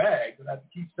in my bag that I have to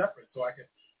keep separate so I can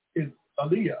is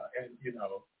Aaliyah,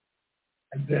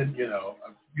 and then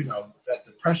that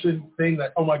depression thing,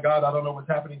 that oh my God, I don't know what's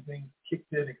happening thing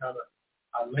kicked in, and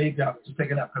I laid down just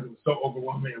taking out because it was so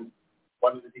overwhelming, and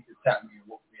one of the teachers tapped me and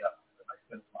woke me up at like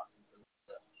 10 o'clock.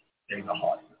 Getting a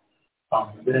heart.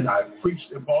 Then I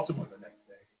preached in Baltimore the next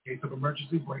day. In case of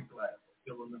emergency, break glass. I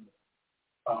still remember.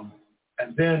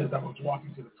 And then as I was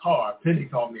walking to the car, Penny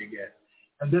called me again.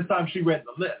 And this time she read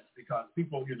the list, because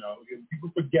people,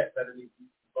 people forget that in these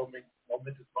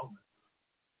momentous moments,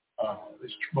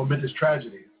 this momentous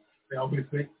tragedies, they always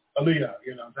think Aaliyah,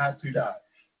 that's who died.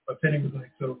 But Penny was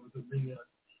like, so it was Aaliyah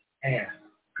and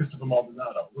Christopher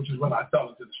Maldonado, which is when I fell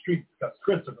into the street, because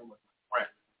Christopher was my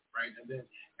friend, right? And then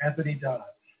Anthony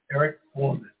died, Eric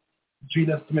Foreman,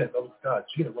 Gina Smith. Oh God,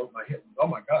 Gina wrote my hit. Oh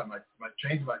my God, my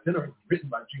change of itinerary was written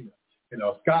by Gina.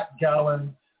 Scott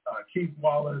Gallen, Keith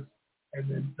Wallace, and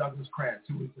then Douglas Krantz,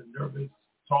 who was the nervous,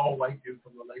 tall white dude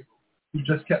from the label, who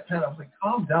just kept telling. I was like,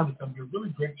 calm down, it's going to be a really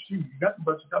great shoot. You got a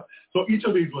bunch of stuff. So each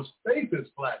of these was faces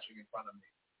flashing in front of me.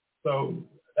 So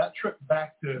that trip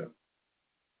back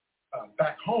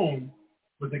home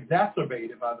was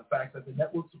exacerbated by the fact that the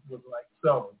networks was like,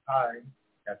 so, hi,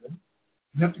 Kevin,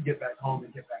 you have to get back home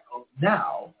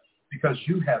now, because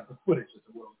you have the footage that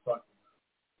the world's talking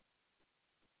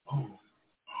about.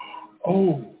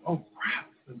 Oh, crap.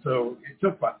 And so it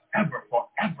took forever.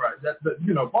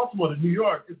 Baltimore to New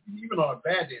York, even on a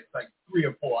bad day, it's like 3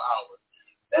 or 4 hours.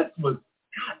 This was,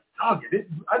 God,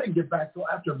 I didn't get back till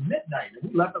after midnight,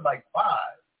 and we left at like 5.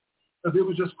 Because it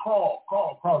was just crawl.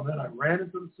 And then I ran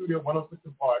into the studio, 106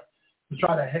 and Park, to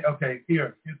try to, okay,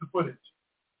 here's the footage.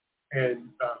 And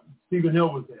Stephen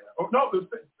Hill was there. Oh, no, it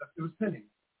was Penny.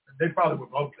 They probably were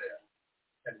both there.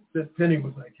 And Penny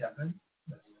was like, Kevin,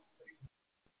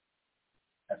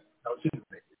 no, she didn't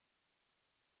make it.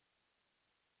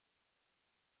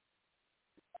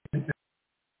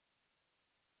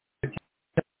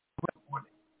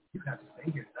 You have to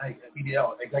stay here tonight at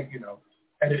EDL,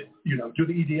 edit, do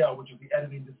the EDL, which is the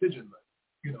editing decision list.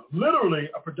 Literally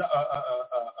a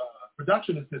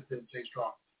production assistant, Jay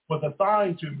Strong, was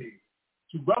assigned to me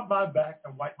to rub my back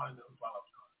and wipe my nose while I was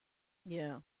crying.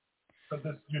 Yeah.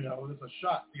 Because there's a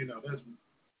shot, there's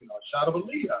a shot of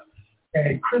Aaliyah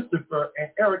and Christopher and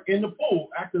Eric in the pool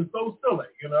acting so silly,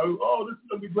 oh, this is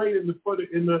going to be great in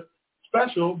the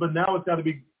special, but now it's got to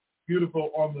be beautiful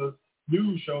on the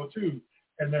news show too.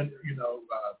 And then,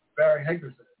 Barry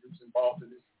Hankerson, who's involved in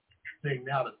this thing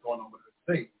now that's going on with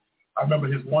the state. I remember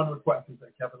his one request is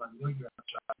that, Kevin, I know you have a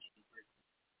shot.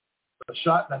 But a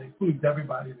shot that includes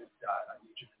everybody that died, I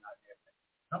need you to not have that.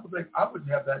 I was like, I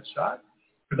wouldn't have that shot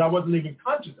because I wasn't even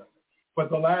conscious of it. But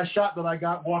the last shot that I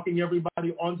got walking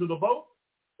everybody onto the boat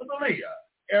was Aaliyah,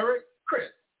 Eric,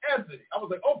 Chris, Anthony. I was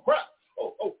like, oh, crap.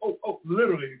 Oh.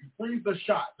 Literally, if you freeze the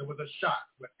shot, there was a shot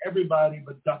with everybody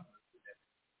but Douglas.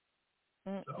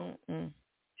 So,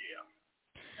 yeah.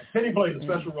 And Penny played a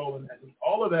special role in that.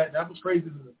 All of that was crazy,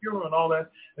 the funeral and all that.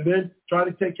 And then trying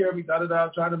to take care of me,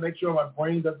 trying to make sure my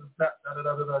brain doesn't snap,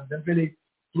 Then Penny,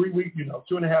 3 weeks,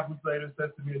 2.5 weeks later,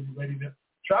 says to me, are you ready to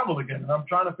travel again? And I'm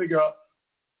trying to figure out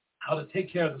how to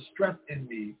take care of the stress in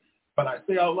me. But I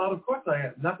say out loud, of course I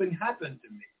am. Nothing happened to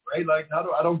me, right? Like,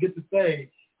 I don't get to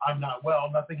say I'm not well.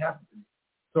 Nothing happened to me.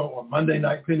 So on Monday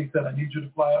night, Penny said, I need you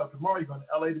to fly out tomorrow. You're going to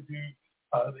L.A. to do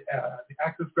the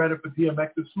access credit for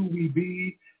DMX's Who We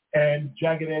Be, and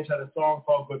Jagged Edge had a song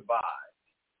called Goodbye.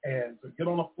 And so get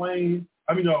on a plane.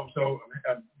 She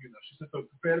said, so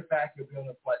prepare to pack. You'll be on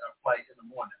a flight in the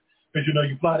morning. Because,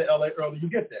 you fly to L.A. early, you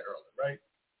get there early, right?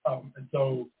 And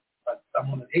so I'm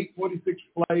on an 8:46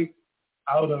 flight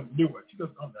out of Newark. She goes,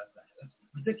 oh, that's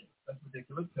ridiculous. That's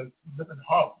ridiculous because you live in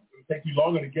Harlem. It would take you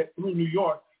longer to get through New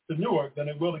York to Newark than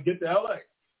it will to get to L.A.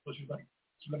 So she's like,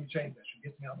 let me change that. She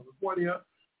gets me out of LaGuardia.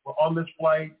 We're on this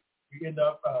flight. We end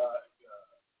up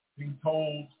being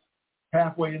told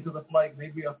halfway into the flight,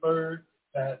 maybe a third,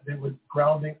 that they were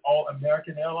grounding all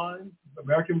American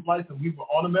flights, and we were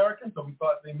on American, so we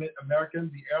thought they meant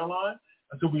American, the airline,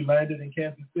 until we landed in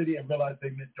Kansas City and realized they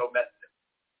meant domestic.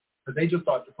 But they just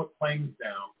started to put planes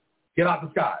down, get out the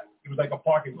sky. It was like a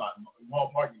parking lot, a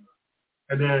mall parking lot.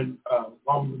 And then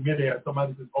while we were midair,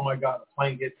 somebody says, oh my God, a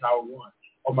plane hit Tower 1.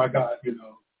 Oh my God, Then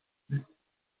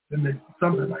there's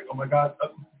something like, oh my God,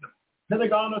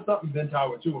 Pentagon or something, then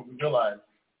Tower 2, and we realized,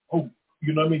 oh,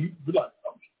 you know what I mean? You realize,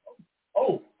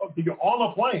 so you're on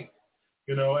a plane.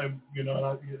 and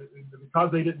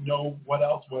because they didn't know what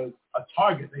else was a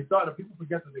target, they thought that people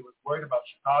forget that they were worried about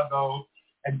Chicago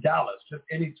and Dallas, just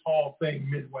any tall thing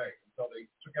midway. And so they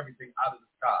took everything out of the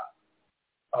sky.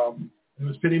 It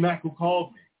was Penny Mac who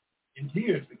called me in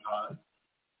tears because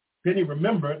Penny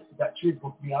remembered that she had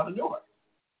booked me out of Newark.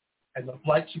 And the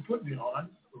flight she put me on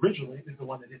originally is the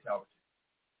one that hit Tower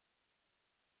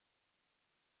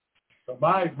 2. So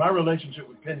my relationship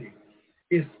with Penny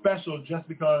is special just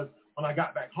because when I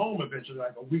got back home eventually,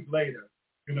 like a week later,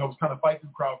 it was kind of fight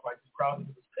through crowd. And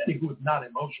it was Penny who was not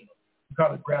emotional, who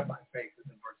kind of grabbed my face and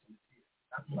then burst into tears.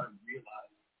 That's when I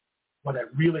realized what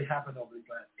had really happened over these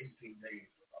last 18 days.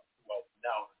 Well,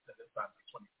 now at this time, like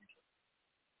 23 days.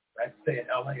 I had to stay in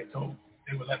LA until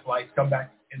they would let flights come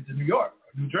back into New York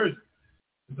or New Jersey.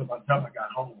 And so by the time I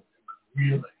got home, it was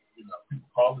really,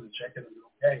 people calling and checking, are you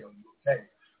okay? Are you okay?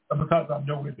 But because I'm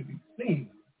nowhere to be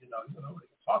seen, they can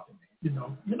talk to me. You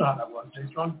know how that was, Jay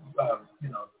Strong.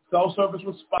 Cell service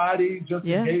was spotty. Just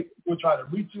in case people try to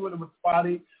reach you, and it was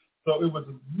spotty. So it was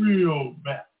a real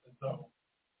mess. And so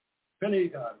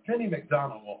Penny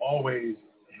McDonald will always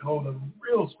hold a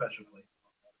real special place.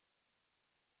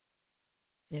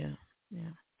 Yeah.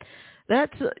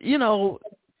 That's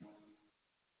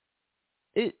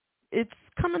it's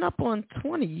coming up on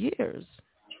 20 years.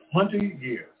 20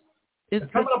 years. It's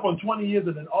coming up on 20 years,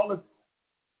 and then all this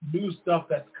new stuff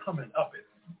that's coming up.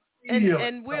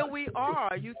 And where we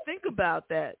are, you think about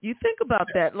that.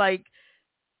 that. Like,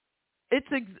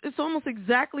 it's almost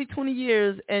exactly 20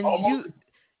 years, and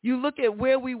you look at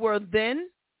where we were then,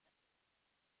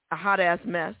 a hot-ass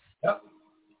mess. Yep.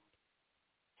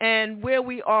 And where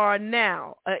we are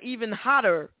now, an even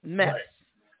hotter mess. Right.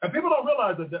 And people don't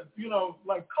realize that,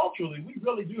 like culturally, we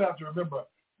really do have to remember,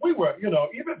 we were,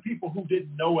 even people who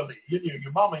didn't know Aaliyah,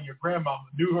 your mama and your grandmama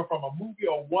knew her from a movie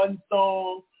or one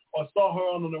song or saw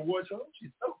her on an award show. She's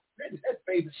so pretty. That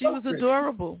face is she was pretty.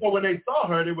 Adorable. So when they saw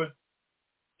her, they was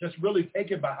just really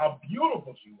taken by how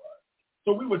beautiful she was.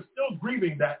 So we were still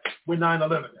grieving that when 9/11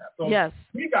 happened. So yes.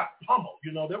 We got pummeled.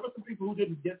 There were some people who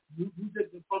didn't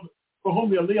for whom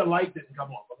the Aaliyah light didn't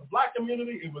come on. For the black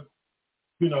community, it was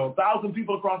 1,000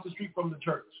 people across the street from the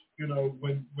church.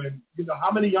 When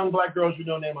how many young black girls named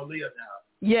Aaliyah now?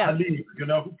 Yeah.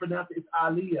 Aaliyah, who pronounced it, it's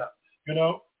Aaliyah,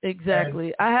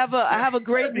 Exactly. And I have a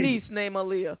great niece named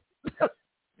Aaliyah.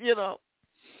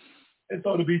 And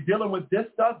so to be dealing with this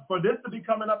stuff, for this to be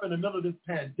coming up in the middle of this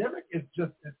pandemic, it's a lot.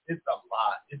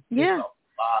 It's a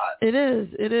lot. It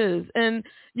is. And,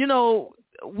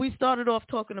 we started off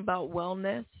talking about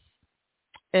wellness.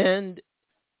 And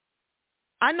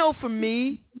I know for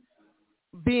me,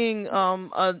 being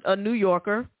a New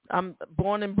Yorker, I'm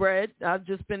born and bred. I've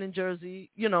just been in Jersey,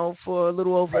 for a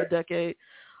little over a decade.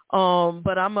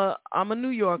 But I'm a New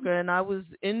Yorker, and I was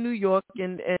in New York,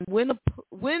 and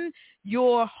when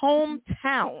your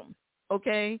hometown,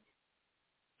 okay,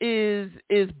 is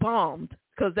bombed,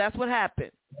 because that's what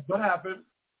happened. That's what happened.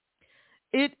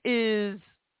 It is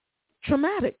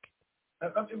traumatic.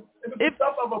 It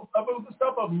was the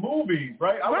stuff of movies,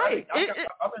 right? I'm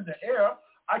in the air.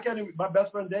 I can't even. My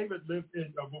best friend David lived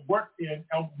in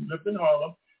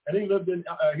Harlem, and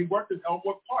he worked in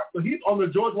Elmwood Park. So he's on the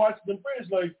George Washington Bridge,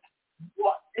 like,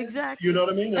 what? Exactly. You know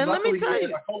what I mean? And let me tell you,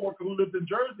 my coworker who lived in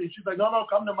Jersey, she's like, no,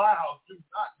 come to my house. Do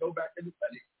not go back in the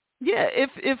city. Yeah,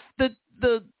 if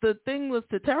the thing was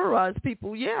to terrorize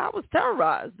people, I was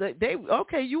terrorized. They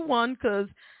okay, you won, because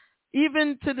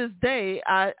even to this day,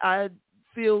 I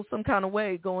feel some kind of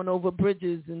way going over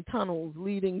bridges and tunnels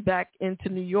leading back into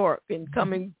New York and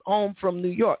coming home from New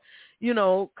York,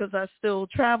 because I still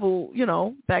travel,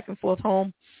 back and forth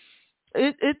home.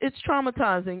 It's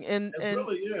traumatizing, and it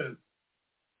really is.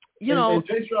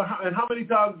 And how many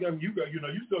times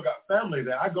you still got family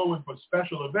there? I go in for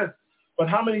special events, but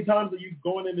how many times are you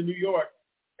going into New York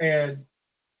and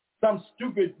some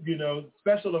stupid,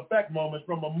 special effect moments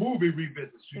from a movie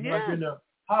revisits you? Like in the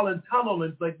Holland Tunnel,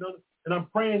 and it's like, and I'm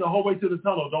praying the whole way to the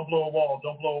tunnel, don't blow a wall,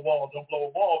 don't blow a wall, don't blow a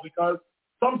wall, because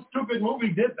some stupid movie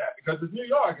did that, because it's New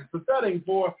York. It's the setting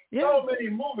for so many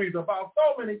movies about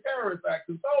so many terrorist acts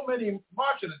and so many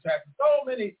Martian attacks and so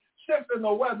many shifts in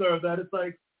the weather that it's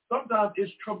like sometimes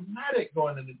it's traumatic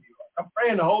going into New York. I'm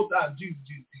praying the whole time, Jesus.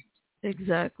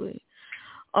 Exactly.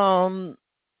 I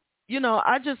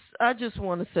just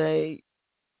want to say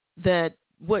that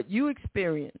what you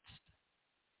experienced,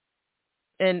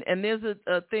 and there's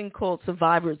a thing called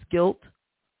survivor's guilt.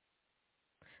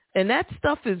 And that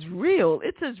stuff is real.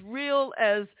 It's as real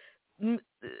as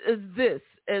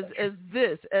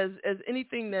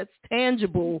anything that's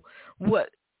tangible. What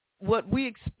we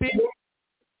experience.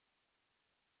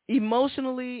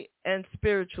 emotionally and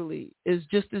spiritually is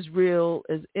just as real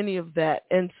as any of that.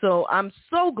 And so I'm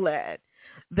so glad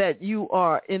that you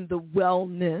are in the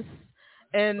wellness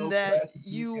and so that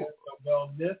you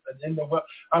wellness and in the well.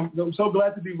 I'm so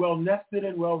glad to be well nested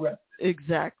and well rested.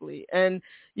 Exactly. And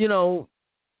you know,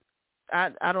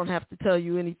 I don't have to tell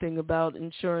you anything about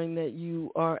ensuring that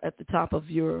you are at the top of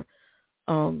your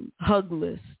hug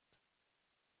list.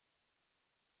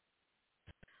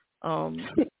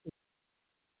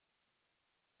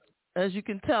 As you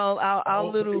can tell, our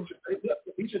little...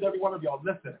 Each and every one of y'all,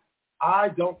 listen, I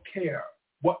don't care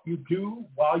what you do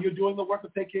while you're doing the work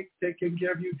of taking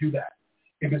care of you, do that.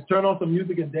 If it's turn on some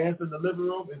music and dance in the living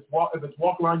room, if it's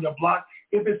walk around your block,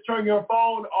 if it's turn your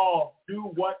phone off, do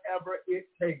whatever it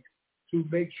takes to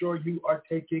make sure you are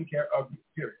taking care of you,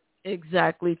 period.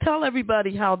 Exactly. Tell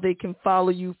everybody how they can follow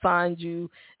you, find you,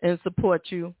 and support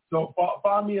you. So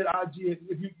find me at IG.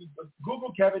 If you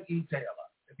Google Kevin E. Taylor.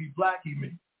 If he's black, he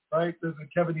me. Right? There's a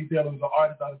Kevin E. Taylor who's an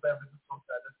artist out of San Francisco.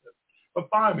 But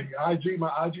find me.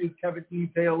 My IG is Kevin E.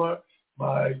 Taylor.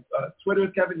 My Twitter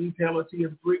is Kevin E. Taylor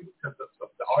TM3 because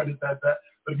the artist has that.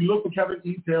 But if you look for Kevin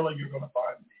E. Taylor, you're going to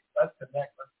find me. Let's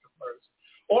connect. Let's converse.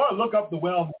 Or look up the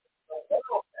wellness.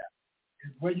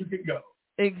 Is where you can go.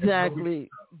 Exactly.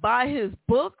 Buy his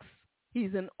books.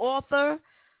 He's an author.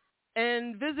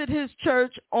 And visit his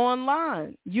church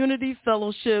online. Unity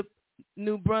Fellowship,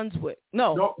 New Brunswick.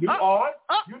 No. Unity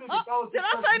Fellowship. Did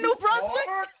I say New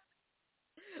Brunswick?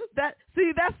 That's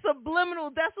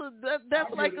subliminal. That's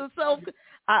like a self.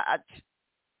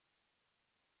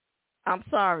 I'm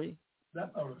sorry.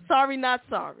 That's all right. Sorry, not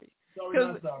sorry.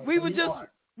 Because we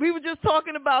were just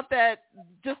talking about that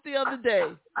just the other day.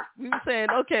 We were saying,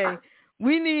 okay,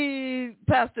 we need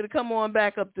Pastor to come on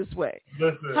back up this way.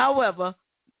 Listen. However,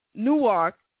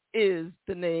 Newark is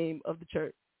the name of the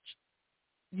church.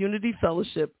 Unity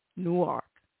Fellowship, Newark.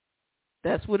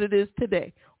 That's what it is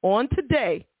today. On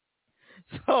today.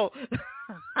 So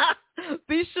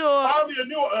be sure. Probably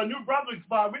a New Brunswick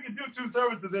spot. We can do 2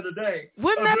 services in a day.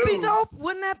 Wouldn't that be dope?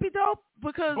 Wouldn't that be dope?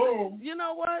 Because you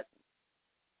know what?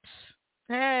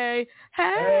 Hey.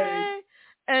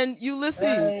 And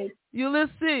Ulysses,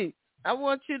 I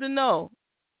want you to know.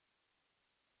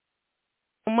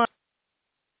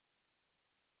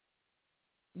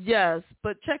 Yes,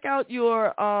 but check out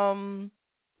your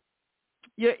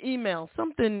email.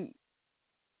 Something.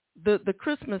 The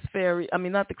Christmas fairy,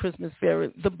 not the Christmas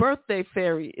fairy, the birthday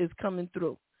fairy is coming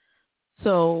through.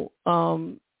 So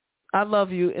I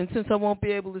love you, and since I won't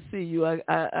be able to see you,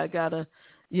 I gotta,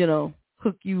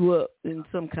 hook you up in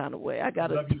some kind of way. I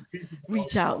gotta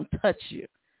reach out and touch you.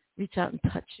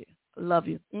 Love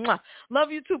you. Mwah.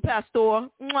 Love you too, Pastor. Mwah,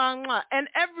 mwah. And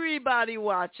everybody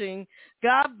watching,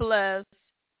 God bless,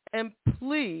 and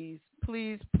please,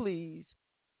 please, please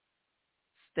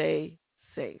stay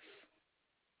safe.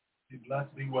 Be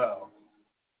blessed, be well.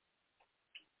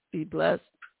 Be blessed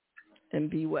and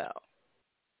be well.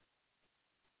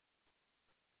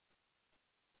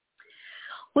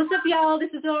 What's up, y'all? This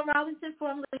is Dawn Robinson,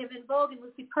 formerly of En Vogue and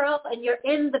Lucy Pearl, and you're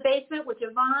in the basement with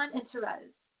JaVonne and Terez.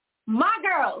 My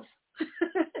girls.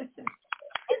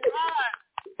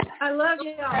 I love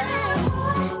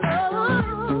y'all.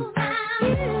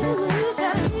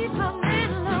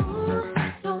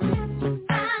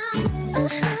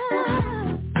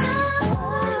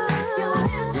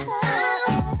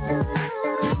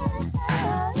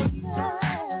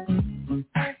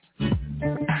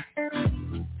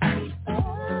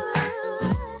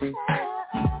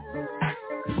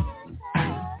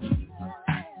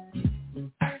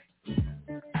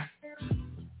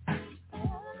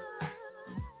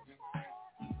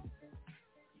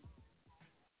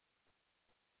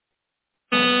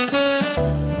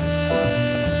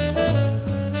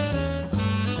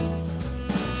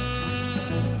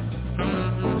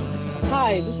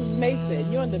 Hi, this is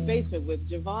Mason. You're in the basement with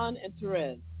JaVonne and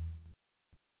Terez.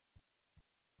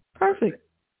 Perfect.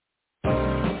 It's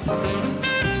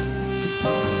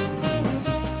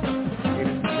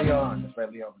Leon. That's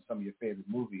right, Leon, from some of your favorite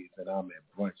movies, and I'm at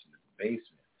Brunch in the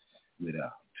basement with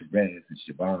Terez and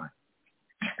JaVonne.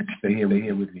 Stay here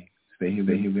with me. Stay here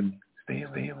with me.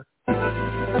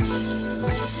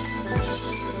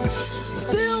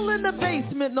 Still in the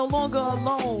basement, no longer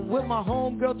alone, with my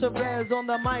homegirl Terez on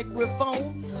the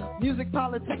microphone. Music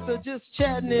politics are just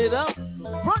chatting it up.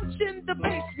 Brunch in the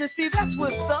basement, see that's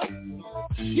what's up.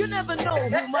 You never know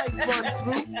who might run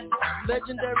through.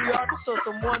 Legendary artists or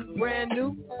someone brand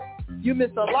new. You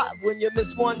miss a lot when you miss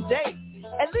one day.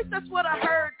 At least that's what I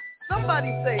heard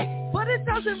somebody say. But it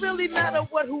doesn't really matter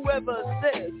what whoever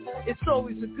says. It's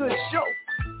always a good show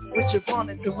with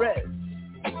JaVonne and Terez.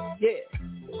 Yeah.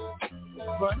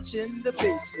 Brunch in the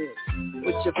Basement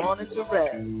with JaVonne and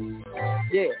Terez.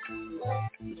 Yeah.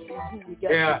 We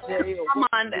got today. Come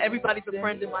on, everybody's a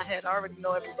friend in my head. I already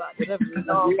know everybody.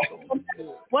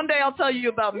 One day I'll tell you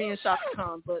about me and Shaka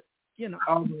Khan, but you know.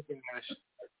 Oh my gosh.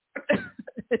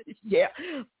 Yeah,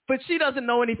 but she doesn't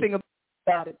know anything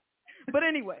about it. But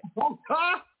anyway.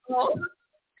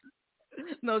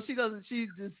 No, she doesn't. She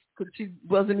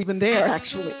wasn't even there,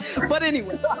 actually. But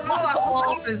anyway. All our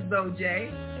office, though, Jay.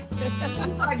 She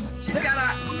got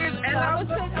our ears and I'm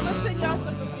going to send y'all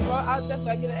some. I'll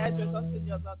definitely get an address. I'll send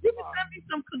y'all some. You can send me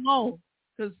some cologne.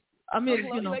 Because, I mean,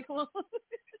 cologne, you know. cologne?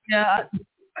 Yeah.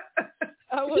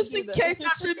 Just in that. case I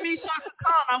should meet Shaka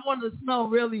Khan, I want to smell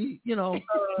really, you know,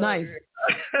 nice.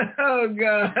 Oh,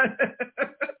 God.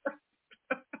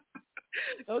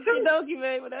 Okie dokie,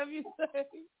 man. Whatever you say.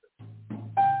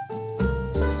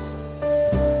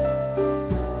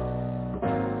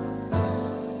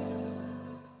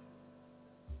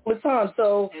 Time,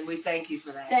 so and we thank you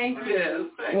for that. Thank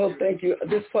you. Well, thank you.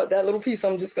 This part, that little piece,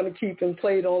 I'm just going to keep and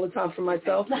play it all the time for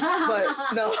myself. But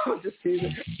no, I'm just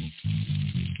teasing.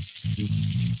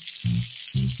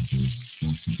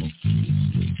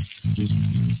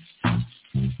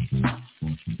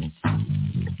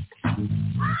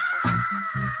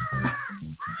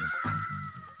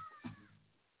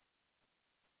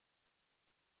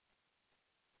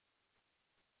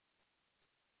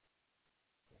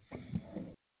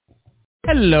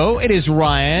 Hello, it is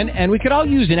Ryan, and we could all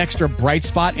use an extra bright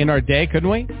spot in our day, couldn't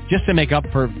we? Just to make up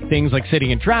for things like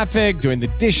sitting in traffic, doing the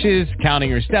dishes, counting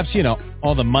your steps, you know,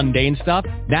 all the mundane stuff.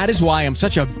 That is why I'm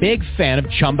such a big fan of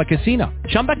Chumba Casino.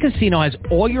 Chumba Casino has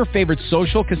all your favorite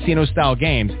social casino-style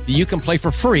games that you can play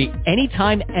for free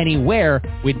anytime, anywhere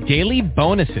with daily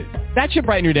bonuses. That should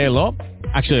brighten your day a little.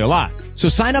 Actually, a lot. So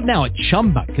sign up now at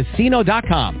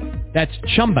ChumbaCasino.com. That's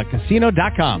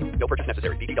ChumbaCasino.com. No purchase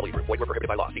necessary. VGW Group. Void where prohibited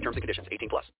by law. See terms and conditions. 18+.